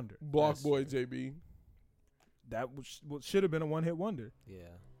one-hit wonder. Block Boy JB. That should have been a one-hit wonder. Yeah.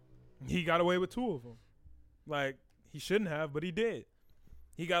 He got away with two of them. Like, he shouldn't have, but he did.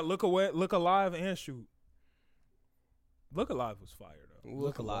 He got Look Alive and Shoot. Look Alive was fire, though.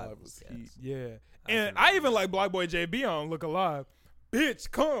 Look Alive Alive was was heat. gas. Yeah. I And can I even like Block Boy JB on Look Alive. Bitch,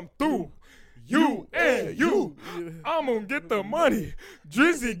 come through. You and you. I'm gonna get the money.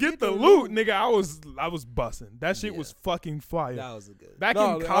 Drizzy, get the loot. Nigga, I was busting. That shit Yeah. was fucking fire. That was a good. Back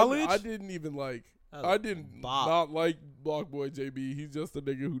No, in college, I didn't even like. That was I didn't bop. not like Block Boy JB. He's just a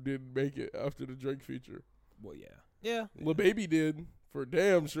nigga who didn't make it after the Drake feature. well, yeah. Yeah. Lil Baby did for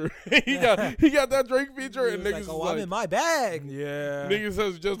damn sure. he got that Drake feature, He and was niggas like, was I'm in my bag. Yeah. niggas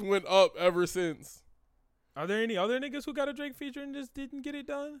has just went up ever since. Are there any other niggas who got a Drake feature and just didn't get it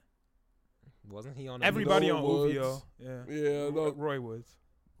done? Wasn't he on? Everybody Noah on Woods. OVO. Yeah. Yeah, no, Roy Woods.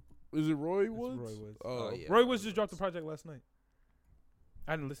 is it Roy It's Woods? Roy Woods. Oh, yeah. Roy Woods just dropped the project last night.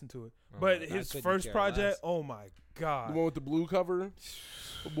 I didn't listen to it. Oh, But I his couldn't first care project, less. oh my the God. one with the blue cover.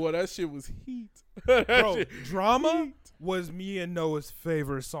 Boy, that shit was heat. Bro, Drama was me and Noah's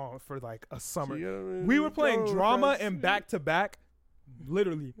favorite song for like a summer. We were playing Drama and Back to Back,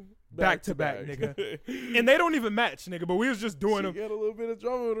 literally back to back, nigga. And they don't even match, nigga. But we was just doing She them. got a little bit of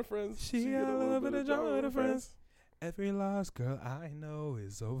drama with her friends. She got a little bit of drama with her friends. Every lost girl I know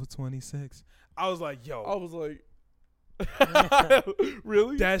is over 26. I was like, yo, I was like,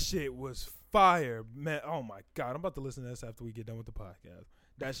 really? that shit was fire, man. Oh my God, I'm about to listen to this after we get done with the podcast.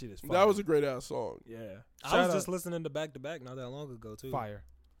 That shit is fire. That was a great ass song. yeah. I Shout was out. just listening to Back to Back not that long ago too. Fire,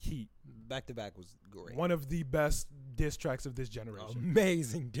 heat. Back to Back was great. One of the best diss tracks of this generation.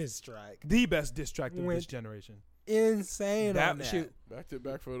 Amazing diss track. The best diss track of this Went generation. Insane That on that. shit- Back to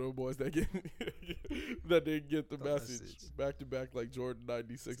back for those boys that get that didn't get the The message. message. Back to back like Jordan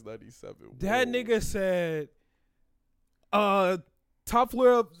 96, 97. That Whoa. nigga said, top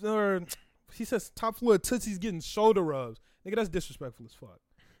floor, or he says top floor Tootsie's getting shoulder rubs. Nigga, that's disrespectful as fuck.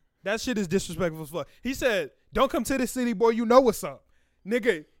 That shit is disrespectful as fuck. He said, don't come to the city, boy. You know what's up.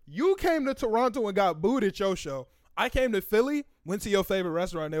 Nigga, you came to Toronto and got booed at your show. I came to Philly, went to your favorite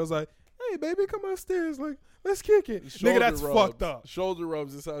restaurant, and they was like, hey baby, come upstairs, like let's kick it. Shoulder Nigga, that's rubs. fucked up. Shoulder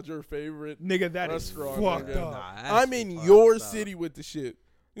rubs is not your favorite. Nigga, that That's is strong, fucked nigga. up. Nah, that's I'm in fucked your up. city with the shit.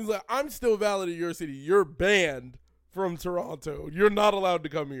 He's like, I'm still valid in your city. You're banned from Toronto. You're not allowed to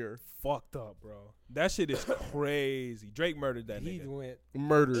come here. Fucked up, bro. That shit is crazy. Drake murdered that He nigga. went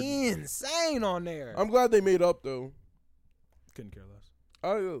Murdered. insane on there. I'm glad they made up though. Couldn't care less.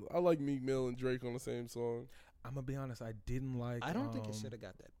 I like Meek Mill and Drake on the same song. I'm gonna be honest. I didn't like. I don't think it should have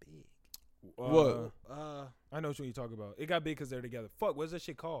got that big. What? I know what you talk about. It got big because they're together. Fuck, what's that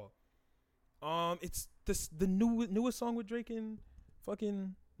shit called? It's the newest song with Drake and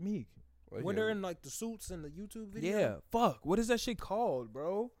fucking Meek. Like, When they're in like the suits in the YouTube video. Yeah. Fuck. What is that shit called,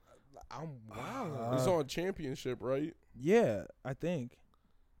 bro? Wow. it's on Championship, right? Yeah, I think.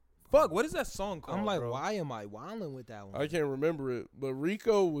 Fuck. What is that song called? I'm like, bro? why am I wilding with that one? I can't remember it, but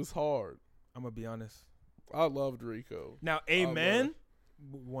Rico was hard. I'm gonna be honest. I loved Rico. Now, Amen,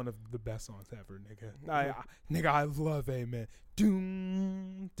 one of the best songs ever, nigga. I love Amen.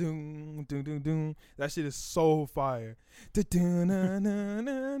 Doom, doom, doom, doom, doom. That shit is so fire.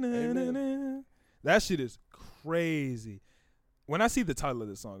 That shit is crazy. When I see the title of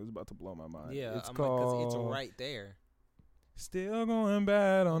this song, it's about to blow my mind. Yeah, it's I'm called like, 'cause it's right there. Still Going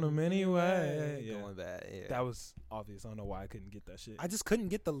Bad on Them Anyway. Yeah. Going bad. Yeah. That was obvious. I don't know why I couldn't get that shit. I just couldn't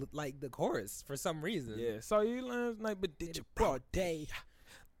get the chorus for some reason. Yeah, saw you last night, but did you broad day?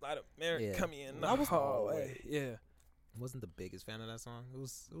 A lot of America Yeah. come in. I was- hallway. Yeah. Wasn't the biggest fan of that song. It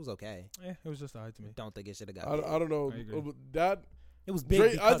was okay. Yeah, it was just alright to me. Don't think it should have got. I big. don't know. I agree. That It was big.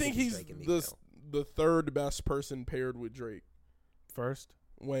 Drake, because I think it was he's Drake and Meek Mill. the third best person paired with Drake. First,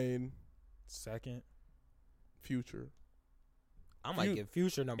 Wayne, second, Future. I might give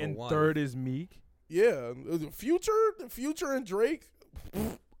Future number and one. third is Meek. Yeah, Future and Drake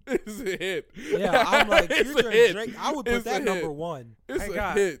is a hit. Yeah, I'm like It's Future a hit. and Drake. I would put It's a that hit. number one. It's a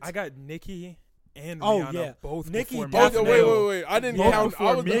I hit. got Nicki and Oh, Rihanna yeah. both Nicki before Oh, Meek definitely. Mill. wait. I didn't Both count. before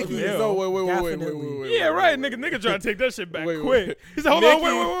I was Meek Mill. No, wait. Definitely. Yeah, right, wait. nigga trying to take that shit back Wait, quick. wait. He said, hold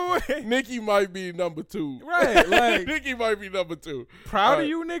on, wait. Nicki might be number 2. Right, like Nicki might be number 2. proud of Alright.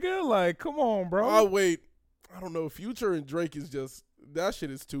 you, nigga. Like, come on, bro. Oh wait, I don't know. Future and Drake is just that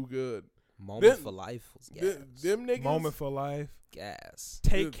shit is too good. Moment Them- for Life was gas. Them niggas. Moment for life. Gas.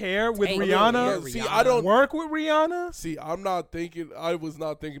 Take Dude, care with Take Rihanna. Care, See, Rihanna. I don't. Work with Rihanna. See, I'm not thinking. I was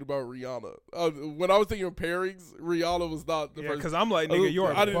not thinking about Rihanna. When I was thinking of pairings, Rihanna was not the Yeah, first. because I'm like, nigga,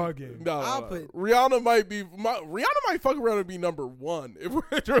 you're I didn't- bugging. No, I'll no. put- Rihanna might be. Rihanna might fuck around and be number 1 if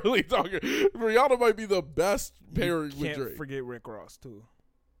we're really talking. Rihanna might be the best pairing with Can't Drake. forget Rick Ross too.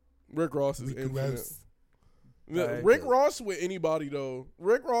 Rick Ross is Rick infinite. Ross. Alright, Rick good. Ross with anybody though.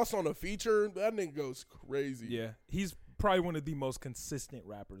 Rick Ross on a feature, that nigga goes crazy. Yeah, he's probably one of the most consistent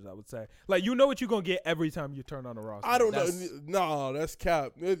rappers, I would say. Like, you know what you're gonna get every time you turn on a roster. I don't know. That's- No, that's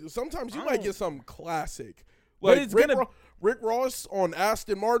cap. Sometimes you I might don't- get something classic. But Like it's Rick, gonna- Rick Ross on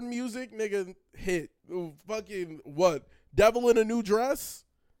Aston Martin music, nigga, hit. Fucking what? Devil in a New Dress?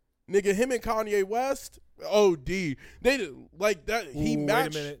 Nigga, him and Kanye West? OD. They did like that. He Ooh,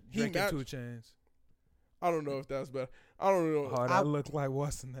 matched. Wait a minute, He Drake and matched. 2 Chainz. I don't know if that's better. I don't know. Oh, that I- look like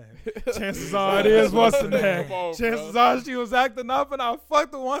what's the name? Chances are it is what's the name. Come on, Chances bro. are she was acting up and I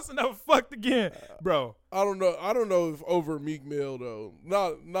fucked her once and never fucked again, bro. I don't know. I don't know if over Meek Mill though.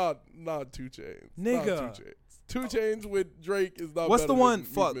 Not 2 Chainz. Nigga. Not 2 Chainz. 2 Chainz with Drake is not. What's better the than one? Meek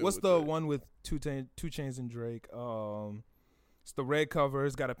Fuck. Mill What's with the Drake. one with 2 Chainz and Drake? It's the red cover.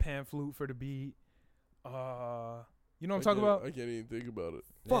 It's got a pan flute for the beat. You know what I'm talking about? I can't even think about it.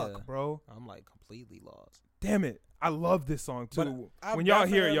 Fuck, Yeah. bro. I'm like completely lost. Damn it. I love this song too. But when y'all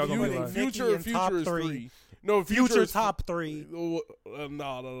hear it, y'all gonna be definitely like, Nicki Future in top is 3. 3. No, Future is top 3.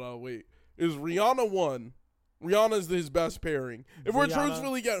 No. Wait, is Rihanna 1? Rihanna's his best pairing. If we're Rihanna.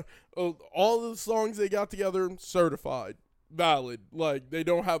 truthfully got all the songs they got together, certified, valid. Like they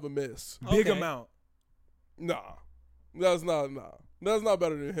don't have a miss. big Okay. amount. Nah, that's not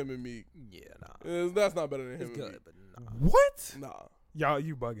better than him and Meek. Yeah, nah. That's not better than him It's and good, Meek. but nah. What? Nah. Y'all,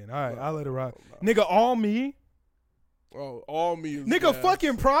 you bugging. All right, No. I'll let it rock. No. Nigga, all me. Oh, all me is Nigga, gas.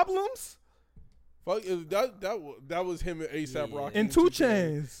 fucking problems. Fuck that was him and ASAP Yeah. Rocky And 2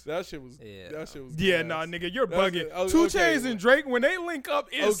 Chainz. That shit was Yeah. that shit was Yeah, gas. nah, nigga, you're That's bugging. it. Oh, 2 okay. Chainz and Drake, when they link up,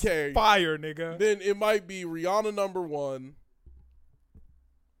 it's Okay. fire, nigga. Then it might be Rihanna number 1,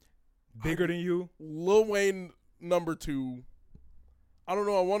 Bigger than you. Lil Wayne number 2. I don't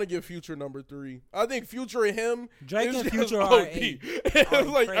know. I want to give Future number 3. I think Future and him. Drake is and just Future are OD. a It's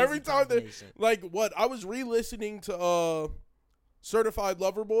like crazy every time they combination. like what I was re-listening to Certified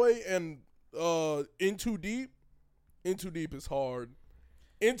Lover Boy and In Too Deep. In Too Deep is hard.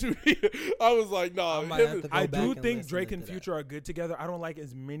 Into I was like, nah. I might have to go I back do and think listen Drake and to that. Future are good together. I don't like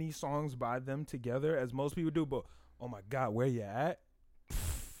as many songs by them together as most people do, but oh my God, where you at?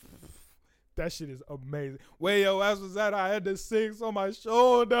 That shit is amazing. Where your ass was at, I had the 6 on my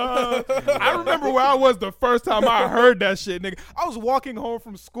shoulder. I remember where I was the first time I heard that shit, nigga. I was walking home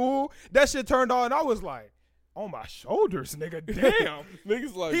from school. That shit turned on, and I was like, on my shoulders, nigga. Damn.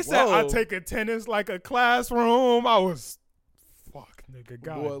 Niggas like, He said, I whoa. take attendance like a classroom. I was, fuck, nigga.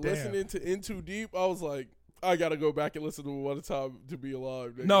 God Boy, damn. listening to In Too Deep, I was like, I gotta go back and listen to What a Time to Be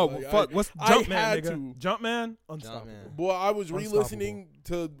Alive. Nigga. No, Like, fuck. What's I Jumpman, had nigga? to. Jumpman? Unstoppable. Jumpman. Boy, I was Unstoppable. re-listening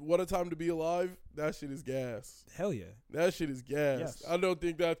to What a Time to Be Alive. That shit is gas. Hell yeah. That shit is gas. Yes. I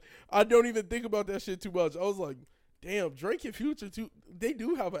don't even think about that shit too much. I was like, damn, Drake and Future too. They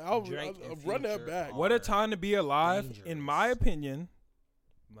do have an album. Drake and Run that Future back. are- What a time to be alive, in dangerous. my opinion.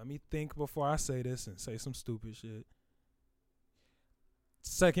 Let me think before I say this and say some stupid shit.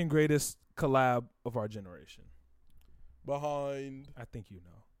 Second greatest collab of our generation. Behind. I think you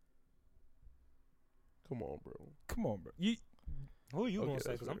know. Come on, bro. Come on, bro. You Who are you Okay, gonna say?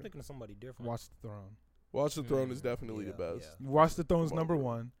 that's Because I'm fair. thinking of somebody different. Watch the Throne. Watch the Throne is definitely yeah, the best. Watch the Throne's Come on, number bro.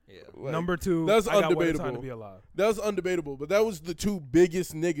 1. Yeah. Like, Number 2, that's I got What a Time undebatable. to Be Alive. That's undebatable, but that was the two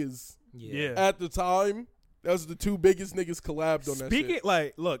biggest niggas Yeah. at the time. That was the two biggest niggas collabed on that Speaking shit.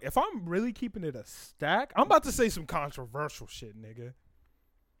 like, look, if I'm really keeping it a stack, I'm about to say some controversial shit, nigga.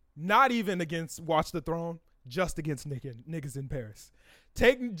 Not even against Watch the Throne, just against niggas in Paris.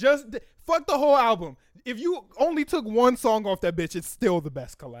 Fuck the whole album. If you only took one song off that bitch, it's still the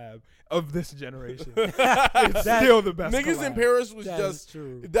best collab of this generation. It's still the best. Niggas collab. in Paris was That just is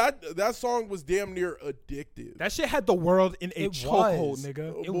true. that song was damn near addictive. That shit had the world in a It chokehold, was.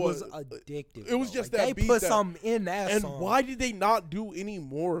 nigga. It boy, was addictive. it was bro. just like, that they beat put that- something in that And song. why did they not do any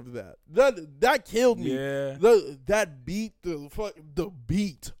more of that? That killed me. Yeah. That beat, the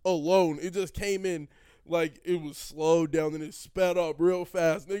beat alone, it just came in like it was slowed down and it sped up real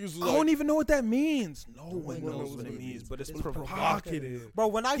fast. Niggas was I like, don't even know what that means. No one one knows knows what it means, but it's provocative. Bro,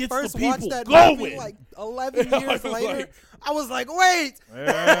 when I Gets the first people watched that going. movie like 11 I years was later, like- I was like, wait,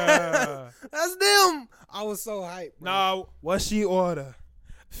 Yeah. that's them. I was so hyped. Bro. Nah, what she order?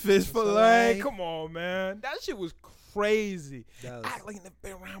 Fish fillet. Come on, man. That shit was crazy. That was- Act like the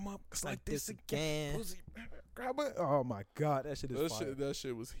big round up. It's like this again. again. Pussy, grab it. Oh my god, that shit is fire. that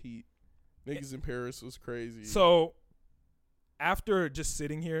shit was heat. Niggas in Paris was crazy. So, after just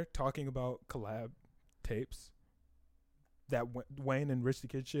sitting here talking about collab tapes, that Wayne and Rich the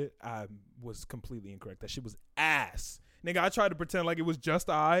Kid shit, I was completely incorrect. That shit was ass. Nigga, I tried to pretend like it was just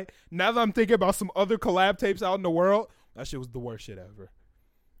I. Now that I'm thinking about some other collab tapes out in the world, that shit was the worst shit ever.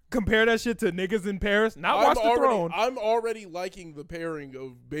 Compare that shit to Niggas in Paris. Not Watch the Throne. I'm already liking the pairing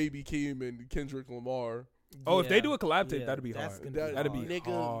of Baby Keem and Kendrick Lamar. Oh, if they Yeah. do a collab tape, Yeah, that'd be that's hard. gonna be That'd hard. be Nigga,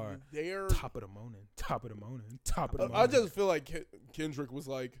 hard. they're. Top of the morning. Top of the morning. Top of the morning. I just feel like Kendrick was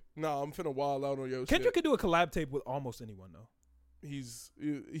like, nah, I'm finna wild out on your Kendrick shit. could do a collab tape with almost anyone though. He's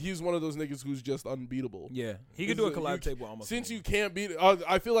one of those niggas who's just unbeatable. Yeah, he could Is do a it- collab you- tape with almost. Since you anyone. can't beat,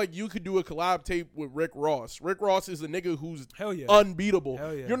 I feel like you could do a collab tape with Rick Ross. Rick Ross is a nigga who's Hell yeah. unbeatable.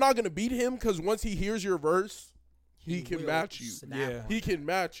 Hell yeah. You're not gonna beat him because once he hears your verse, he can will match you. snap Yeah. on He it. can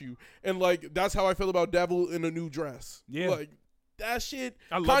match you, and like that's how I feel about Devil in a New Dress. Yeah. like that shit.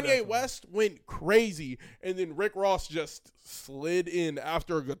 I love that Kanye song. West went crazy, and then Rick Ross just slid in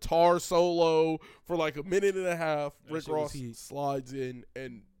after a guitar solo for like a minute and a half. That Rick shit was Ross heat. slides in,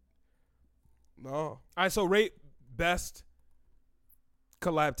 and no, All right, so rate best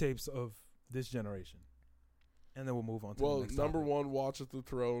collab tapes of this generation, and then we'll move on to the well, next number topic. one, Watch at the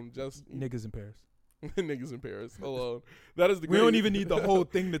Throne, just Niggas in Paris. niggas in Paris alone. That is the. We don't greatest- even need the whole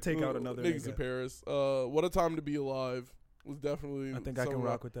thing to take out another niggas in nigga. Paris. What a Time to Be Alive was definitely. I think I some can of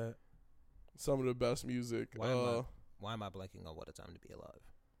rock with that. some of the best music. Why am I blanking on What a Time to Be Alive?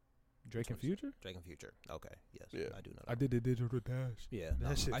 Drake and Future. Drake and Future. Okay, yes, Yeah. I do know that. I did the digital dash. Yeah, That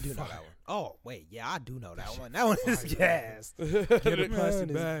no, shit I do know fire. that one. Oh wait, yeah, I do know that shit one. That one is fire. gas. Get a Man plastic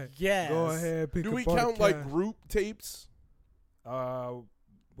is bag. gas. Go ahead, pick Do we apart count the like cash. group tapes,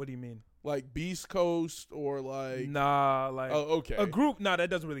 What do you mean? like Beast Coast or like? Nah, like Oh, okay. a group. Nah, that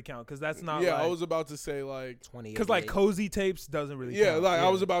doesn't really count because that's not. Yeah, like, I was about to say like. 20. because like cozy tapes doesn't really. Yeah, count. like I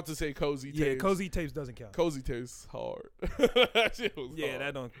was about to say cozy tapes. Yeah, cozy tapes doesn't count. Cozy tapes hard. That shit was Yeah,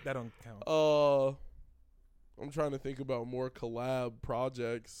 hard. that don't count. I'm trying to think about more collab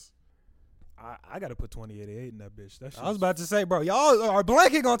projects. I gotta put 2088 in that bitch. That shit I was about to say, bro, y'all are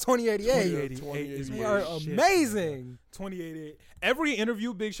blanking on 2088. 2088 is 2088. They my are shit, amazing. nigga. 2088. Every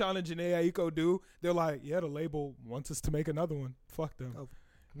interview Big Sean and Janae Aiko do, they're like, yeah, the label wants us to make another one. Fuck them. Oh.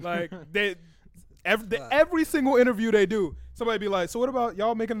 Like they Every single interview they do, somebody be like, "So what about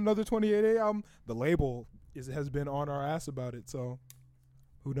y'all making another 28A album?" The label has been on our ass about it, so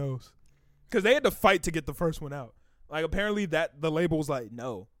who knows? Because they had to fight to get the first one out. Like apparently that the label was like,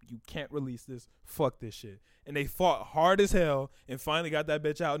 "No, you can't release this. Fuck this shit." And they fought hard as hell and finally got that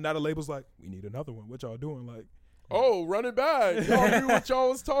bitch out. And now the label's like, "We need another one. What y'all doing?" Like, oh, run it back. Y'all knew what y'all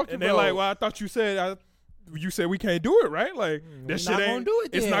was talking and about. they're like, "Well, I thought you said we can't do it, right? Like this shit not ain't gonna do it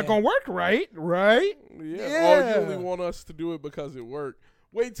It's then." not gonna work, right? Right? Yeah. Yeah. Oh, you only want us to do it because it worked.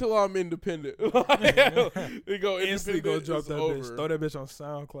 Wait till I'm independent. They go Instantly go independent, drop it's that over. bitch. Throw that bitch on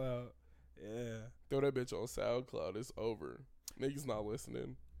SoundCloud. Yeah. Throw that bitch on SoundCloud. It's over. Niggas not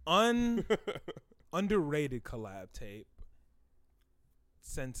listening. Underrated collab tape.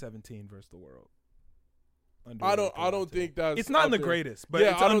 Send 17 versus the world. I Underrated don't collab tape. think that's. It's not up the there. greatest, but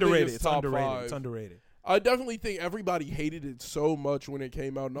Yeah, it's I don't think underrated. it's top underrated. 5. It's underrated. I definitely think everybody hated it so much when it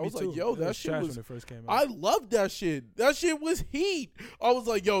came out, and I Me was too. like, "Yo, It that shit trash was." when it first came out. I loved that shit. That shit was heat. I was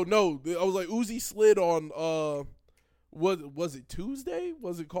like, "Yo, no." I was like, Uzi slid on. Was it Tuesday?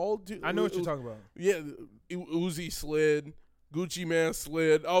 Was it called? I know what you're talking about. Yeah, Uzi slid. Gucci Man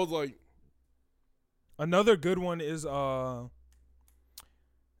slid. I was like, Another good one is or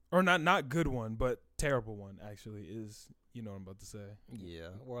not good one, but terrible one actually is, you know what I'm about to say. Yeah,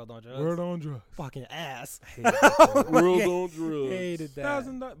 World on Drugs. Word on drugs. Fucking ass. Hated that. World on drugs. Hated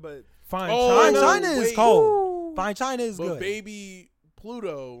that. But Fine Oh, Fine China. China is wait. cold. Fine China is But good. Baby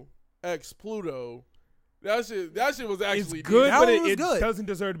Pluto, ex Pluto, that shit was It's actually good, That but one it, was it good. doesn't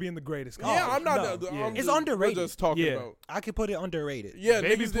deserve to be in the greatest. decent. Yeah, I'm not. No, I'm yeah. It's just, underrated. We're just talking Yeah. about. I could put it underrated. Yeah,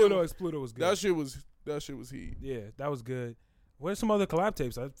 Baby niggas Pluto didn't- ex Pluto was good. That shit was heat. Yeah, that was good. Where's some other collab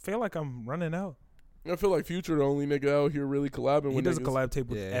tapes? I feel like I'm running out. I feel like Future the only nigga out here really collabing He with does a niggas. collab tape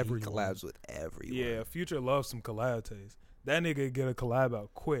with Yeah, everyone. he collabs with everyone. Yeah, Future loves some collab tapes. That nigga get a collab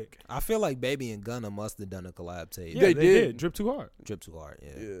out quick. I feel like Baby and Gunna must have done a collab tape. Yeah, They they did. did. Drip Too Hard. Drip Too Hard.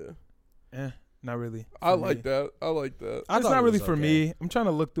 Yeah. Yeah, Not really. I for like me. that. I like that. I It's thought not it really was for okay. me. I'm trying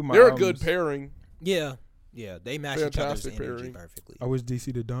to look through my They're a albums. good pairing. Yeah. They match each other's Fantastic energy pairing. perfectly. I wish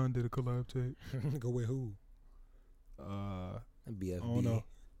DC the Don did a collab tape. Go with who? I BFB. don't know.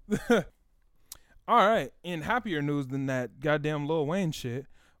 All right. In happier news than that goddamn Lil Wayne shit,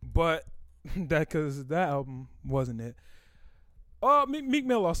 but because that album wasn't it. Meek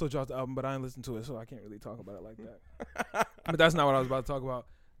Mill also dropped the album, but I didn't listen to it, so I can't really talk about it like that. But that's not what I was about to talk about.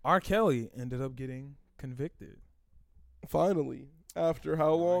 R. Kelly ended up getting convicted. Finally, after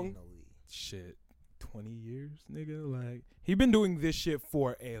how long? Finally. Shit, 20 years, nigga. Like he been doing this shit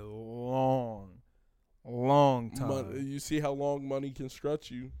for a long time. You see how long money can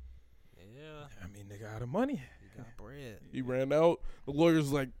stretch you. Yeah. I mean, nigga out of money. You got bread. He ran out. The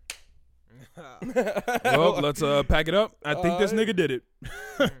lawyer's like, Well, let's pack it up. I think this Alright. nigga did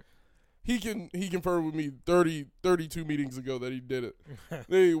it. he confirmed with me 32 meetings ago that he did it.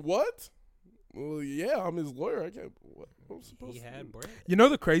 Hey, what? Well, yeah, I'm his lawyer. I can't. What I'm supposed He to had do? bread. You know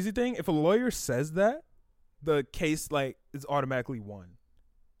the crazy thing? If a lawyer says that, the case like is automatically won.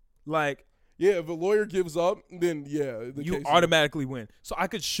 Like Yeah, if a lawyer gives up, then yeah, the you case is- automatically win. So I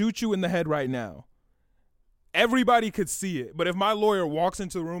could shoot you in the head right now. Everybody could see it, but if my lawyer walks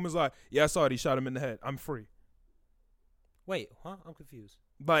into the room and is like, "Yeah, I saw it. He shot him in the head," I'm free. Wait, huh? I'm confused.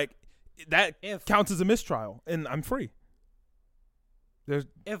 Like that If counts as a mistrial, and I'm free. There's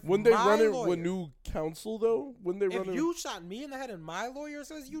if When they my run it lawyer, with new counsel, though, when they run if it, you shot me in the head and my lawyer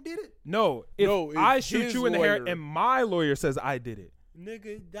says you did it, no. If No, if I shoot his you in the head lawyer- and my lawyer says I did it,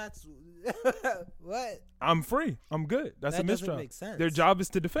 nigga, that's what? I'm free. I'm good. That's That a doesn't mistrial. make sense. Their job is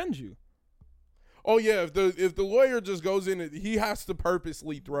to defend you. oh yeah, if the lawyer just goes in, he has to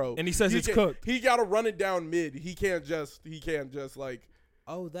purposely throw, And he says it's cooked. He got to run it down mid. He can't just like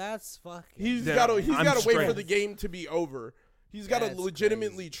Oh, that's fucking. he's Yeah, got to I'm wait for straight. the game to be over. He's got to That's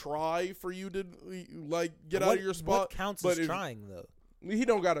legitimately try for you to like get out of your spot. What counts but as if- trying though? He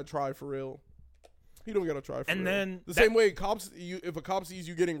don't got to try for real. He don't got to try for And real. then the that- same way if a cop sees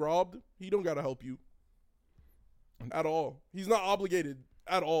you getting robbed, he don't got to help you at all. He's not obligated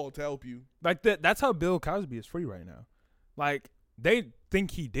at all to help you. Like that's how Bill Cosby is free right now. Like they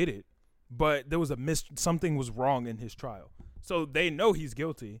think he did it, but there was something was wrong in his trial. So they know he's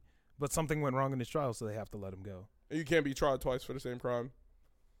guilty, but something went wrong in his trial, so they have to let him go. And you can't be tried twice for the same crime.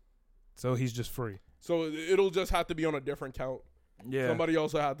 So he's just free. So it'll just have to be on a different count. Yeah. Somebody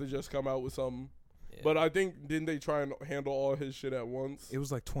also had to just come out with something. Yeah. But I think didn't they try and handle all his shit at once? It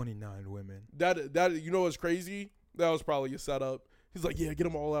was like 29 women. That you know what's crazy? That was probably a setup. He's like, yeah, get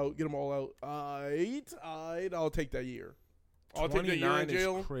them all out, get them all out. I'll take that year. I'll take that year in 29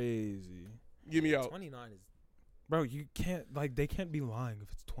 jail. is crazy. Get me out. 29 is Bro, you can't like they can't be lying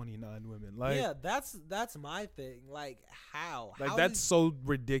if it's 29 women. Like yeah, that's my thing. Like how? like How that's so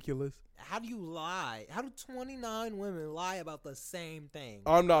ridiculous. how do you lie? How do 29 women lie about the same thing?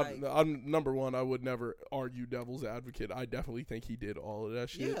 I'm not. Like, I'm number one. I would never argue devil's advocate. I definitely think he did all of that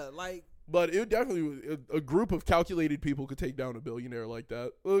shit. yeah, like But it definitely a group of calculated people could take down a billionaire like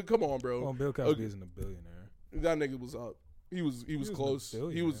that. Come on, bro. Well, Bill Cosby isn't a billionaire. That nigga was up. He was wasn't a close. He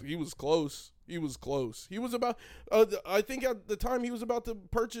billionaire. was close. He was close. He was about. I think at the time he was about to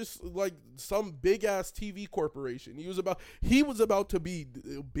purchase like some big ass TV corporation. He was about to be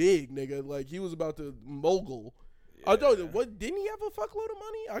big, nigga. Like he was about to mogul. I thought what didn't he have a fuckload of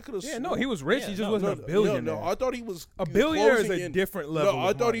money? I could have. Yeah, no, he was rich. Yeah, he just no, wasn't a billionaire. No, I thought he was a billionaire is closing a in- different level. No,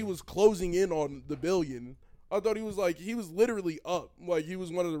 I of thought he money. was closing in on the billion. I thought he was literally up. Like he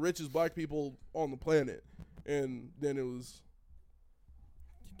was one of the richest black people on the planet. And then it was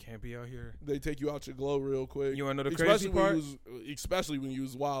You can't be out here. they take you out your glow real quick. You wanna know the crazy part? Especially when you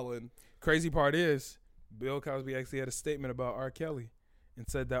was wilding. Crazy part is, Bill Cosby actually had a statement about R. Kelly and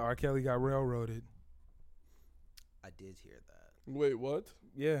said that R. Kelly got railroaded. I did hear that. Wait, what?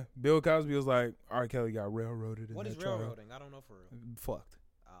 Yeah, Bill Cosby was like, R. Kelly got railroaded. What in is that trial. railroading? I don't know for real. Fucked.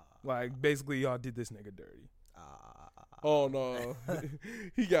 Like basically, y'all did this nigga dirty. Oh no,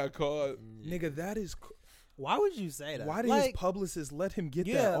 he got caught. Nigga, that is. Why would you say that? Why did his publicist let him get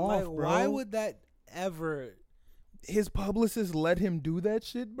yeah, that off, like, bro? why would that ever? his publicist let him do that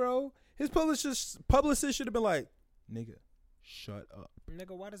shit, bro? His publicist should have been like, nigga, shut up.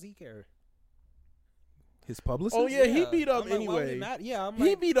 Nigga, why does he care? His publicist? Oh yeah, he beat up I'm like, why would it anyway. matter? Yeah, I'm He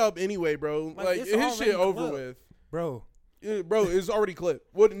like, beat up anyway, bro. Like, Like it's his shit already over clipped. with. Bro. Bro, it's already clipped.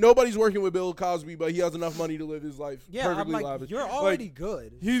 What? Nobody's working with Bill Cosby, but he has enough money to live his life yeah, I'm perfectly like, lavish. you're Like, already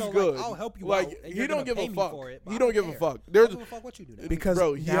good. He's so, good. Like, I'll help you like out. and he you're don't gonna give pay a me fuck. for it, but He I don't give care. a fuck. I There's don't give a fuck what you do. Now. Because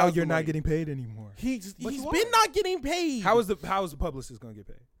Bro, he now has you're the not money. getting paid anymore. he's But you been are. not getting paid. How is the publicist gonna get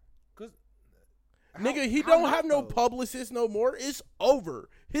paid? Nigga, he how don't not, have no though? publicist no more. It's over.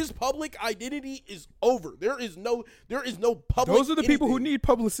 His public identity is over. There is no public. Those are the people who anything. need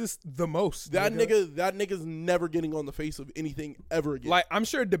publicists the most. That nigga's never getting on the face of anything ever again. Like, I'm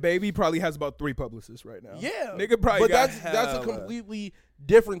sure DaBaby probably has about 3 publicists right now. yeah, Nigga probably but got that's a hella. completely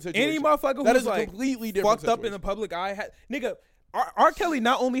different situation. Any motherfucker that who's is a like completely different fucked up in the public eye had nigga. R. Kelly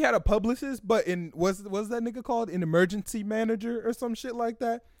not only had a publicist, but in was that nigga called an emergency manager or some shit like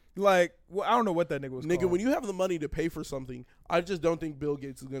that. Like, well, I don't know what that nigga was Nigga, called. when you have the money to pay for something, I just don't think Bill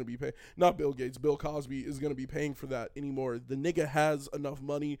Gates is going to be paying. Not Bill Gates, Bill Cosby is going to be paying for that anymore. The nigga has enough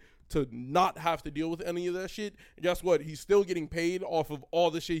money to not have to deal with any of that shit. And guess what? He's still getting paid off of all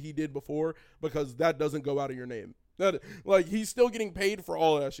the shit he did before because that doesn't go out of your name. Like, he's still getting paid for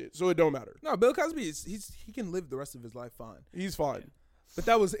all of that shit, so it don't matter. No, Bill Cosby he can live the rest of his life fine. He's fine. But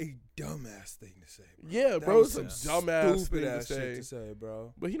that was a dumbass thing to say, bro. Yeah, That bro, was it's a some dumbass stupid thing ass to shit say. to say,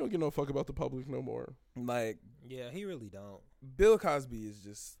 bro. But he don't give no fuck about the public no more. Like, Yeah, he really don't. Bill Cosby is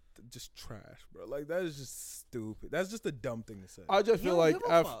just trash, bro. Like, that is just stupid. That's just a dumb thing to say. I just He feel don't like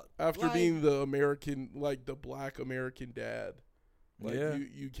give a fuck. after Like- being the American, like the black American dad, like Yeah.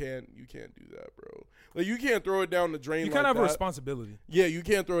 you can't do that, bro. Like you can't throw it down the drain. You like kind of have a that. responsibility. Yeah, you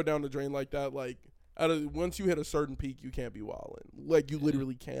can't throw it down the drain like that. Like once you hit a certain peak, you can't be wilding. Like you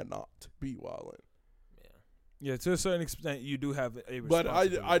literally cannot be wilding. Yeah, to a certain extent, you do have a But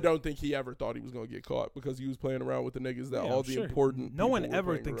responsibility. I don't think he ever thought he was gonna get caught because he was playing around with the niggas that Yeah, all I'm the sure. important. No one people were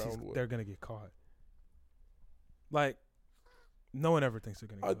ever playing thinks around with. they're gonna get caught. Like, no one ever thinks they're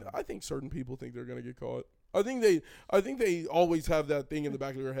gonna get caught. I think certain people think they're gonna get caught. I think they always have that thing in the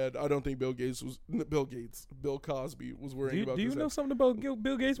back of their head. I don't think Bill Cosby was worrying about Do you this. know something about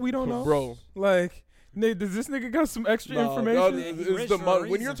Bill Gates we don't know? Bro. Like, does this nigga got some extra Nah, information? no, He it's rich the for a mon-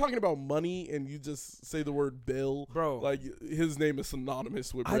 when reason. you're talking about money and you just say the word Bill, Bro, like his name is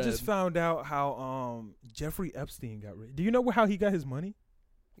synonymous with I bread. just found out how Jeffrey Epstein got rich. Do you know how he got his money?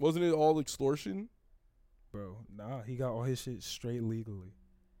 Wasn't it all extortion? Bro, nah, he got all his shit straight legally.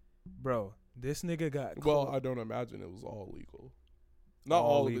 Bro, this nigga got Well, caught. I don't imagine it was all legal. Not All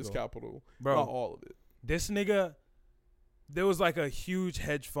all of his legal. capital. Bro, Not all of it. this nigga, there was like a huge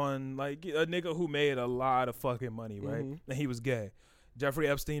hedge fund, like a nigga who made a lot of fucking money, right? Mhm. And he was gay. Jeffrey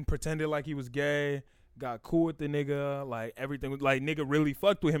Epstein pretended like he was gay, got cool with the nigga, like everything was like nigga really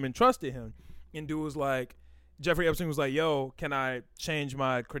fucked with him and trusted him. And dude was like, Jeffrey Epstein was like, yo, can I change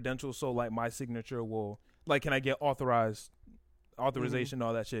my credentials so like my signature will, like, can I get authorization,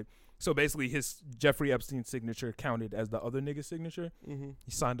 all that shit. So basically his Jeffrey Epstein signature counted as the other nigga's signature. Mm-hmm.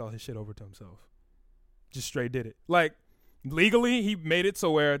 He signed all his shit over to himself. Just straight did it. Like, legally, he made it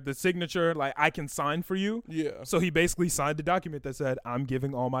so where the signature, like, I can sign for you. Yeah. So he basically signed a document that said, I'm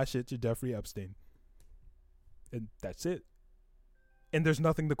giving all my shit to Jeffrey Epstein. and that's it. And there's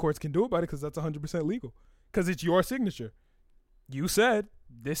nothing the courts can do about it because that's 100% legal. Because it's your signature. You said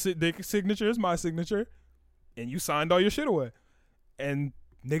this signature is my signature, and you signed all your shit away, and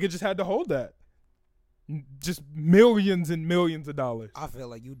nigga just had to hold that. Just millions and millions of dollars. I feel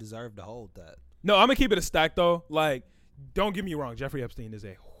like you deserve to hold that. No, I'm gonna keep it a stack though. Like, don't get me wrong, Jeffrey Epstein is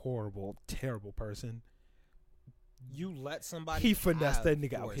a horrible, terrible person. You let somebody. He finessed that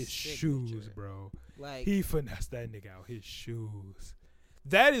nigga your out his signature. shoes, bro. Like He finessed that nigga out his shoes.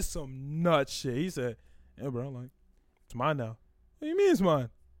 That is some nut shit. He said, "Yeah, bro, like, it's mine now." What do you mean it's mine?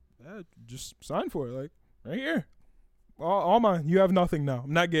 Just sign for it, like, right here. All mine. You have nothing now.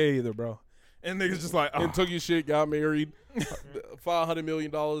 I'm not gay either, bro. And niggas just like, And took his shit, got married, $500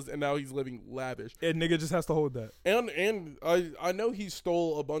 million, and now he's living lavish. And nigga just has to hold that. And I know he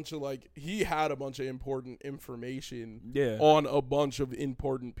stole a bunch of, like, he had a bunch of important information Yeah. on a bunch of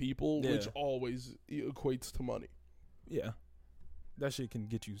important people, Yeah. which always equates to money. Yeah. That shit can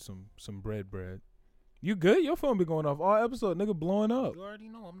get you some bread. You good? Your phone be going off all episode, nigga, blowing up. you already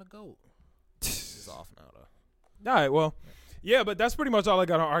know I'm the GOAT. It's off now though. All right, well, yeah, but that's pretty much all I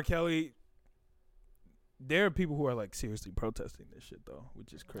got on R. Kelly. There are people who are like seriously protesting this shit though,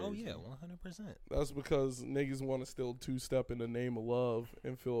 which is crazy. Oh yeah, 100%. That's because niggas want to still two-step in the name of love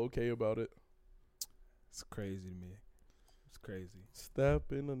and feel okay about it. It's crazy to me. It's crazy.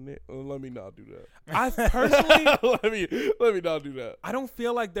 Step in the name. Let me not do that. I personally, let me not do that. I don't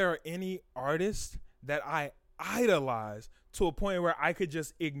feel like there are any artists that I idolize to a point where I could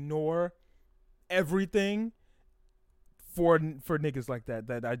just ignore everything for niggas like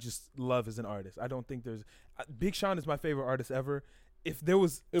that I just love as an artist. I don't think there's Big Sean is my favorite artist ever.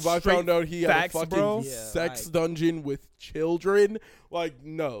 If I found out he had a facts, fucking bro, sex dungeon with children, like,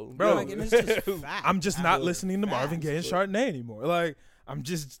 no, Bro, no. Like, and it's just fact I'm just not after listening to Marvin facts, Gaye and but- Chardonnay anymore. Like, I'm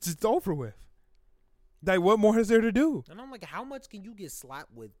just over with. Like, what more is there to do? And I'm like, how much can you get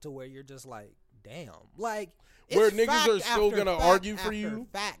slapped with to where you're just like, damn, like Where it's niggas fact are still after gonna fact argue for after you?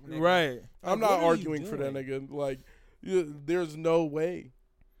 fact, nigga. Right. I'm Like, not what are you arguing for that doing? nigga. Like, there's no way.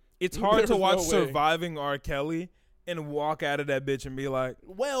 It's hard to There's watch no way. Surviving R. Kelly and walk out of that bitch and be like,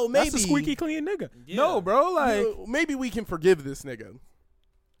 Well, maybe that's a squeaky clean nigga. Yeah. No, bro. Like, maybe we can forgive this nigga.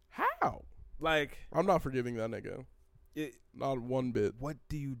 How? like I'm not forgiving that nigga. it, Not one bit. what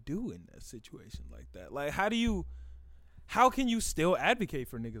do you do in that situation like that? Like, how can you still advocate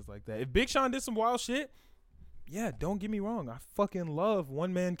for niggas like that? If Big Sean did some wild shit, yeah, don't get me wrong. I fucking love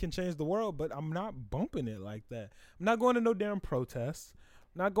One Man Can Change the World, but I'm not bumping it like that. I'm not going to no damn protests.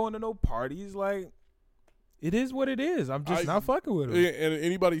 I'm not going to no parties. Like, it is what it is. I'm just not fucking with him. And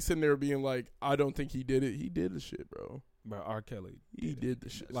anybody sitting there being like, I don't think he did it. He did the shit, bro. Bro, R. Kelly. He did the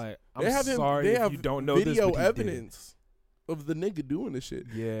shit. Like, They I'm have sorry they if have you don't know this, video but he did. evidence of the nigga doing the shit.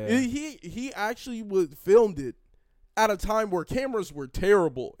 Yeah. He actually filmed it at a time where cameras were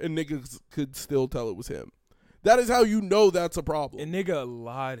terrible and niggas could still tell it was him. That is how you know that's a problem. And nigga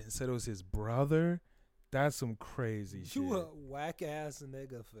lied and said it was his brother. That's some crazy shit. You a whack ass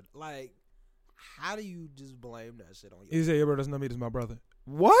nigga for like. How do you just blame that shit on you? He said, "Yeah, bro, that's not me. That's my brother."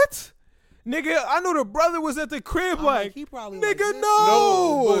 What? Nigga, I know the brother was at the crib. Like, he probably nigga, like, this- no.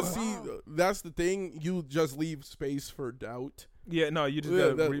 No, but see, that's the thing. You just leave space for doubt. yeah, no, you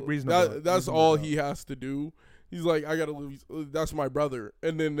just gotta reason. That's all he has to do. He's like, I gotta leave. That's my brother,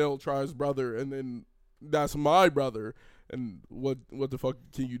 and then they'll try his brother, and then that's my brother. And what the fuck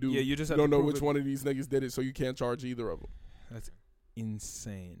can you do? Yeah, you just have don't to know prove which it. one of these niggas did it, so you can't charge either of them. That's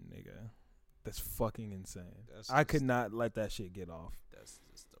insane, nigga. That's fucking insane. That's I could just- not let that shit get off. That's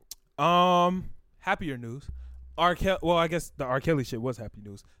just the Happier news. Well, I guess the R. Kelly shit was happy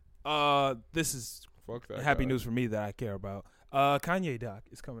news. This is Fuck that. happy guy. news for me that I care about. Kanye doc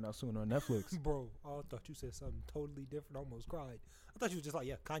is coming out soon on Netflix. bro. I thought you said something totally different. I almost cried. I thought you was just like,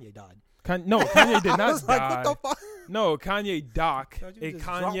 yeah, Kanye died. No, Kanye did I not was die. like, what the fuck? No, Kanye doc, Thought you a just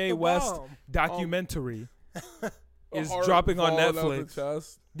dropped Kanye the West bomb. documentary A is heart dropping on falling out the Netflix.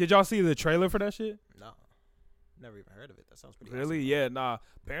 chest. Did y'all see the trailer for that shit? No, never even heard of it. That sounds pretty. Really? Yeah, nah.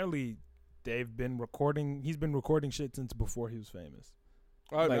 Apparently, they've been recording. He's been recording shit since before he was famous.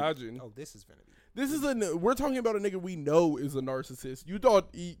 I Like- imagine. Awesome. Oh, this is gonna be. This is we're talking about a nigga we know is a narcissist. You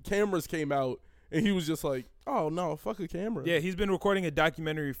thought cameras came out and he was just like, oh no, fuck a camera. Yeah, he's been recording a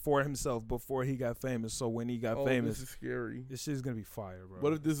documentary for himself before he got famous. So when he got Oh, famous, this is scary. this shit is gonna be fire, bro.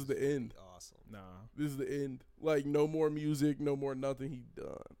 What if this is the end? Awesome. Nah, This is the end. Like no more music, no more nothing. He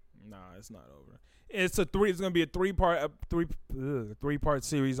done. nah, it's not over. It's gonna be a three-part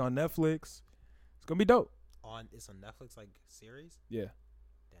series on Netflix. It's gonna be dope. It's on Netflix like series. Yeah.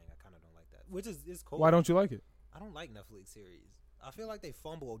 Dang, I kind of don't like that. Which is cool. Why don't you like it? I don't like Netflix series. I feel like they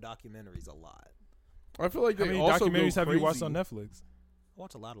fumble documentaries a lot. I feel like How they many also documentaries go have you watched crazy. on Netflix? I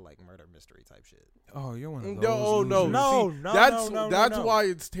watch a lot of like murder mystery type shit. Oh, you're one of those. No, no, losers. No, See, no, that's no, no, that's no. why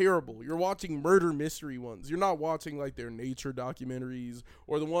it's terrible. You're watching murder mystery ones. You're not watching like their nature documentaries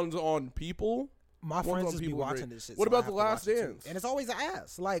or the ones on people. My Ones friends on just be people are watching great. this shit. What so I about have The to Last watch it too. Dance? And it's always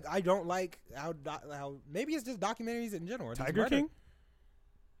ass. Like I don't like how maybe it's just documentaries in general. Just Tiger murder. King?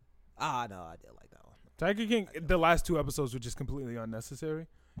 No, I did like that one. Tiger King, the last 2 episodes were just completely unnecessary.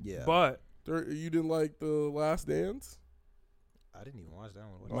 Yeah, But You didn't like The Last Dance? I didn't even watch that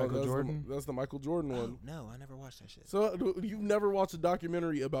one. Oh, Michael that's Jordan? That's the Michael Jordan one. No, I never watched that shit. So you've never watched a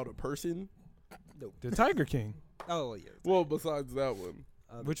documentary about a person? the Tiger King, Oh yeah. Well, besides that one.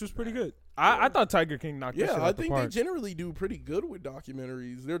 which was pretty good. I thought Tiger King knocked that shit Yeah, out I the think they park. generally do pretty good with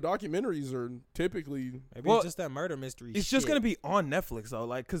documentaries. Their documentaries are typically Maybe Well, it's just that murder mystery. It's just gonna be on Netflix though,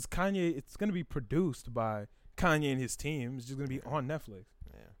 like, cause Kanye. It's gonna be produced by Kanye and his team. It's just gonna be on Netflix.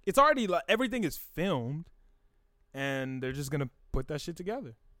 Yeah. It's already like everything is filmed, and they're just gonna put that shit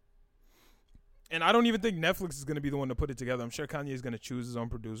together. And I don't even think Netflix is gonna be the one to put it together. I'm sure Kanye is gonna choose his own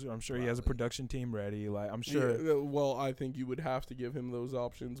producer. I'm sure he has a Probably. production team ready. Like, I'm sure. Yeah, well, I think you would have to give him those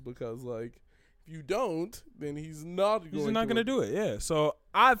options because, like, if you don't, then he's not Gonna do it. Yeah. So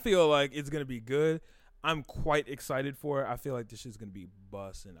I feel like it's gonna be good. I'm quite excited for it. I feel like this shit's gonna be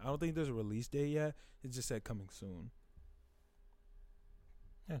busting. I don't think there's a release date yet. It just said coming soon.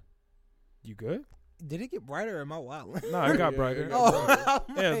 Yeah. You good? Did it get brighter or am I wild? No, it got Yeah, brighter. it got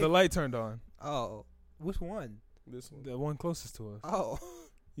Oh, Yeah, the light turned on. Oh, which one? This one. The one closest to us. Oh,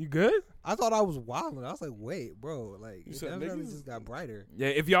 You good? I thought I was wilding. I was like, wait, bro, like You it said definitely niggas? just got brighter. Yeah,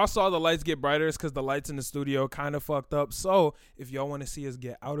 if y'all saw the lights get brighter, it's because the lights in the studio kind of fucked up. So if y'all want to see us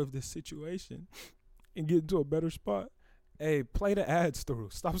get out of this situation and get into a better spot, hey, play the ads through.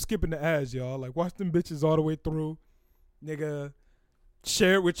 Stop skipping the ads, y'all. Like, watch them bitches all the way through. Nigga,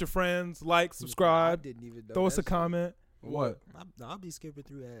 share it with your friends. Like, I subscribe. didn't even know Throw us that a comment. What? shit. I'll be skipping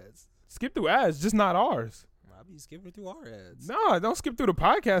through ads. Skip through ads, just not ours. I'll be skipping through our ads. No, don't skip through the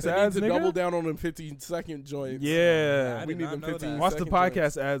podcast They ads, need to nigga. double down on them 15-second joints. Yeah. I we did need not them know 15 that. Watch the second podcast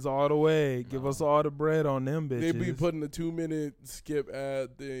joints. ads all the way. Give No. us all the bread on them bitches. They be putting the 2-minute skip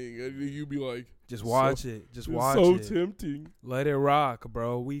ad thing, and you be like, Just watch it. Just "It's watch so it. tempting." Let it rock,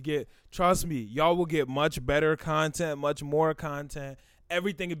 bro. Trust me, y'all will get much better content, much more content.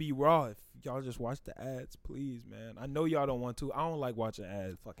 Everything will be raw if y'all just watch the ads, please, man. I know y'all don't want to. I don't like watching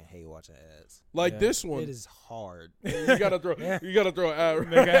ads. Fucking hate watching ads. Like Yeah. this one, It is hard. you gotta throw, you gotta throw an ad,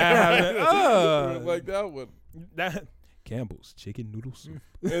 Make an ad happen. like that one, That Campbell's chicken noodle soup.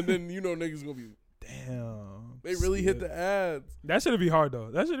 and then niggas gonna be, Damn. they really hit Skip. the ads. That should be hard though.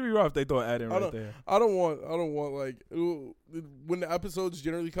 That should be rough if they throw an ad in right there. I don't want like when the episodes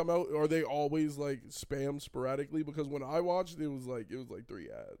generally come out, are they always like spam sporadically? Because when I watched, it was like 3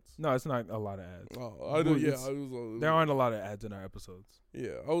 ads. No, it's not a lot of ads. Oh, I know. Well, Yeah, it's- I was. There aren't a lot of ads in our episodes.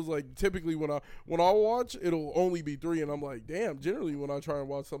 Yeah, I was like, typically when I watch, it'll only be 3, and I'm like, damn. Generally, when I try and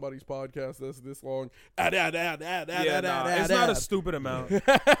watch somebody's podcast that's this long, ad. It's not a stupid amount,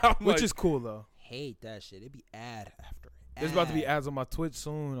 I'm which like, is cool though. Hate that shit. It be ad after ad. There's about to be ads on my Twitch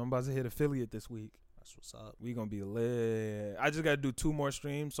soon. I'm about to hit affiliate this week. That's what's up. We gonna be lit. I just gotta do 2 more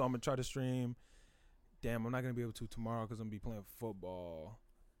streams, so I'm gonna try to stream. Damn, I'm not gonna be able to tomorrow because I'm gonna be playing football.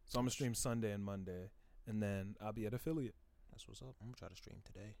 So I'm gonna stream Sunday and Monday, and then I'll be at affiliate. That's what's up. I'm gonna try to stream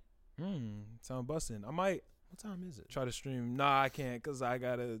today. Sound busting. I might What time is it? try to stream. Nah, I can't because I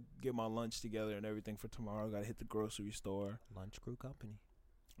gotta get my lunch together and everything for tomorrow. Gotta hit the grocery store. Lunch Crew Company.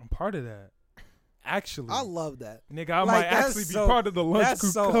 I'm part of that. Actually, I love that. nigga, I Like, might that's actually be so- part of the lunch That's crew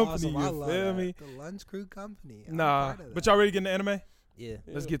so company. awesome. I You love feel that. me? The Lunch Crew Company. I'm Nah, part of but that. y'all ready to get in the anime? Yeah.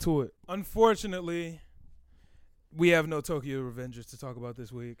 Let's get to it. Unfortunately, we have no Tokyo Revengers to talk about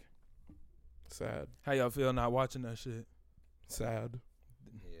this week. sad. How y'all feel not watching that shit? Sad.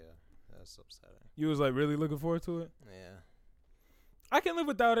 Yeah. That's upsetting. You was like really looking forward to it? Yeah. I can live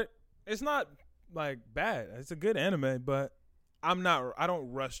without it. It's not like bad. It's a good anime, but I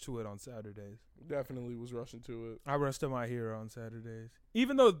don't rush to it on Saturdays. Definitely was rushing to it. I rush to My Hero on Saturdays.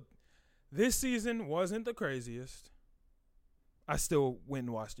 Even though this season wasn't the craziest, I still went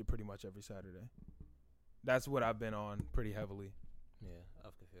and watched it pretty much every Saturday. That's what I've been on pretty heavily. Yeah. I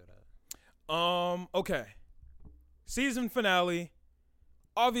can feel that. Okay. Season finale.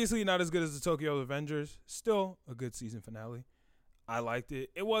 Obviously not as good as the Tokyo Avengers. Still a good season finale. I liked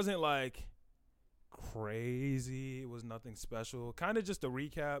it. It wasn't like crazy. It was nothing special. Kind of just a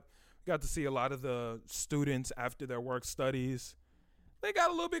recap. We got to see a lot of the students after their work studies. They got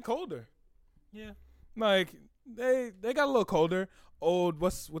a little bit colder. Yeah. Like they got a little colder. What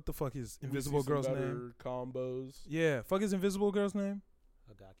the fuck is Invisible We see some Girl's better name? combos. Yeah, fuck is Invisible Girl's name?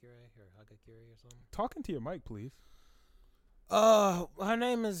 Hagakure or Hagakure or something. Talking to your mic, please. Her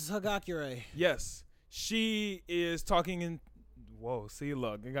name is Hagakure. Yes, she is talking in. Whoa, see,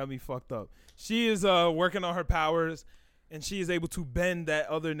 look, it got me fucked up. She is working on her powers, and she is able to bend that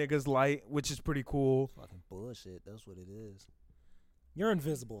other nigga's light, which is pretty cool. Fucking bullshit. That's what it is. You're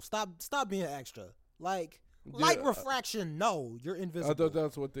invisible. Stop being extra. Like light refraction. No, you're invisible. I thought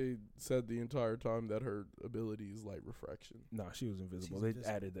that's what they said the entire time, that her ability is light refraction. No, she was invisible. She's They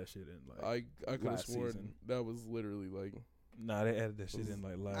invisible. added that shit in. Like, I could have last sworn season. that was literally like. nah, they added that shit in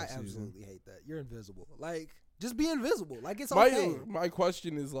like I last season. absolutely hate that. You're invisible. Like just be invisible. Like it's My okay. my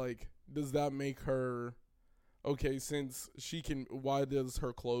question is like, does that make her okay? Since she can, why does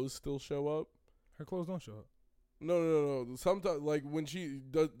her clothes still show up? Her clothes don't show up. No. Sometimes, like when she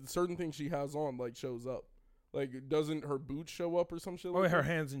does certain things, she has on like shows up. Like, doesn't her boots show up or some shit? Oh, like her that?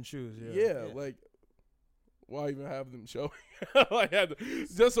 hands and shoes. Yeah, Yeah. like why even have them showing? Like,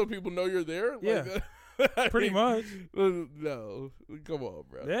 just so people know you're there. Yeah. Like, Pretty much. No, come on,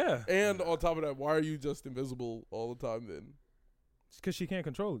 bro. Yeah, And on top of that, why are you just invisible all the time then? because she can't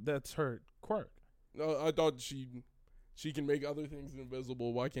control it. That's her quirk. No, I thought she can make other things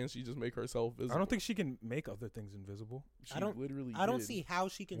invisible. Why can't she just make herself visible? I don't think she can make other things invisible. She I don't- literally I don't did. see how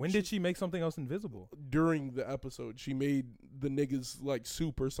she can. When did she make something else invisible? During the episode, she made the niggas like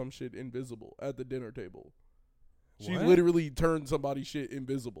soup or some shit invisible at the dinner table. She What? literally turned somebody's shit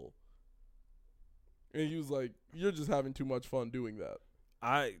invisible. And he was like, "You're just having too much fun doing that."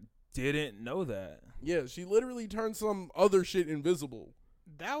 I didn't know that. Yeah, she literally turned some other shit invisible.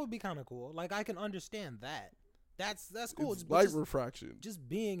 That would be kind of cool. Like I can understand that. That's cool. It's But light just, refraction. just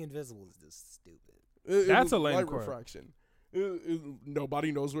being invisible is just stupid. It That's was a lame light quirk. refraction.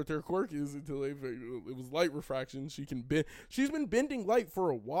 Nobody knows what their quirk is until they. It was light refraction. She can bend. She's been bending light for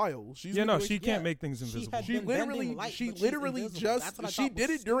a while. She's Yeah, been no, doing- she can't yeah, make things she invisible. had She been bending literally, light, she but she's literally invisible. That's what I just. She thought did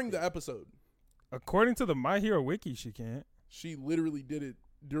was it during the stupid. episode. According to the My Hero Wiki, she can't. She literally did it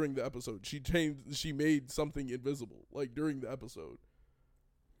during the episode. She made something invisible like during the episode.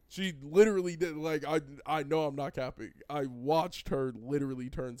 She literally did. Like I know I'm not capping. I watched her literally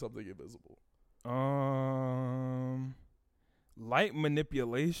turn something invisible. Light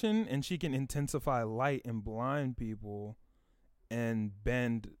manipulation, and she can intensify light and blind people and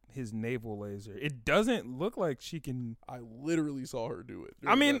bend his naval laser. It doesn't look like she can. I literally saw her do it.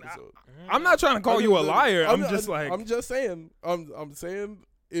 I during mean, the episode. I'm not trying to call you a liar. I'm just saying. I'm saying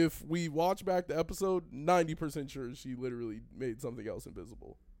if we watch back the episode, 90% sure she literally made something else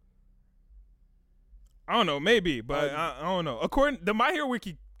invisible. I don't know, maybe, but I don't know. According the My Hero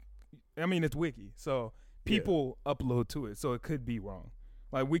Wiki, I mean it's wiki, so people upload to it, so it could be wrong.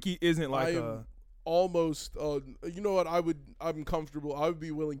 Like wiki isn't like Almost, you know what? I'm comfortable. I would be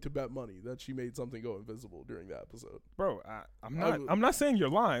willing to bet money that she made something go invisible during the episode. bro. I'm not saying you're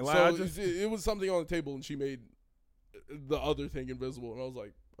lying. Like So I just, it was something on the table, and she made the other thing invisible, and I was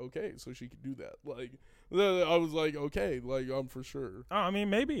like, okay, so she could do that. Like, I was like, okay, like I'm for sure. I mean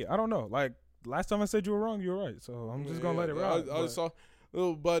maybe, I don't know. Like last time I said you were wrong, you were right. So I'm just gonna let it ride. I saw,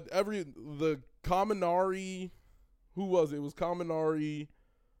 but the Kaminari, who was it? It was Kaminari.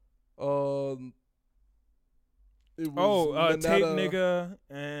 It was Tape Mineta Nigga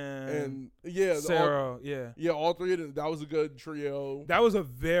and yeah, Sarah. yeah, all three of them. That was a good trio. That was a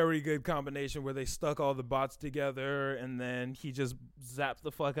very good combination where they stuck all the bots together and then he just zapped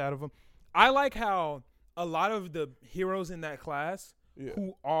the fuck out of them. I like how a lot of the heroes in that class Yeah.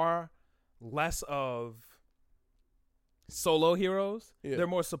 who are less of solo heroes, Yeah. they're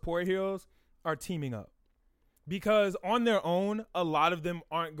more support heroes, are teaming up. Because on their own, a lot of them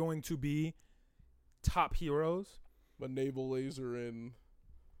aren't going to be top heroes. But Naval Laser and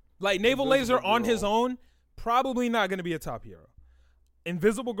Like Naval Invisible Laser on his Girl. own, probably not going to be a top hero.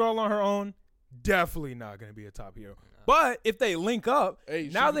 Invisible Girl on her own, definitely not going to be a top hero. But if they link up, hey,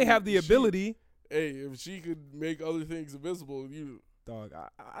 now she they could- have the she- ability. Hey, if she could make other things invisible, Dog,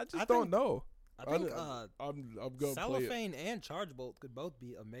 I just I don't think- know. I think I'm gonna play it. Cellophane and Chargebolt could both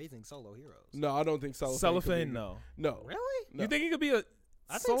be amazing solo heroes. No, I don't think Cellophane. could Cellophane, be- no. No, Really? no. You think he could be a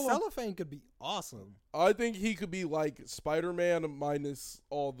I think solo? Cellophane could be awesome. I think he could be like Spider-Man minus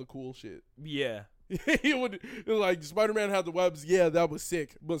all the cool shit. Yeah. He would like Spider-Man had the webs. Yeah, that was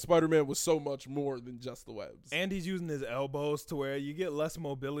sick. But Spider-Man was so much more than just the webs. And he's using his elbows to where you get less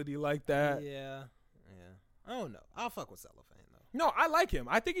mobility like that. Yeah. I don't know. I'll fuck with Cellophane though. No, I like him.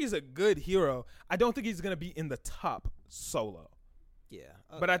 I think he's a good hero. I don't think he's going to be in the top solo. Yeah.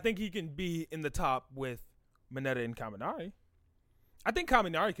 But I think he can be in the top with Mineta and Kaminari. I think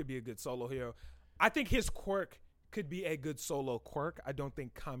Kaminari could be a good solo hero. I think his quirk could be a good solo quirk. I don't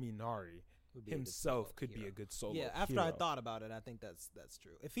think Kaminari would be a good himself solo could be hero. a good solo. Yeah, after I hero. thought about it, I think that's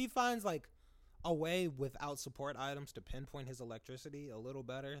true. If he finds like a way without support items to pinpoint his electricity a little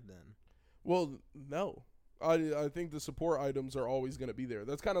better, then Well, no. I think the support items are always going to be there.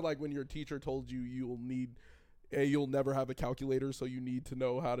 That's kind of like when your teacher told you you'll never have a calculator, so you need to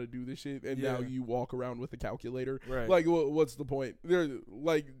know how to do this shit, and now Yeah. you walk around with a calculator. Right. Like, what's the point?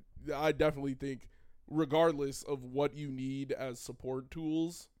 I definitely think, regardless of what you need as support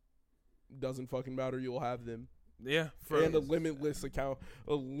tools, doesn't fucking matter. You'll have them, yeah, and a limitless amount.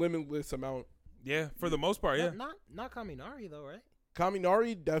 yeah, for the most part, yeah. not Kaminari though, right?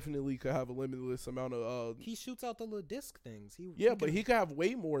 Kaminari definitely could have a limitless amount of. He shoots out the little disc things. But he could have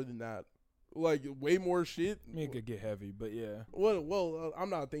way more than that. Like, way more shit. I mean, it could get heavy, but yeah. Well, I'm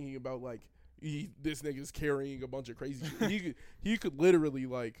not thinking about like this nigga's carrying a bunch of crazy shit. He could literally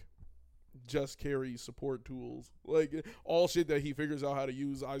like just carry support tools, like all shit that he figures out how to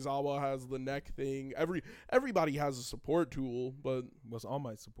use. Aizawa has the neck thing. Everybody has a support tool, but What's All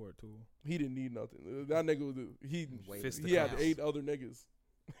Might's support tool? he didn't need nothing. That nigga, he had Fisticuffs. 8 other niggas.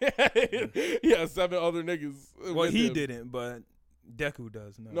 He had 7 other niggas. Well, with he him. didn't, but Deku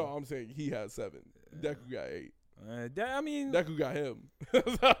does. No, I'm saying he had 7. Deku got 8. I mean, Deku got him.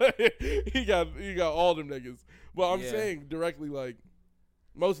 he got all them niggas. But I'm Yeah. saying directly, like,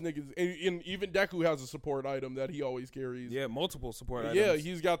 most niggas, and even Deku has a support item that he always carries. yeah, multiple support Yeah, items.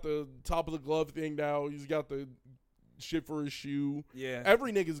 he's got the top of the glove thing now. He's got the shit for his shoe. Yeah,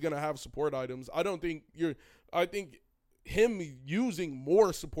 Every nigga's gonna have support items. I think him using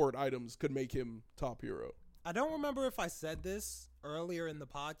more support items could make him top hero. I don't remember if I said this earlier in the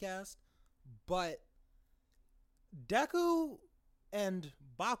podcast, but Deku and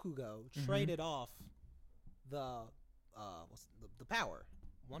Bakugo traded off the power.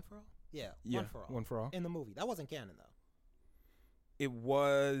 One for all? Yeah, one for all. One for all. In the movie. That wasn't canon though. It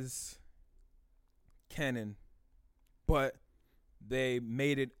was canon, but they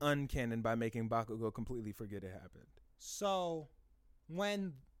made it uncanon by making Bakugo completely forget it happened. So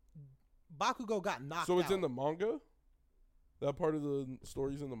when Bakugo got knocked out. So it's in the manga? That part of the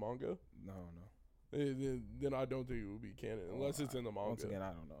story's in the manga? No. Then I don't think it would be canon unless it's in the manga. Once again, I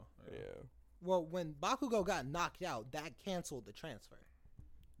don't know. Yeah. Well, when Bakugo got knocked out, that canceled the transfer.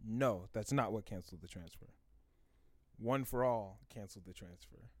 No, that's not what canceled the transfer. One for All canceled the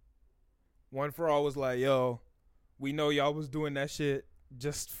transfer. One for All was like, yo, we know y'all was doing that shit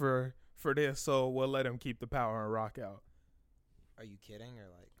just for this, so we'll let him keep the power and rock out. Are you kidding or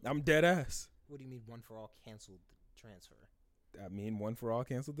like? I'm dead ass. What do you mean One for All canceled the transfer? I mean, One for All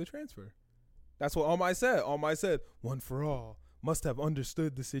canceled the transfer. That's what All Might said. All Might said, One for All must have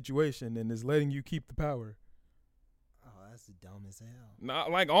understood the situation and is letting you keep the power. Oh, that's dumb as hell.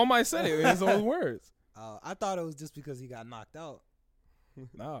 Not like All Might said it in his own words. I thought it was just because he got knocked out.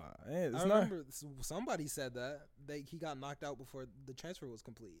 Nah, it's I not. remember somebody said that he got knocked out before the transfer was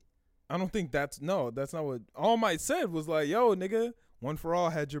complete. I don't think that's not what All Might said. Was like, yo, nigga, One for All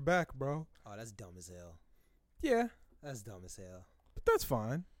had your back, bro. Oh, that's dumb as hell. Yeah, That's dumb as hell. but that's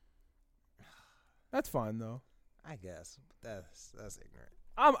fine. That's fine though. I guess that's ignorant.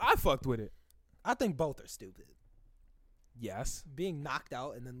 I fucked with it. I think both are stupid. Yes. Being knocked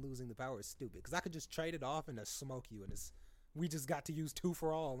out and then losing the power is stupid because I could just trade it off and just smoke you and we just got to use 2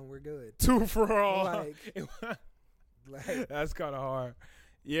 for all and we're good. 2 for all. Like, That's kind of hard.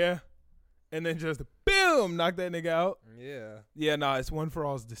 Yeah. And then just boom, knock that nigga out. yeah. Yeah, nah, it's One for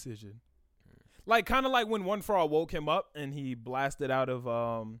All's decision. Like kind of like when One for All woke him up and he blasted out of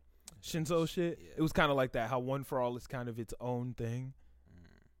Shinzo shit. Yeah. It was kind of like that. How One for All is kind of its own thing.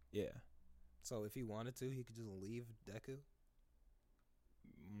 Yeah. So if he wanted to, he could just leave Deku.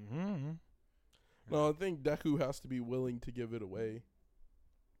 Mm-hmm. No, I think Deku has to be willing to give it away.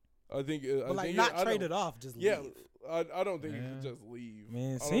 I think, But like not trade it off, just Yeah, leave. I don't think he Yeah. could just leave. I mean,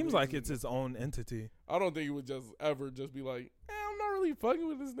 it I don't seems think like he it's would- its own entity. I don't think he would just ever just be like, I'm not really fucking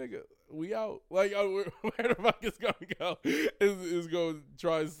with this nigga. We out. Like, where the fuck is gonna go? Is going to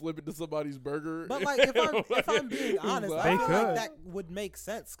try and slip into somebody's burger. But like if I'm being honest, I They feel could. like that would make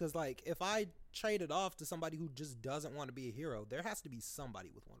sense because like if I trade it off to somebody who just doesn't want to be a hero, there has to be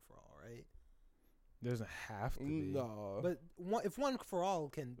somebody with One for All, right? Doesn't have to be. No. But if One for All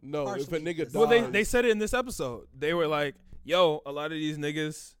can No, if a partially nigga decide- Well, dies. they said it in this episode. They were like, yo, a lot of these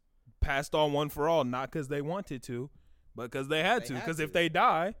niggas passed on One for All, not because they wanted to, but because they had They to. had Because if to. they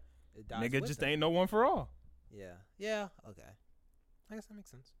die, it dies nigga with just them. ain't no One for All. Yeah, okay. I guess that makes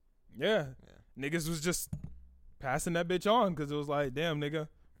sense. Yeah. Yeah. Niggas was just passing that bitch on because it was like, damn, nigga,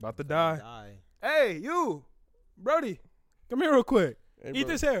 about to die. Die. Hey, you, Brody, come here real quick. Hey, Eat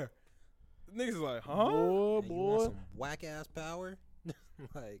bro. this hair. Niggas like, huh? Boy, And you want boy. some whack ass power?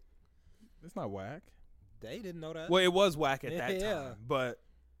 Like It's not whack. They didn't know that. Well, it was whack at that Yeah. time, but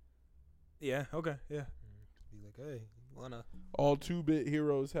yeah, okay, yeah. Be like, hey, you wanna All 2-bit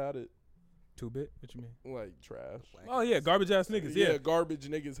heroes had it. 2-bit? What you mean? Like trash. Oh yeah, garbage ass niggas. Yeah. Garbage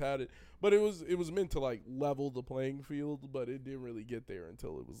niggas had it. But it was meant to like level the playing field, but it didn't really get there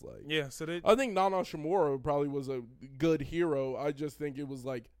until it was like Yeah. So they. I think Nana Shimura probably was a good hero. I just think it was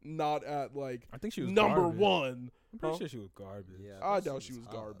like not at like I think she was number garbage. one. I'm pretty Huh? sure she was garbage. Yeah. I doubt she was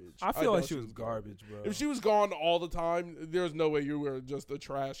hot. garbage. I feel like doubt she was garbage, bro. If she was gone all the time, there's no way you were just a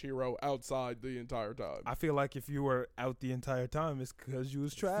trash hero outside the entire time. I feel like if you were out the entire time, it's because you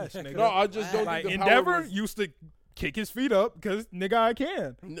was trash, nigga. No, I just don't like think the Endeavor power was, used to kick his feet up because nigga I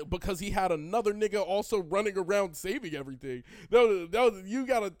can. because he had another nigga also running around saving everything. That was, you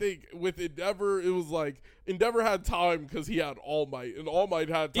gotta think with Endeavor, it was like Endeavor had time because he had All Might, and All Might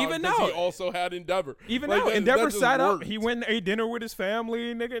had time Even because now- he also had Endeavor. Even Like, now, that Endeavor just sat up. worked. He went and ate dinner with his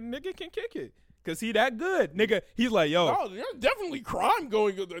family. Nigga can kick it because he that good. Nigga, he's like, yo, No, there's definitely crime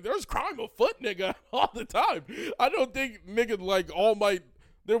going on. There's crime afoot, nigga, all the time. I don't think nigga like All Might.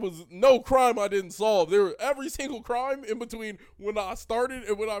 There was no crime I didn't solve. There were every single crime in between when I started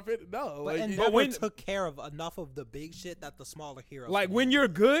and when I finished. No, But like Endeavor when- took care of enough of the big shit that the smaller heroes. like couldn't when do. you're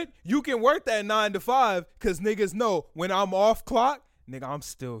good, you can work that 9 to 5 because niggas know when I'm off clock, nigga, I'm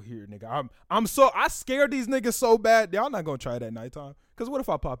still here, nigga. I scared these niggas so bad. Y'all not gonna try that nighttime because what if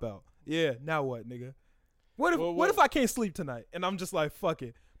I pop out? Yeah, now what, nigga? What if Well, what if I can't sleep tonight and I'm just like fuck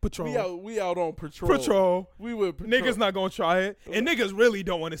it, patrol, we out on patrol. patrol. We would patrol. Niggas not gonna try it, and niggas really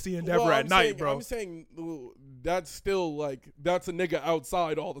don't want to see Endeavor Well, at I'm night, saying, bro. I'm saying that's still like that's a nigga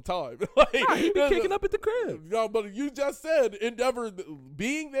outside all the time. Like, Nah, he be kicking up at the crib. No, but you just said Endeavor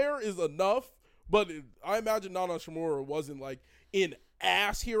being there is enough. But I imagine Nana Shimura wasn't like an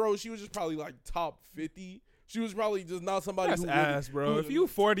ass hero. She was just probably like top 50. She was probably just not somebody That's who ass, would, bro. who- If you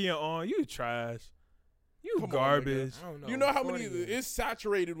 40 and on, you trash. You Come on, garbage. I don't know. You know how many 40 is- it's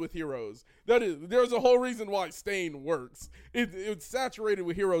saturated with heroes. There's a whole reason why Stain works. It's saturated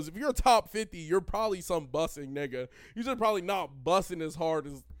with heroes. If you're top 50, you're probably some bussing nigga. You're just probably not bussing as hard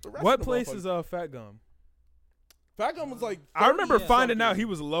as the rest What of the place motherfuckers. is Fat Gum? Fat Gum was like 30 I remember yeah, finding out something. he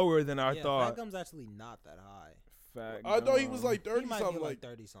was lower than I yeah, thought. Fat Gum's actually not that high. Fat I thought he was Gum. like He 30 might something. be Like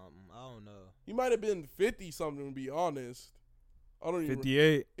 30 something. I don't know. he might have been 50 something to be honest. I don't even.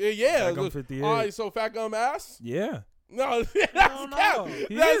 58. Yeah. Fat Gum look, 58. All right, so Fat Gum ass? Yeah. No, that's No, no. cap.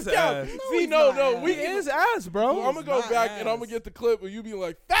 He That's is cap. ass. No, See, he's no, not no. ass. We He is ass, bro. I'm gonna go not back and I'm ass. gonna get the clip where you be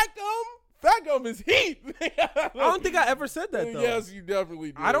like, Fat Gum? Fat Gum is heat. I don't think I ever said that, though. Yes, you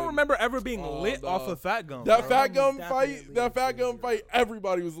definitely did. I don't remember ever being Oh, lit no. off of Fat Gum. That bro. Fat Gum Gum is fight. definitely That Fat a Gum favorite. fight.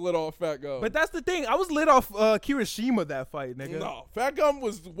 Everybody was lit off Fat Gum. But that's the thing. I was lit off Kirishima that fight, nigga. no, Fat Gum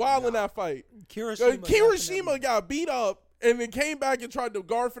was wild in that fight. Kirishima, Kirishima got beat up and then came back and tried to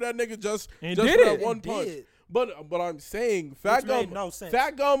guard for that nigga just And for did that it. one And punch. did. But I'm saying Fat Which made Gum. no sense.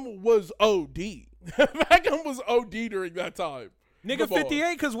 Fat Gum was OD. Fat Gum was OD during that time. Nigga, Come on.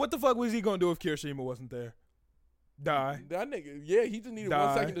 58, because what the fuck was he going to do if Kirishima wasn't there? Die. That nigga, yeah, he just needed Die.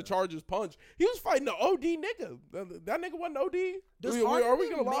 1 second to charge his punch. He was fighting the OD nigga. That nigga wasn't OD. Does Are we Harden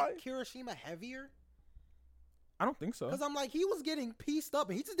gonna lie? make Kirishima heavier? I don't think so. Because I'm like, he was getting pieced up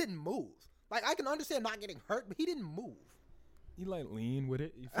and he just didn't move. Like, I can understand not getting hurt, but he didn't move. You like lean with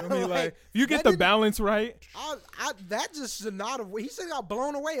it. You feel me? Like, Like, if you get that the didn't- balance right, That just should not have. He should have got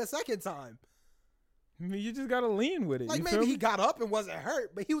blown away a second time. I mean, you just got to lean with it. Like, you maybe feel he me? got up and wasn't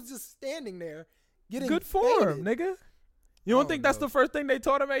hurt, but he was just standing there getting Good form, faded. nigga. You don't I think don't that's know. the first thing they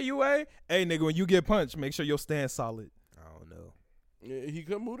taught him at UA? Hey, nigga, when you get punched, make sure your stand solid. I don't know. Yeah, he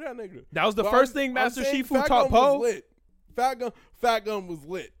couldn't move that nigga. That was the But first I'm- thing I'm Master saying Shifu Fat taught Gum was Poe. lit. Fat Gum was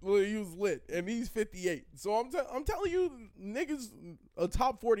lit. Well, he was lit, and he's 58. So I'm telling you, niggas, a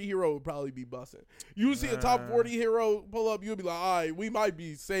top 40 hero would probably be busting. You see a top 40 hero pull up, you'll be like, all right, we might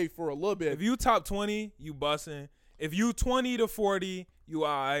be safe for a little bit. If you top 20, you bussin'. If you 20 to 40, you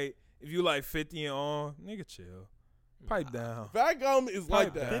alright. If you like 50 and on, nigga, chill. Pipe down. Fat Gum is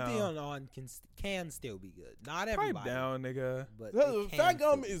like Pipe that. down. 50 on can still be good. Not Pipe everybody. down, nigga. But No, it can Fat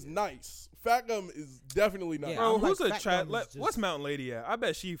Gum still is be good. nice. Fat Gum is definitely nice. Yeah, Bro, I'm who's like, a Fat chat? Gum is just- What's Mountain Lady at? I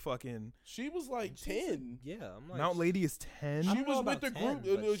bet she fucking. She was like She's- 10. Yeah, I'm like, Mountain Lady is 10. I She don't know was with about the 10,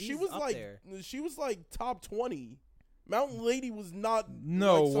 group. but She she's was up like there. top 20. Mountain Lady was not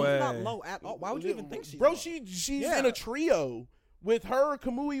No like, some- way. not low at all. Why would you even think she's Bro, low? she's Yeah. in a trio with her,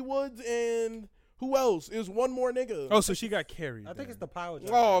 Kamui Woods, and who else? Is one more nigga. Oh, so she got carried. I think then. it's the power.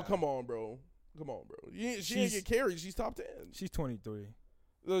 Jump Oh, guy. come on, bro. Come on, bro. She ain't She's- get carried. She's top 10. She's 23.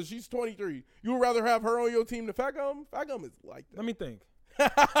 She's 23. You would rather have her on your team than Fat Gum? Fat Gum is like that. Let me think.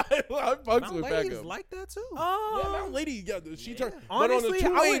 I fucks Mount with Fat Lady is Gum. like that too. Yeah, Mount Lady, she Yeah. turned. But on a Honestly, I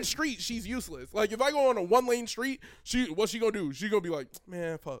 2-lane would- street, she's useless. Like if I go on a 1-lane street, what's she gonna do? She gonna be like,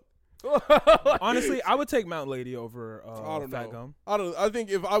 man, fuck. Honestly, I would take Mount Lady over I don't Fat know. Gum. I think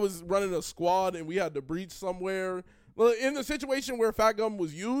if I was running a squad and we had to breach somewhere, well, in the situation where Fat Gum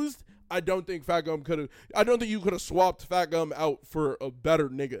was used, I don't think Fat Gum could have. I don't think you could have swapped Fat Gum out for a better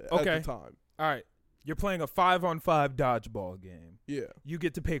nigga at Okay. the time. All right, you're playing a 5-on-5 dodgeball game. Yeah, You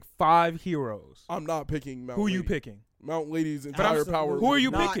get to pick 5 heroes. I'm not picking Mount. Who are Lady. you picking? Mount Lady's I'm entire s- power. who are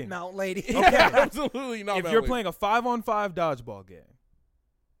you Not picking? Mount Lady. Yeah, absolutely not. If Mount you're Lady. playing a 5-on-5 dodgeball game,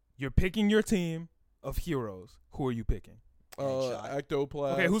 you're picking your team of heroes. Who are you picking? Headshot.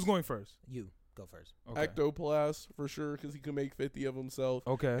 Ectoplasm. Okay, who's going first? You go first. Okay. Ectoplasm for sure because he can make 50 of himself.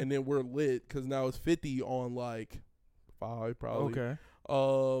 Okay. And then we're lit because now it's 50 on like 5 probably.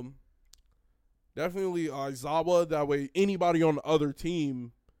 Okay. Definitely Aizawa. That way, anybody on the other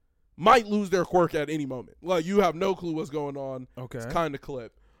team might lose their quirk at any moment. Like you have no clue what's going on. Okay. It's kind of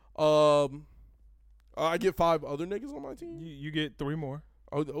clip. I get 5 other niggas on my team. You get 3 more.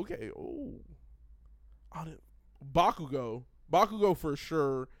 Oh, okay. Oh, Bakugo for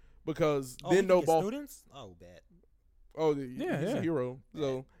sure because Oh, then we no get ball. students. Oh, bad. Oh, Yeah, he's yeah. a hero.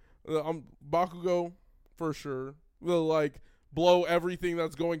 So I'm Bakugo for sure. Will like blow everything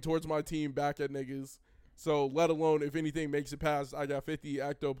that's going towards my team back at niggas. So let alone if anything makes it past, I got 50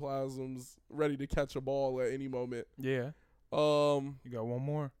 ectoplasms ready to catch a ball at any moment. Yeah. You got one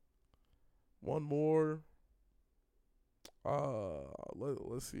more. One more.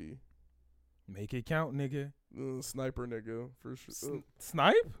 Let's see. Make it count, nigga. Sniper nigga for sure.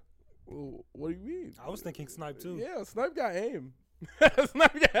 Snipe? What do you mean? I was thinking Snipe too. Yeah, Snipe got aim.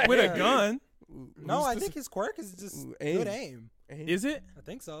 Snipe got With aim. a gun? No, Who's I this- think his quirk is just Aim. good aim. Is it? I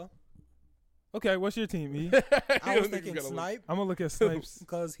think so. Okay, what's your team, E? I was thinking Snipe I'm gonna look at Snipes.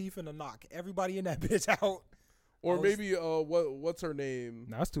 because he finna knock everybody in that bitch out. Or I was- maybe what's her name?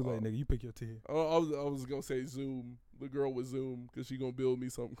 Nah, it's too late, nigga. You pick your team. I was gonna say Zoom, the girl with Zoom, because she gonna build me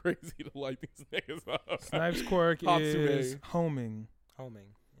something crazy to light these niggas up. Snipes' quirk Hatsume. is homing. Homing.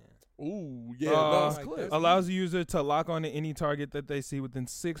 Yeah. Ooh, yeah, Uh, that's like clip. this. Allows the user to lock onto any target that they see within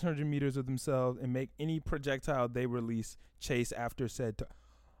 600 meters of themselves and make any projectile they release chase after said.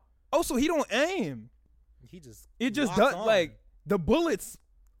 Oh, so he don't aim. He just It just locks does on. like the bullets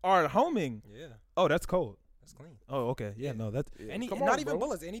are homing. Yeah, Oh, that's cold. that's clean. Oh, okay. Yeah, no, that's Yeah, Any, come not on, even bro.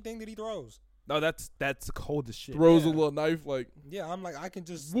 bullets. Anything that he throws. no, that's cold as shit. Throws a Yeah. little knife like Yeah, I'm like I can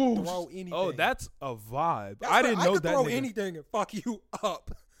just Whoosh. throw anything. Oh, that's a vibe. That's I right. didn't know could that. throw nigga. anything and fuck you up.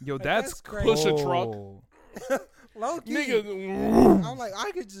 Yo, Like, that's that's crazy. Push a truck. cold. Low key. nigga. I'm like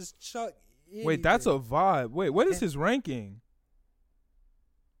I could just chuck. Wait, that's a anything. vibe. Wait, what is his ranking?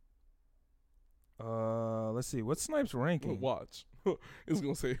 Let's see. What's Snipes' ranking? Watch. It's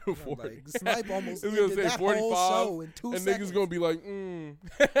gonna say I'm 40. like, Snipe almost It's gonna ended say that 45, whole show in 2 and seconds. niggas gonna be like,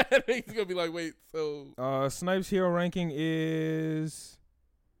 niggas gonna be like, wait, so Snipes' hero ranking is.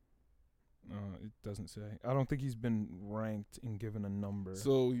 It doesn't say. I don't think he's been ranked and given a number.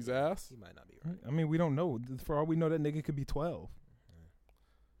 so he's ass. He might not be right. I mean, we don't know. For all we know, that nigga could be 12.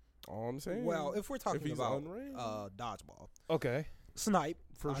 All I'm saying. Well, if we're talking he's about unranked. dodgeball, Okay. Snipe,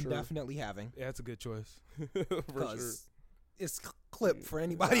 For I'm sure. definitely having Yeah, that's a good choice. for sure. because it's clip for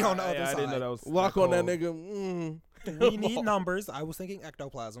anybody on the other I side. didn't know that was Lock on that cold. nigga. We need numbers. I was thinking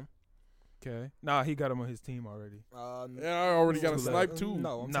ectoplasm. Okay. Nah, he got him on his team already. Yeah, I already got a Too late. snipe too.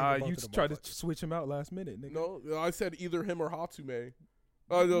 No, I'm Nah, taking you both of them tried to motherfuckers. switch him out last minute, nigga. No, I said either him or Hatsume.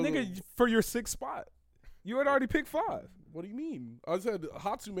 Nigga, for your 6th spot. You had already picked 5. What do you mean? I said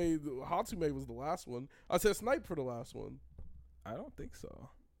Hatsume. Hatsume was the last one. I said snipe for the last one. I don't think so.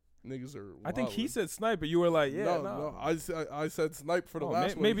 Niggas are. I think he wildin'. said sniper. You were like, yeah, no. I said snipe for the Oh,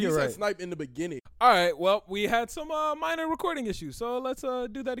 last one. maybe he you're said right. snipe in the beginning. All right. Well, we had some minor recording issues, so let's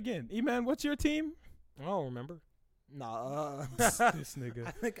do that again. E-Man, what's your team? I don't remember. Nah. This nigga.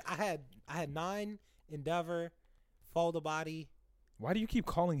 I think I had 9 Endeavor, Fold the Body, Why do you keep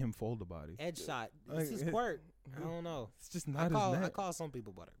calling him Fold a Body? Edge Shot. Like, It's his quirk. I don't know. It's just I not call, his I name. call some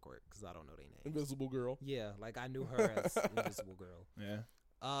people by their quirk because I don't know their names. Invisible girl. Yeah, like I knew her as Invisible Girl. Yeah.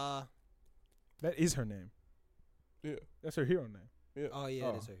 That is her name. Yeah. That's her hero name. Yeah. Oh yeah, Oh,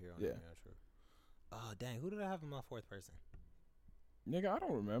 it is her hero. yeah. Yeah, true. Dang, who did I have in my 4th person? Nigga, I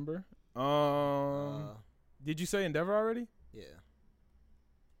don't remember. Did you say Endeavor already? Yeah,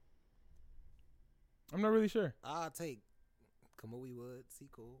 I'm not really sure. I'll take Kamui Woods. He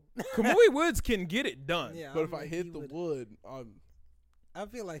cool. Kamui Woods can get it done. Yeah, But I'm if I like, hit he the would- wood, I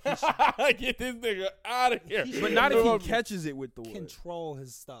feel like he should get this nigga out of here. He But should not if No, he catches it with the wood. control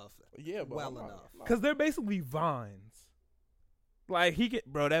his stuff. Yeah, but well I'm not- enough. I'm not- Because they're basically vines. Like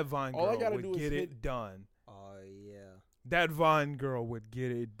that Vine All I girl gotta would do is get hit- it done. Oh yeah. That Vine girl would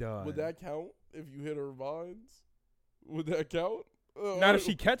get it done. Would that count if you hit her vines? Would that count? Not if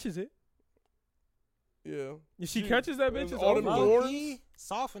she catches it. Yeah. If she She- catches that bitch, and it's all over. them Low doors? key,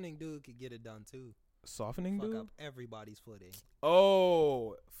 softening dude could get it done too. Softening Fuck dude. up everybody's footing.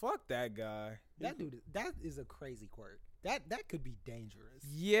 Oh, fuck that guy. That dude, that is a crazy quirk. That could be dangerous.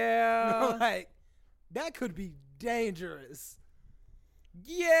 Yeah, Like that could be dangerous.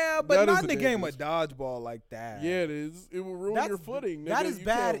 yeah, but That not is in a the game of dangerous- dodgeball like that. Yeah, it is. It will ruin your footing. That nigga. is You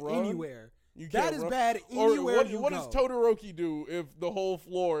bad can't run. anywhere. You That can't is run. bad Or anywhere what, you what go. does Todoroki do if the whole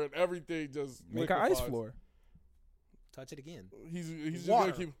floor and everything just make an ice liquefies? floor. Touch it again. He's just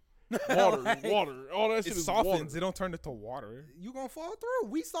Water. gonna keep water, Like, water. All that shit It is softens. water. It don't turn it to water. You gonna fall through.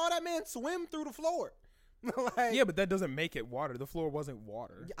 We saw that man swim through the floor. Like, Yeah, but that doesn't make it water. The floor wasn't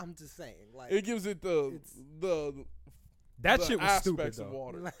water. I'm just saying. Like, It gives it the That the shit was stupid aspects of though.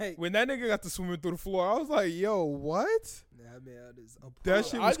 water. like When that nigga got to swimming through the floor, I was like, "Yo, what?" that man is a That pro.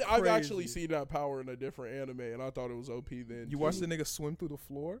 shit was I've actually crazy. seen that power in a different anime, and I thought it was OP then. You too. watched the nigga swim through the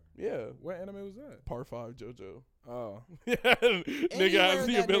floor? Yeah, What anime was that? Part 5 JoJo. Oh, Yeah, nigga Anywhere has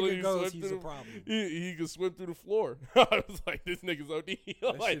the that ability nigga to goes, swim he's a through. problem. He can swim through the floor. I was like, this nigga's OD.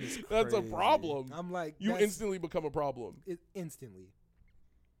 Like, shit is that's a crazy. problem. I'm like, You that's- instantly become a problem. instantly.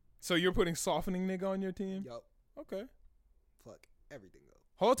 so you're putting softening nigga on your team? Yup. Okay. Fuck everything though.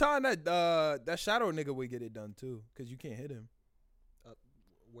 Whole time that shadow nigga would get it done too, cause you can't hit him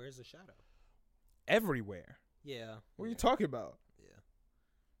Where's the shadow? everywhere. Yeah. What are you talking about? Yeah.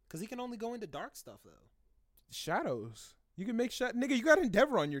 Cause he can only go into dark stuff though. Shadows. You can make nigga. You got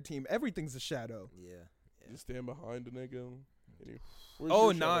Endeavor on your team. Everything's a shadow. Yeah. You stand behind the nigga. Where's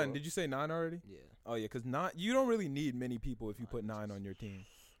Oh, your shadow? 9. Did you say 9 already? Yeah. Oh yeah, cause 9. You don't really need many people if you put 9 on your team.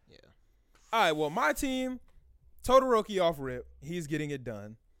 Yeah. All right. Well, my team, Todoroki off rip. He's getting it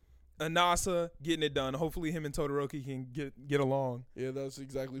done. Anasa getting it done. Hopefully, him and Todoroki can get along. Yeah, that's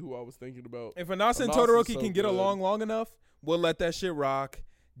exactly who I was thinking about. If Anasa and Anasa's Todoroki so can get good. along long enough, we'll let that shit rock.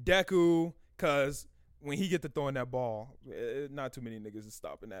 Deku, cause when he get to throwing that ball, not too many niggas is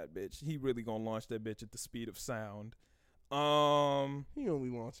stopping that bitch. He really gonna launch that bitch at the speed of sound. He only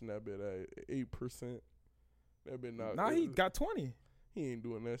launching that bit at 8%. That bit not. Nah, he got 20. He ain't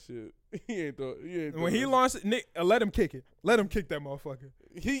doing that shit. He ain't doing. When he launched it, Nick, let him kick it. Let him kick that motherfucker.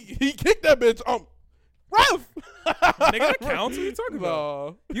 he kicked that bitch. Ref. Nigga, that counts. What you talking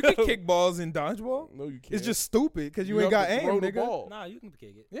about? Nah. You can kick balls in dodgeball. No, you can't. It's just stupid because you ain't have got to throw aim, the nigga. ball. Nah, you can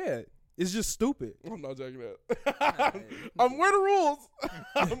kick it. Yeah, it's just stupid. I'm not checking that. I'm where the rules.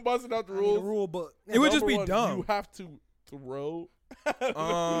 I'm busting out the I need a rules. rule book. It would just Number be one, dumb. You have to throw.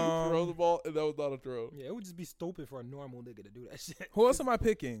 Throw the ball, and that was not a throw. Yeah, it would just be stupid for a normal nigga to do that shit. Who else am I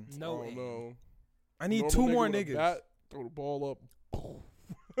picking? No oh, aim. no. I need Normal 2 nigga more with a niggas. bat, throw the ball up.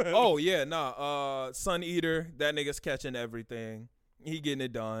 Oh yeah, nah. Sun Eater, that nigga's catching everything. He getting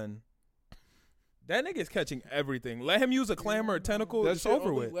it done. That nigga's catching everything. Let him use a clam or a tentacle. That It's shit over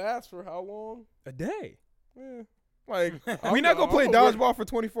only with. lasts for how long? A day. Eh. Like I'm we not gonna not- play I'm gonna dodgeball for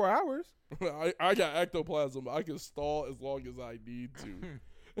 24 hours. I got ectoplasm. I can stall as long as I need to.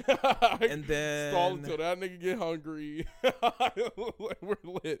 I And can stall then until that nigga get hungry. We're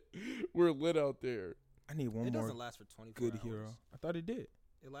lit. We're lit out there. I need one It more doesn't last for 24 good hours. hero. I thought it did.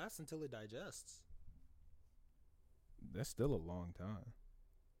 It lasts until it digests. That's still a long time.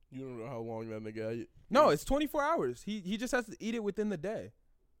 You don't know how long that nigga. No, it's 24 hours. He just has to eat it within the day.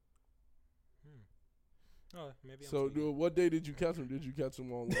 Oh, maybe. So, I'm dude, what day did you catch him? Did you catch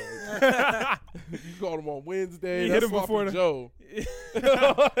him on? Like, you caught him on Wednesday. You That's hit him before Sloppy the- Joe.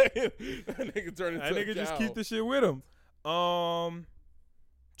 That nigga turned into That nigga a just cow. keep the shit with him.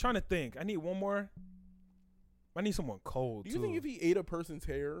 Trying to think. I need one more. I need someone cold Do you too. think if he ate a person's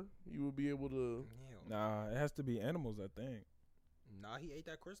hair, you would be able to? Ew. Nah, it has to be animals. I think Nah, he ate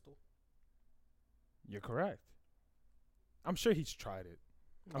that crystal. you're correct. I'm sure he's tried it.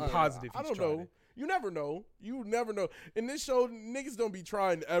 I'm Yeah, positive. I He's don't tried know. it. You never know. You never know. In this show, niggas don't be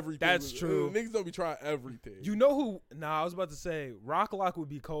trying everything. That's true. Niggas don't be trying everything. You know who? Nah, I was about to say Rock Lock would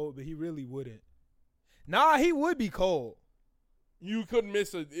be cold, but he really wouldn't. Nah, he would be cold. You couldn't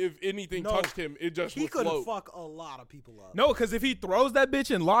miss it if anything No. touched him. It just He would could float. fuck a lot of people up. No, because if he throws that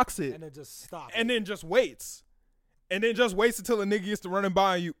bitch and locks it, And then just stop. and then just waits, until a nigga gets to running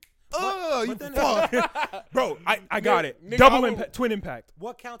by and you. Oh, you but then- fuck. Bro, I got it. Nigga, Double I would- impact, twin impact.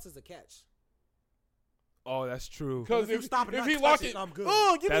 What counts as a catch? Oh, that's true. Because If you stop and if not he touch locked it, it, I'm good.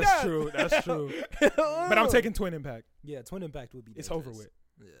 oh, give me That's that. true. That's true. But I'm taking twin impact. Yeah, twin impact would be. It's dangerous. over with.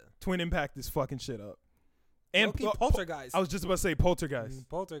 Yeah. Twin impact is fucking shit up. And Low-key poltergeist. I was just about to say poltergeist.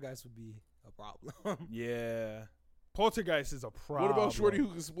 Poltergeist would be a problem. Yeah. Poltergeist is a problem. What about Shorty who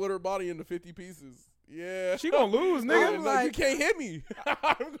can split her body into 50 pieces? Yeah. She gonna lose, nigga. I'm like, you can't hit me.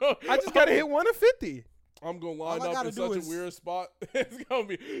 I just gotta hit 1 of 50. I'm gonna All line I up gotta in do such is- a weird spot. It's gonna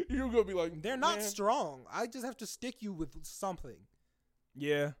be you're gonna be like, They're not man, strong. I just have to stick you with something.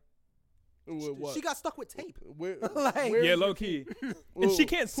 Yeah. with what? She got stuck with tape. Where, Like- where's Yeah, your low team? key. Well, And she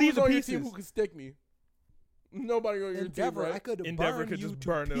can't see who's the on your pieces. team who can stick me? Nobody on your Endeavor, team, I right? could Endeavor burn could you just to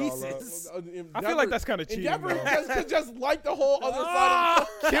burn it all up. pieces. I feel like that's kind of cheating. Endeavor though. could just like the whole other side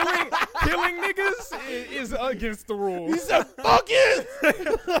of killing niggas is against the rules. He said, fuck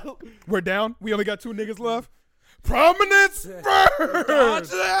it! We're down. We only got 2 niggas left. Prominence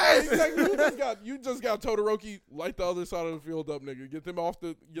first. Exactly. You just got Todoroki light the other side of the field up, nigga. Get them off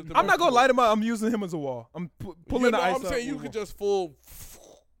the. Get them I'm off not gonna the light him up. I'm using him as a wall. I'm pulling You the know, ice I'm up. saying you could just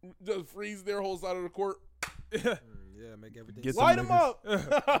just freeze their whole side of the court. Yeah, make everything. Get Light them them up.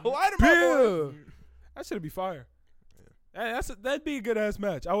 niggas. Light them up. boys. Bill. That should be fire. Hey, that'd be a good ass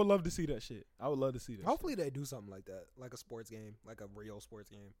match. I would love to see that shit. I would love to see that. Hopefully they do something like that, like a sports game, like a real sports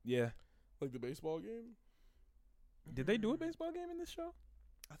game. Shit. Yeah. Like the baseball game. Did they do a baseball game in this show?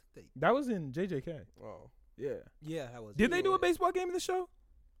 I think That was in JJK. Oh, Yeah. yeah, that was. Did they do a baseball game in the show?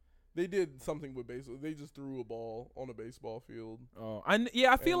 they did something with baseball. They just threw a ball on a baseball field. Oh, I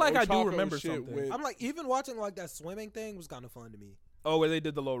feel And like I do Ochako remember shit something. went- I'm like, even watching like that swimming thing was kind of fun to me. Oh, where they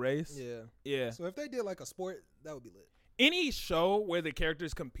did the low race. Yeah. Yeah. So if they did like a sport, that would be lit. Any show where the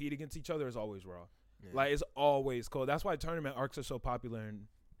characters compete against each other is always raw. Yeah. Like it's always cool. That's why tournament arcs are so popular in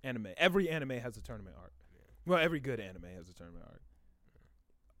anime. Every anime has a tournament arc. Well, every good anime has a tournament arc.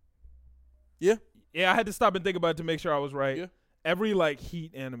 Yeah. Yeah, I had to stop and think about it to make sure I was right. Yeah. Every like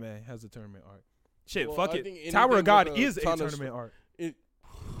Heat anime has a tournament arc. Shit, Well, fuck I it. think Tower anything of God with a is a ton of tournament arc. It.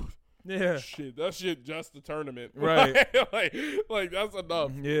 Yeah. Shit, that shit just the tournament. Right. like that's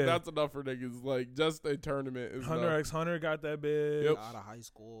enough. Yeah. That's enough for niggas. Like just a tournament is Hunter enough. x Hunter got that big. Yep. Out of high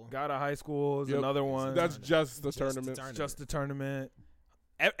school. God of High School is Yep. another one. That's just the Just the tournament. tournament. just the tournament.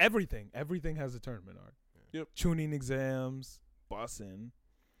 Everything has a tournament arc. Yep. Tuning exams, bussing.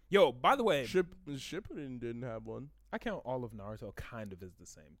 Yo, by the way, Shippuden didn't have one. I count all of Naruto kind of as the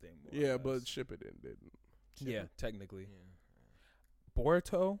same thing. more or Yeah, less. but Shippuden didn't. yeah, technically, Yeah.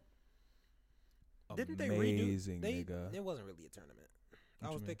 Boruto. Didn't they redo? Amazing, They, nigga. it wasn't really a tournament. What I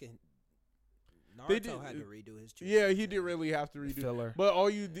you was mean? thinking They Naruto did- had to redo his. Yeah, he didn't really have to redo. Filler. But all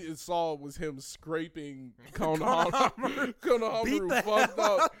you saw was him scraping Konohamaru. Konohamaru. Beat Konohamaru the fucked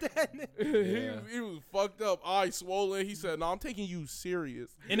hell up. out that nigga. Yeah. he was fucked up, eye swollen. He said, "No, I'm taking you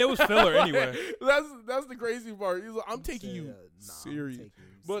serious." And it was filler anyway. That's the crazy part. He's like, "I'm taking you Nah, I'm serious." taking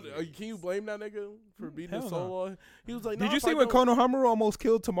you But serious. can you blame that nigga for beating Hell his no. soul? He was like, Did "Nah, you if see I when don't-" Konohamaru almost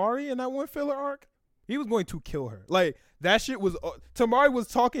killed Tamari in that one filler arc? He was going to kill her. Like that shit was. Tamari was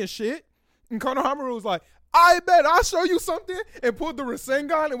talking shit, and Konohamaru was like, "I bet I'll show you something," and pulled the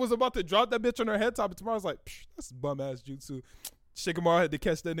Rasengan and was about to drop that bitch on her head top. And Tamari was like, "Psh, "That's bum ass jutsu." Shikamaru had to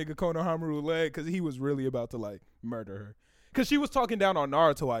catch that nigga Konohamaru leg because he was really about to like murder her. Because she was talking down on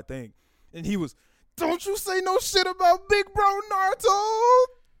Naruto, I think, and he was, "Don't you say no shit about big bro Naruto."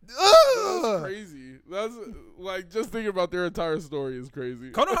 That's Ugh. crazy. That's like just thinking about their entire story is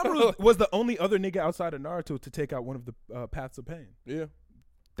crazy. Konohamaru was the only other nigga outside of Naruto to take out one of the paths of pain. Yeah,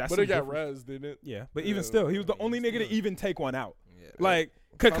 That's but some it got different- res, didn't it? Yeah, but Yeah, even still, he was the I mean, only nigga to still. even take one out. Yeah. Like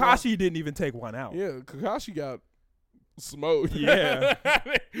Kakashi didn't even take one out. Yeah, Kakashi got smoked. Yeah.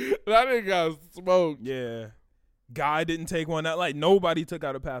 that nigga got smoked. Yeah. Guy didn't take one out. Like nobody took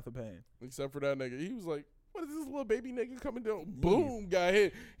out a path of pain. Except for that nigga. He was like, "What is this little baby nigga coming down?" Boom, got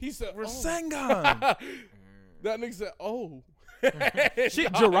hit. He said, "Oh." Rasengan. That nigga said, "Oh."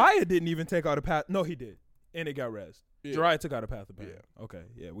 Shit, Jiraiya didn't even take out a path. No, he did, and it got rezzed. Yeah. Jiraiya took out a path of pain. Yeah. Okay.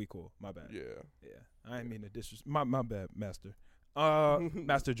 Yeah, we cool. My bad. Yeah. I didn't mean to disrespect. My bad, Master.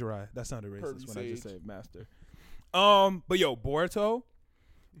 Master Jiraiya. That sounded racist Pervy when I just sage. said Master. But yo, Boruto.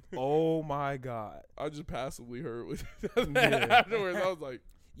 Oh my god. I just passively heard what Yeah. afterwards. I was like,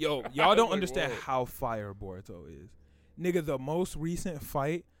 Yo, y'all don't Like, understand whoa. how fire Boruto is. Nigga, the most recent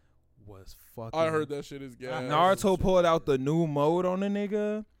fight was fucking. I heard that shit is gas. Naruto pulled out the new mode on the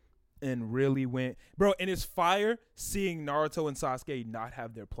nigga and really went. Bro, and it's fire seeing Naruto and Sasuke not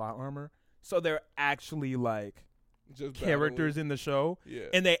have their plot armor. So they're actually like Just characters in the show. battling. Yeah.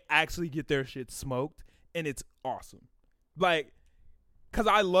 And they actually get their shit smoked. And it's awesome. Like, because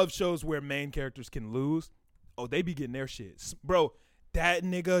I love shows where main characters can lose. Oh, they be getting their shit. Bro, that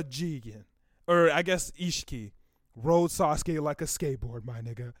nigga Jigen, or I guess Ishiki, rode Sasuke like a skateboard, my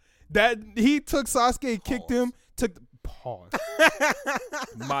nigga. That he took Sasuke, kicked him, took pause.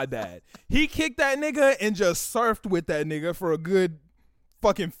 My bad. He kicked that nigga and just surfed with that nigga for a good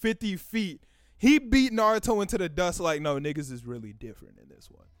fucking 50 feet. He beat Naruto into the dust. Like, no, niggas is really different in this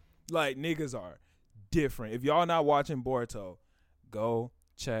one. Like, niggas are different. If y'all not watching Boruto, go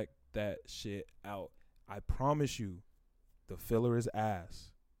check that shit out. I promise you, the filler is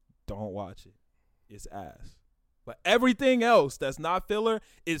ass. Don't watch it. It's ass. But everything else that's not filler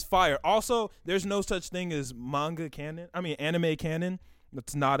is fire. Also, there's no such thing as anime canon.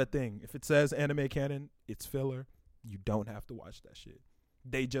 That's not a thing. If it says anime canon, it's filler. You don't have to watch that shit.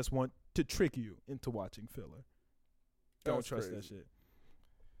 They just want to trick you into watching filler. Don't That's trust crazy. that shit.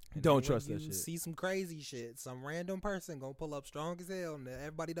 And Don't then trust when that you shit. See some crazy shit. Some random person gonna pull up strong as hell, and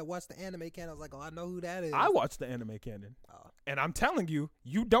everybody that watched the anime canon was like, "Oh, I know who that is." I watched the anime canon, Oh. and I'm telling you,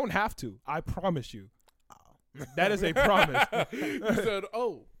 you don't have to. I promise you. Oh. That is a promise. You said,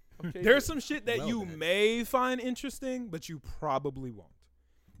 "Oh, okay." There's some shit that Well you then. may find interesting, but you probably won't.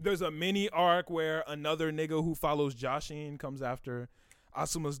 There's a mini arc where another nigga who follows Joshin comes after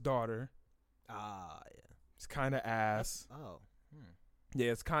Asuma's daughter. Ah, yeah. It's kind of ass. Oh.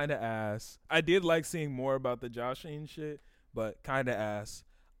 Yeah, it's kind of ass. I did like seeing more about the Joshin shit, but kind of ass.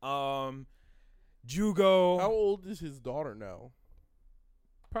 Jugo, How old is his daughter now?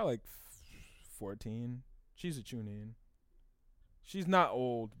 probably like 14. She's a chunin. She's not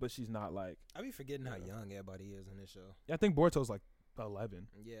old, but she's not like. I be forgetting how Yeah. young everybody is in this show. I think Boruto's like 11.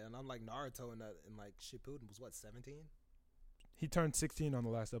 Yeah, and I'm like Naruto and like Shippuden was what 17? He turned 16 on the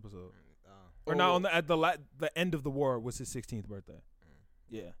last episode, Oh. or not on at the end of the war was his 16th birthday.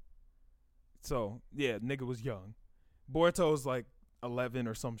 Yeah. So yeah, nigga was young. Boruto's like 11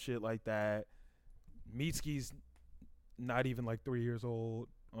 or some shit like that. Mitsuki's not even like 3 years old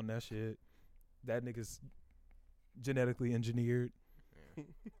on that shit. That nigga's genetically engineered.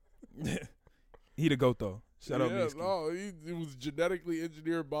 He the goat though. Shout out Mitsuki. No, he was genetically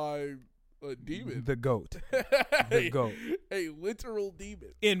engineered by a demon. The goat. The goat. A literal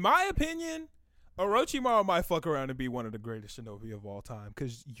demon. In my opinion, Orochimaru might fuck around and be one of the greatest shinobi of all time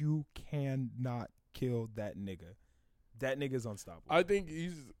because you cannot kill that nigga. That nigga's unstoppable. I think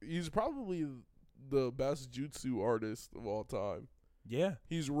he's probably the best jutsu artist of all time. Yeah.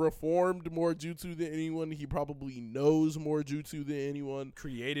 He's reformed more jutsu than anyone. He probably knows more jutsu than anyone.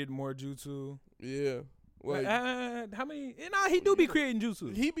 Created more jutsu. Yeah. Like How many? Nah, he do be creating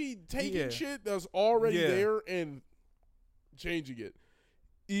jutsu. he be taking Yeah. shit that's already Yeah. there and changing it.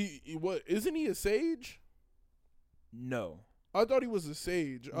 What isn't he a sage? No. I thought he was a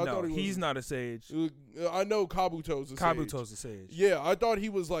sage. I No, thought he was, he's not a sage. I know Kabuto's a sage. Kabuto's a sage. Yeah, I thought he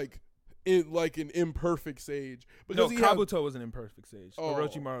was like an imperfect sage No, because he had- Kabuto was an imperfect sage. Oh.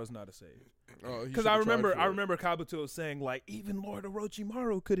 Orochimaru is not a sage. he Because should've I remember, tried for it. Kabuto saying like, even Lord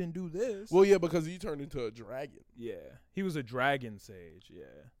Orochimaru couldn't do this. Well, yeah, because he turned into a dragon. yeah, he was a dragon sage. Yeah,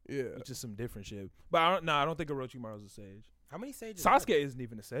 Yeah, which is some different shit. But I don't think Orochimaru's a sage. How many sages? are Sasuke there? isn't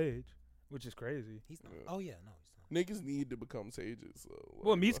even a sage, which is crazy. He's not. Yeah. Oh yeah, no, he's not. niggas need to become sages. So,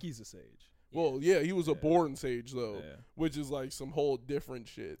 Well, like, Mitsuki's a sage. Well, yeah, he was a Yeah. born sage though, Yeah. which is like some whole different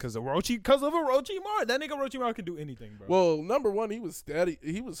shit. Because of Orochimaru, that nigga Orochimaru can do anything, bro. Well, number one, he was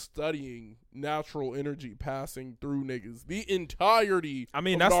studying natural energy passing through niggas the entirety. I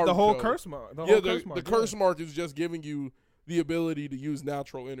mean, of that's the whole Naruto. curse mark. The Yeah, whole curse mark. the curse mark is just giving you the ability to use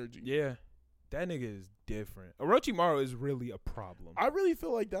natural energy. Yeah, that nigga is different. Orochimaru is really a problem. I really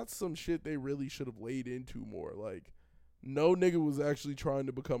feel like that's some shit they really should have laid into more. Like, no nigga was actually trying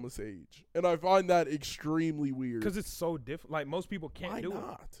to become a sage, and I find that extremely weird. Because it's so different. Like, most people can't Why do it.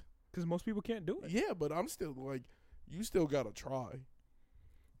 not? Because most people can't do it. Yeah, but I'm still like, you still gotta try.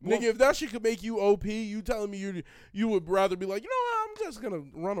 Well- Nigga, if that shit could make you OP, you telling me you would rather be like, you know what, I'm just gonna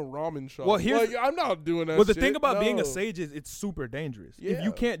run a ramen shop. Well, here's like, I'm not doing that. Well, the shit. thing about being a No. sage is it's super dangerous. If Yeah.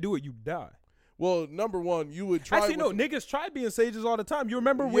 you can't do it, you die. Well, number one, you would try. Actually, no, with- niggas try being sages all the time. You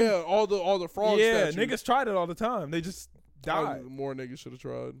remember when? Yeah, all the frog Yeah, statues. niggas tried it all the time. They just died. More niggas should have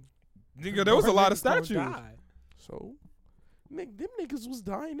tried. Nigga, there was a lot of Niggas gonna statues. die. So, them niggas was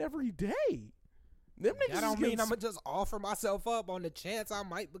dying every day. Them niggas That don't was mean getting I'm gonna just offer myself up on the chance I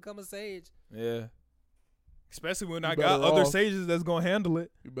might become a sage. Yeah. Especially when You I got better other off. sages that's gonna handle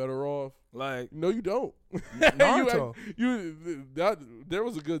it. You better off. Like No, you don't. Naruto. There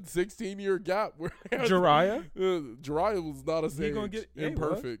was a good 16-year gap where Jiraiya. Jiraiya was not a He sage. gonna get- yeah, he was.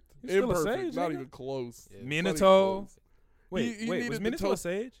 imperfect. He's still a Imperfect. sage, Not nigga. even close. Yeah. Not even Minato. close. Wait, he was needed the Minato a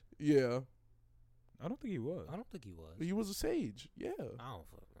sage? Yeah, I don't think he was. I don't think he was. he was a sage. Yeah, I don't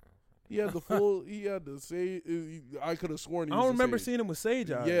fuck. he had the full. He had the sage. I could have sworn. He I was don't a remember sage. seeing him with sage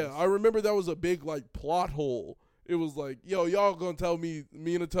eyes. Yeah, I remember that was a big like plot hole. It was like, yo, y'all gonna tell me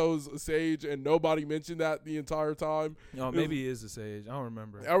Minato's a sage and nobody mentioned that the entire time. Oh, maybe he is a sage. I don't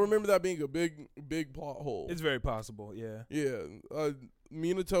remember. I remember that being a big plot hole. It's very possible. Yeah. Yeah,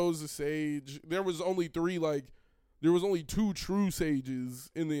 Minato's a sage. There was only two true sages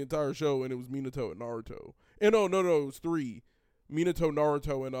in the entire show, and it was Minato and Naruto. And no, it was 3. Minato,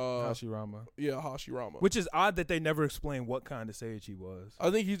 Naruto, and Hashirama. Yeah, Hashirama. Which is odd that they never explained what kind of sage he was. I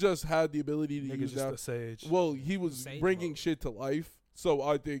think he just had the ability to Nigga use just that. a sage. Well, he was Sage bringing mode. shit to life, so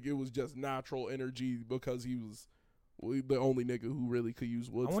I think it was just natural energy because he was the only nigga who really could use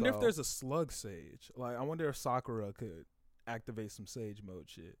wood. I wonder if style. there's a slug sage. Like, I wonder if Sakura could activate some sage mode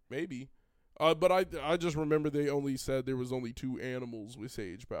shit. maybe. But I just remember they only said there was only 2 animals with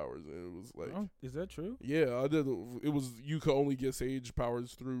sage powers, and it was like, Oh, is that true? yeah, I did. It was you could only get sage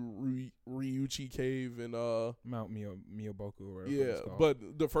powers through Ryuchi Cave and Mount Miyoboku or whatever yeah. it's called.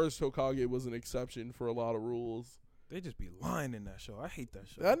 But the first Hokage was an exception for a lot of rules. They just be lying in that show. I hate that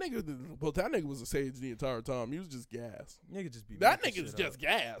show. That nigga was a sage the entire time. He was just gas. Nigga just be That making nigga's shit just up.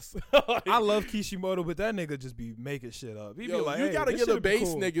 gas. I love Kishimoto, but that nigga just be making shit up. He be Yo, like, you hey, gotta this give the shit'd be base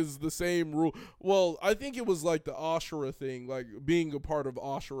cool. niggas the same rule. Well, I think it was like the Ashura thing, like being a part of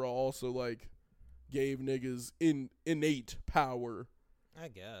Ashura also like gave niggas innate power. I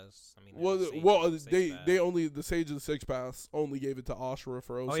guess. I mean, Well, there's a sage well, with a six they path. they only the Sage of the Six Paths only gave it to Ashura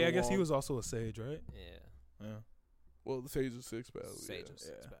for Oh so yeah, I guess he long. was also a sage, right? Yeah. Yeah. Well, the Sage of the Six Paths. Sage yeah. of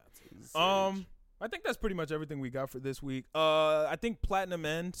six Yeah. paths. He's a sage. I think that's pretty much everything we got for this week. I think Platinum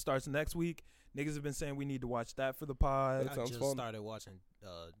End starts next week. Niggas have been saying we need to watch that for the pod. That I sounds just fun. started watching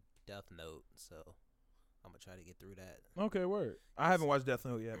Death Note, so I'm gonna try to get through that. Okay, word. I haven't watched Death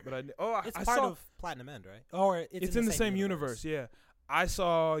Note yet, but It's I part saw of Platinum End, right? Or it's in the same universe. Yeah, I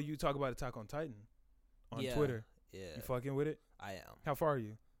saw you talk about Attack on Titan on Yeah. Twitter. Yeah, You fucking with it? I am. How far are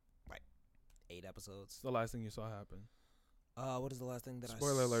you? 8 episodes. It's the last thing you saw happen. What is the last thing that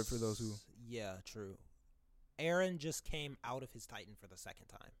Spoiler alert for those who- Yeah, true. Aaron just came out of his Titan for the second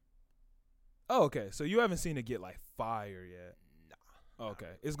time. Oh, okay. So you haven't seen it get like fire yet. Nah.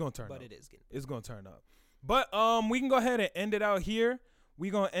 Okay, it's gonna turn But up. it is getting. It's gonna turn up. But we can go ahead and end it out here. We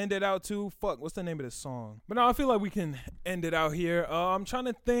gonna end it out too. Fuck, what's the name of this song? But no, I feel like we can end it out here. I'm trying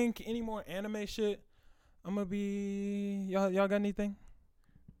to think any more anime shit. I'm gonna be y'all got anything?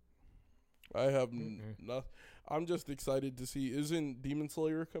 I have nothing. I'm just excited to see. Isn't Demon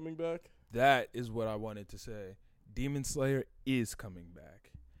Slayer coming back? That is what I wanted to say. Demon Slayer is coming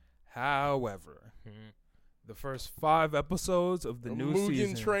back. However, the first 5 episodes of the new Mugen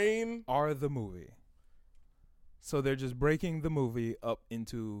season Train. are the movie. So they're just breaking the movie up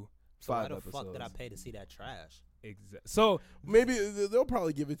into So why 5 the episodes. fuck did I pay to see that trash? So Maybe they'll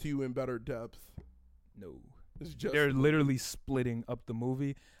probably give it to you in better depth. no, It's just they're literally splitting up the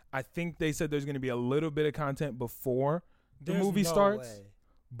movie. I think they said there's going to be a little bit of content before the There's movie no starts, way.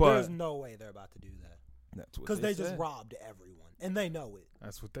 but There's no way they're about to do that that's what because they just said. robbed everyone and they know it.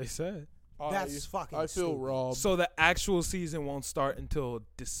 That's what they said. That's fucking. I feel stupid. robbed. So the actual season won't start until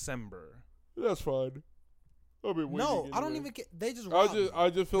December. That's fine. I've been waiting No, I don't anyway. even. They just robbed. I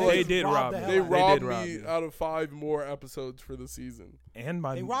just feel They like They did robbed rob the me. hell they out of me. robbed did rob me you. out of 5 more episodes for the season. And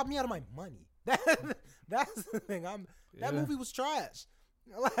my They robbed me out of my money. That's the thing. That Yeah. movie was trash.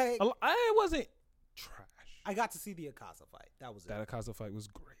 Like I wasn't trash. I got to see the Akasa fight. That was it. That Akaza fight was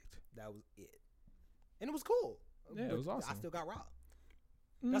great. That was it. And it was cool. Yeah, it But was awesome. I still got robbed.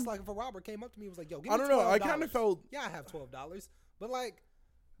 Mm. That's like if a robber came up to me and was like, "Yo, give I me don't know. I $12." kind of felt Yeah, I have $12, but like,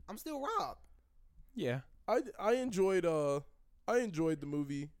 I'm still robbed. Yeah. I enjoyed the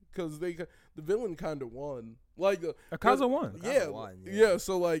movie because the villain kind of won. Like Akaza won. Yeah, won, yeah. yeah.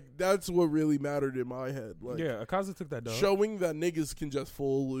 So like that's what really mattered in my head. Like Yeah, Akaza took that dub. showing that niggas can just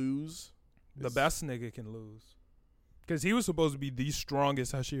full lose. The is- best nigga can lose. Because he was supposed to be the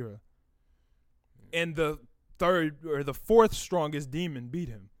strongest Hashira. And the 3rd or the 4th strongest demon beat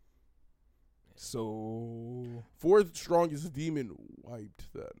him. So, 4th strongest demon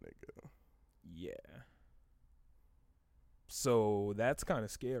wiped that nigga. yeah. So, that's kind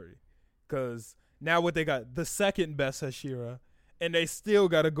of scary. Because now what they got, the 2nd best Hashira. And they still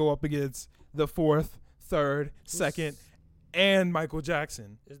got to go up against the 4th, 3rd, 2nd, and Michael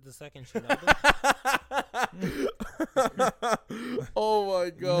Jackson. Is the second Shinobu? Oh my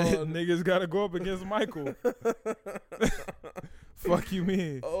god. Niggas got to go up against Michael. Fuck you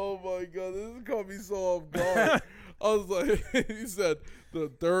mean? Oh my god, this caught me so off guard. I was like, he said the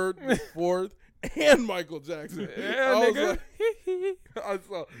 3rd, 4th, and Michael Jackson. Yeah, I was nigga. like, I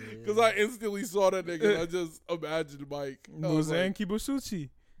saw because I instantly saw that nigga. And I just imagined Mike. I was Muzan like, Kibusuchi.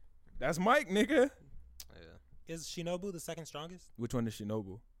 That's Mike, nigga. Yeah. Is Shinobu the second strongest? Which one is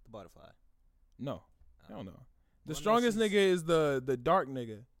Shinobu? The butterfly. No. Hell no. The One strongest that's- nigga is the dark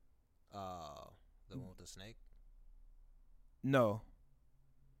nigga. The one with the snake. No.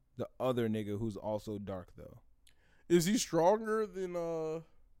 The other nigga who's also dark though. Is he stronger than the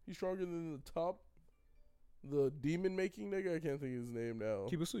top, the demon making nigga? I can't think of his name now.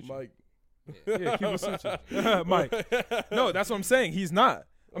 Kibasuchi. Mike. Yeah, Kibasuchi. Mike. No, that's what I'm saying. He's not.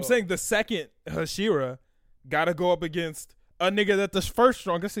 I'm saying the second Hashira gotta go up against a nigga that the first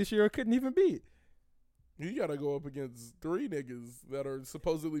strongest Hashira couldn't even beat. You gotta go up against 3 niggas that are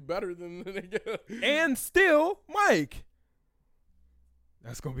supposedly better than the nigga. And still, Mike.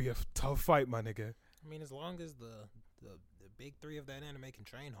 That's gonna be a tough fight, my nigga. I mean, as long as the big 3 of that anime can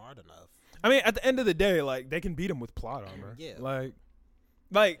train hard enough. I mean, at the end of the day, like, they can beat him with plot armor. Yeah.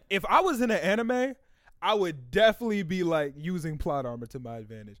 Like if I was in an anime, I would definitely be like using plot armor to my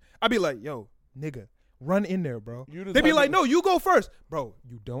advantage. I'd be like, yo, nigga, run in there, bro. They'd be like, no, you go first. Bro,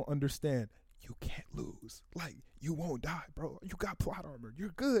 you don't understand. You can't lose. Like, you won't die, bro. You got plot armor.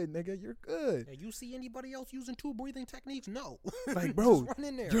 You're good, nigga. You're good. Hey, you see anybody else using 2 breathing techniques? No. Like, bro, just run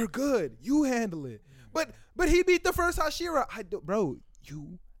in there. You're good. You handle it. But he beat the first Hashira. Bro,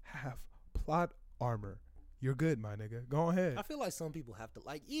 you have plot armor. You're good, my nigga. Go ahead. I feel like some people have to,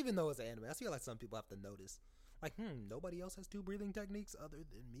 like, even though it's an anime, I feel like some people have to notice. Like, nobody else has 2 breathing techniques other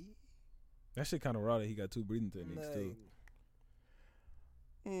than me? That shit kind of raw that he got 2 breathing techniques, too.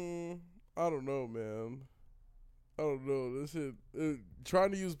 I don't know, man. I don't know. This shit,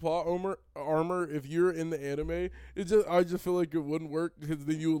 trying to use plot armor if you're in the anime, I just feel like it wouldn't work because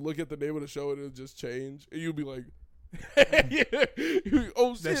then you would look at the name of the show and it would just change. And you'd be like,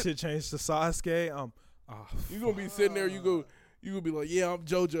 oh, shit. That shit changed to Sasuke. You're going to be sitting there, you gonna be like, yeah, I'm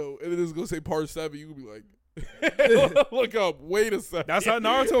JoJo. And then it's going to say part 7. You gonna be like, look up, wait a second. That's how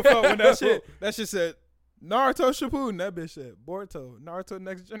Naruto felt when that shit said, Naruto Shippuden. That bitch said, Boruto, Naruto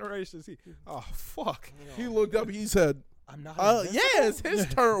Next Generation. Fuck. He looked up, he said, I'm not yes, his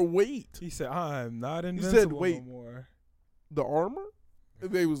turn, wait. He said, I'm not invincible no more. The armor?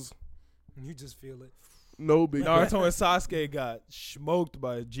 And they was, you just feel it. no big Naruto and Sasuke got smoked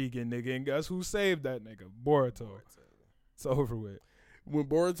by a Jigen nigga, and guess who saved that nigga? Boruto. It's over with. When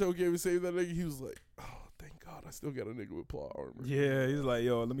Boruto came and saved that nigga, he was like, oh, thank God, I still got a nigga with plot armor. Yeah, he's like,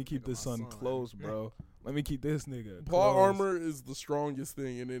 yo, let me keep this son close, bro. Let me keep this nigga Plot close. armor is the strongest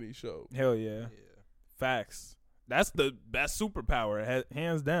thing in any show. Hell yeah. Facts. That's the best superpower,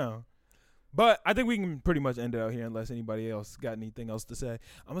 hands down. But I think we can pretty much end it out here unless anybody else got anything else to say.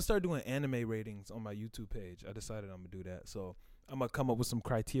 I'm going to start doing anime ratings on my YouTube page. I decided I'm going to do that. So I'm going to come up with some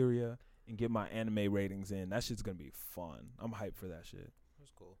criteria and get my anime ratings in. That shit's going to be fun. I'm hyped for that shit.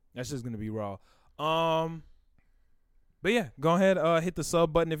 That's cool. That shit's going to be raw. But yeah, go ahead, hit the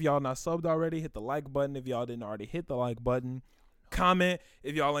sub button if y'all not subbed already. Hit the like button if y'all didn't already hit the like button. Comment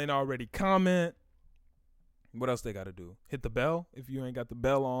if y'all ain't already comment. What else they got to do? Hit the bell if you ain't got the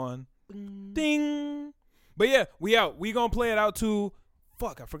bell on. Ding. But yeah, we out. We gonna play it out to,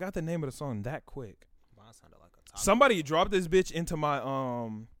 fuck, I forgot the name of the song that quick. Mine sounded like a top. Somebody dropped this bitch into my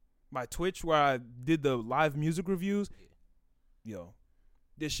my Twitch where I did the live music reviews. Yo,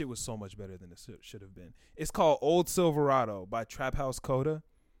 this shit was so much better than it should have been. It's called Old Silverado by Trap House Coda.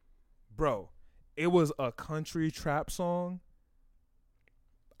 Bro, it was a country trap song.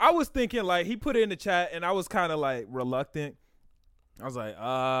 I was thinking, like, he put it in the chat and I was kind of like reluctant. I was like,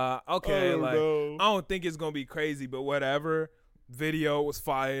 okay, I don't think it's gonna be crazy, but whatever. Video was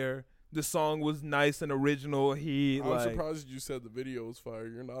fire. The song was nice and original. I'm surprised you said the video was fire.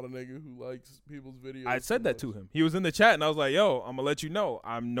 You're not a nigga who likes people's videos. I said that to him. He was in the chat and I was like, yo, I'm gonna let you know,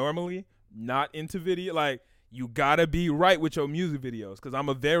 I'm normally not into video. Like, you gotta be right with your music videos because I'm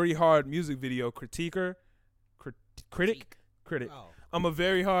a very hard music video critiquer. Critic. Oh. I'm a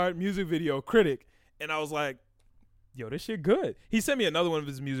very hard music video critic. And I was like, yo, this shit good. He sent me another one of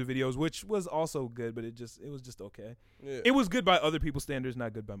his music videos, which was also good, but it was just okay. Yeah. It was good by other people's standards,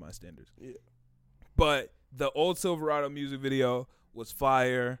 not good by my standards. Yeah. But the Old Silverado music video was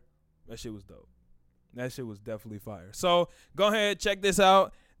fire. That shit was dope. That shit was definitely fire. So go ahead, check this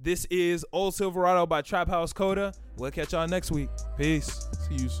out. This is Old Silverado by Trap House Coda. We'll catch y'all next week. Peace.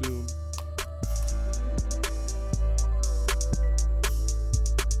 See you soon.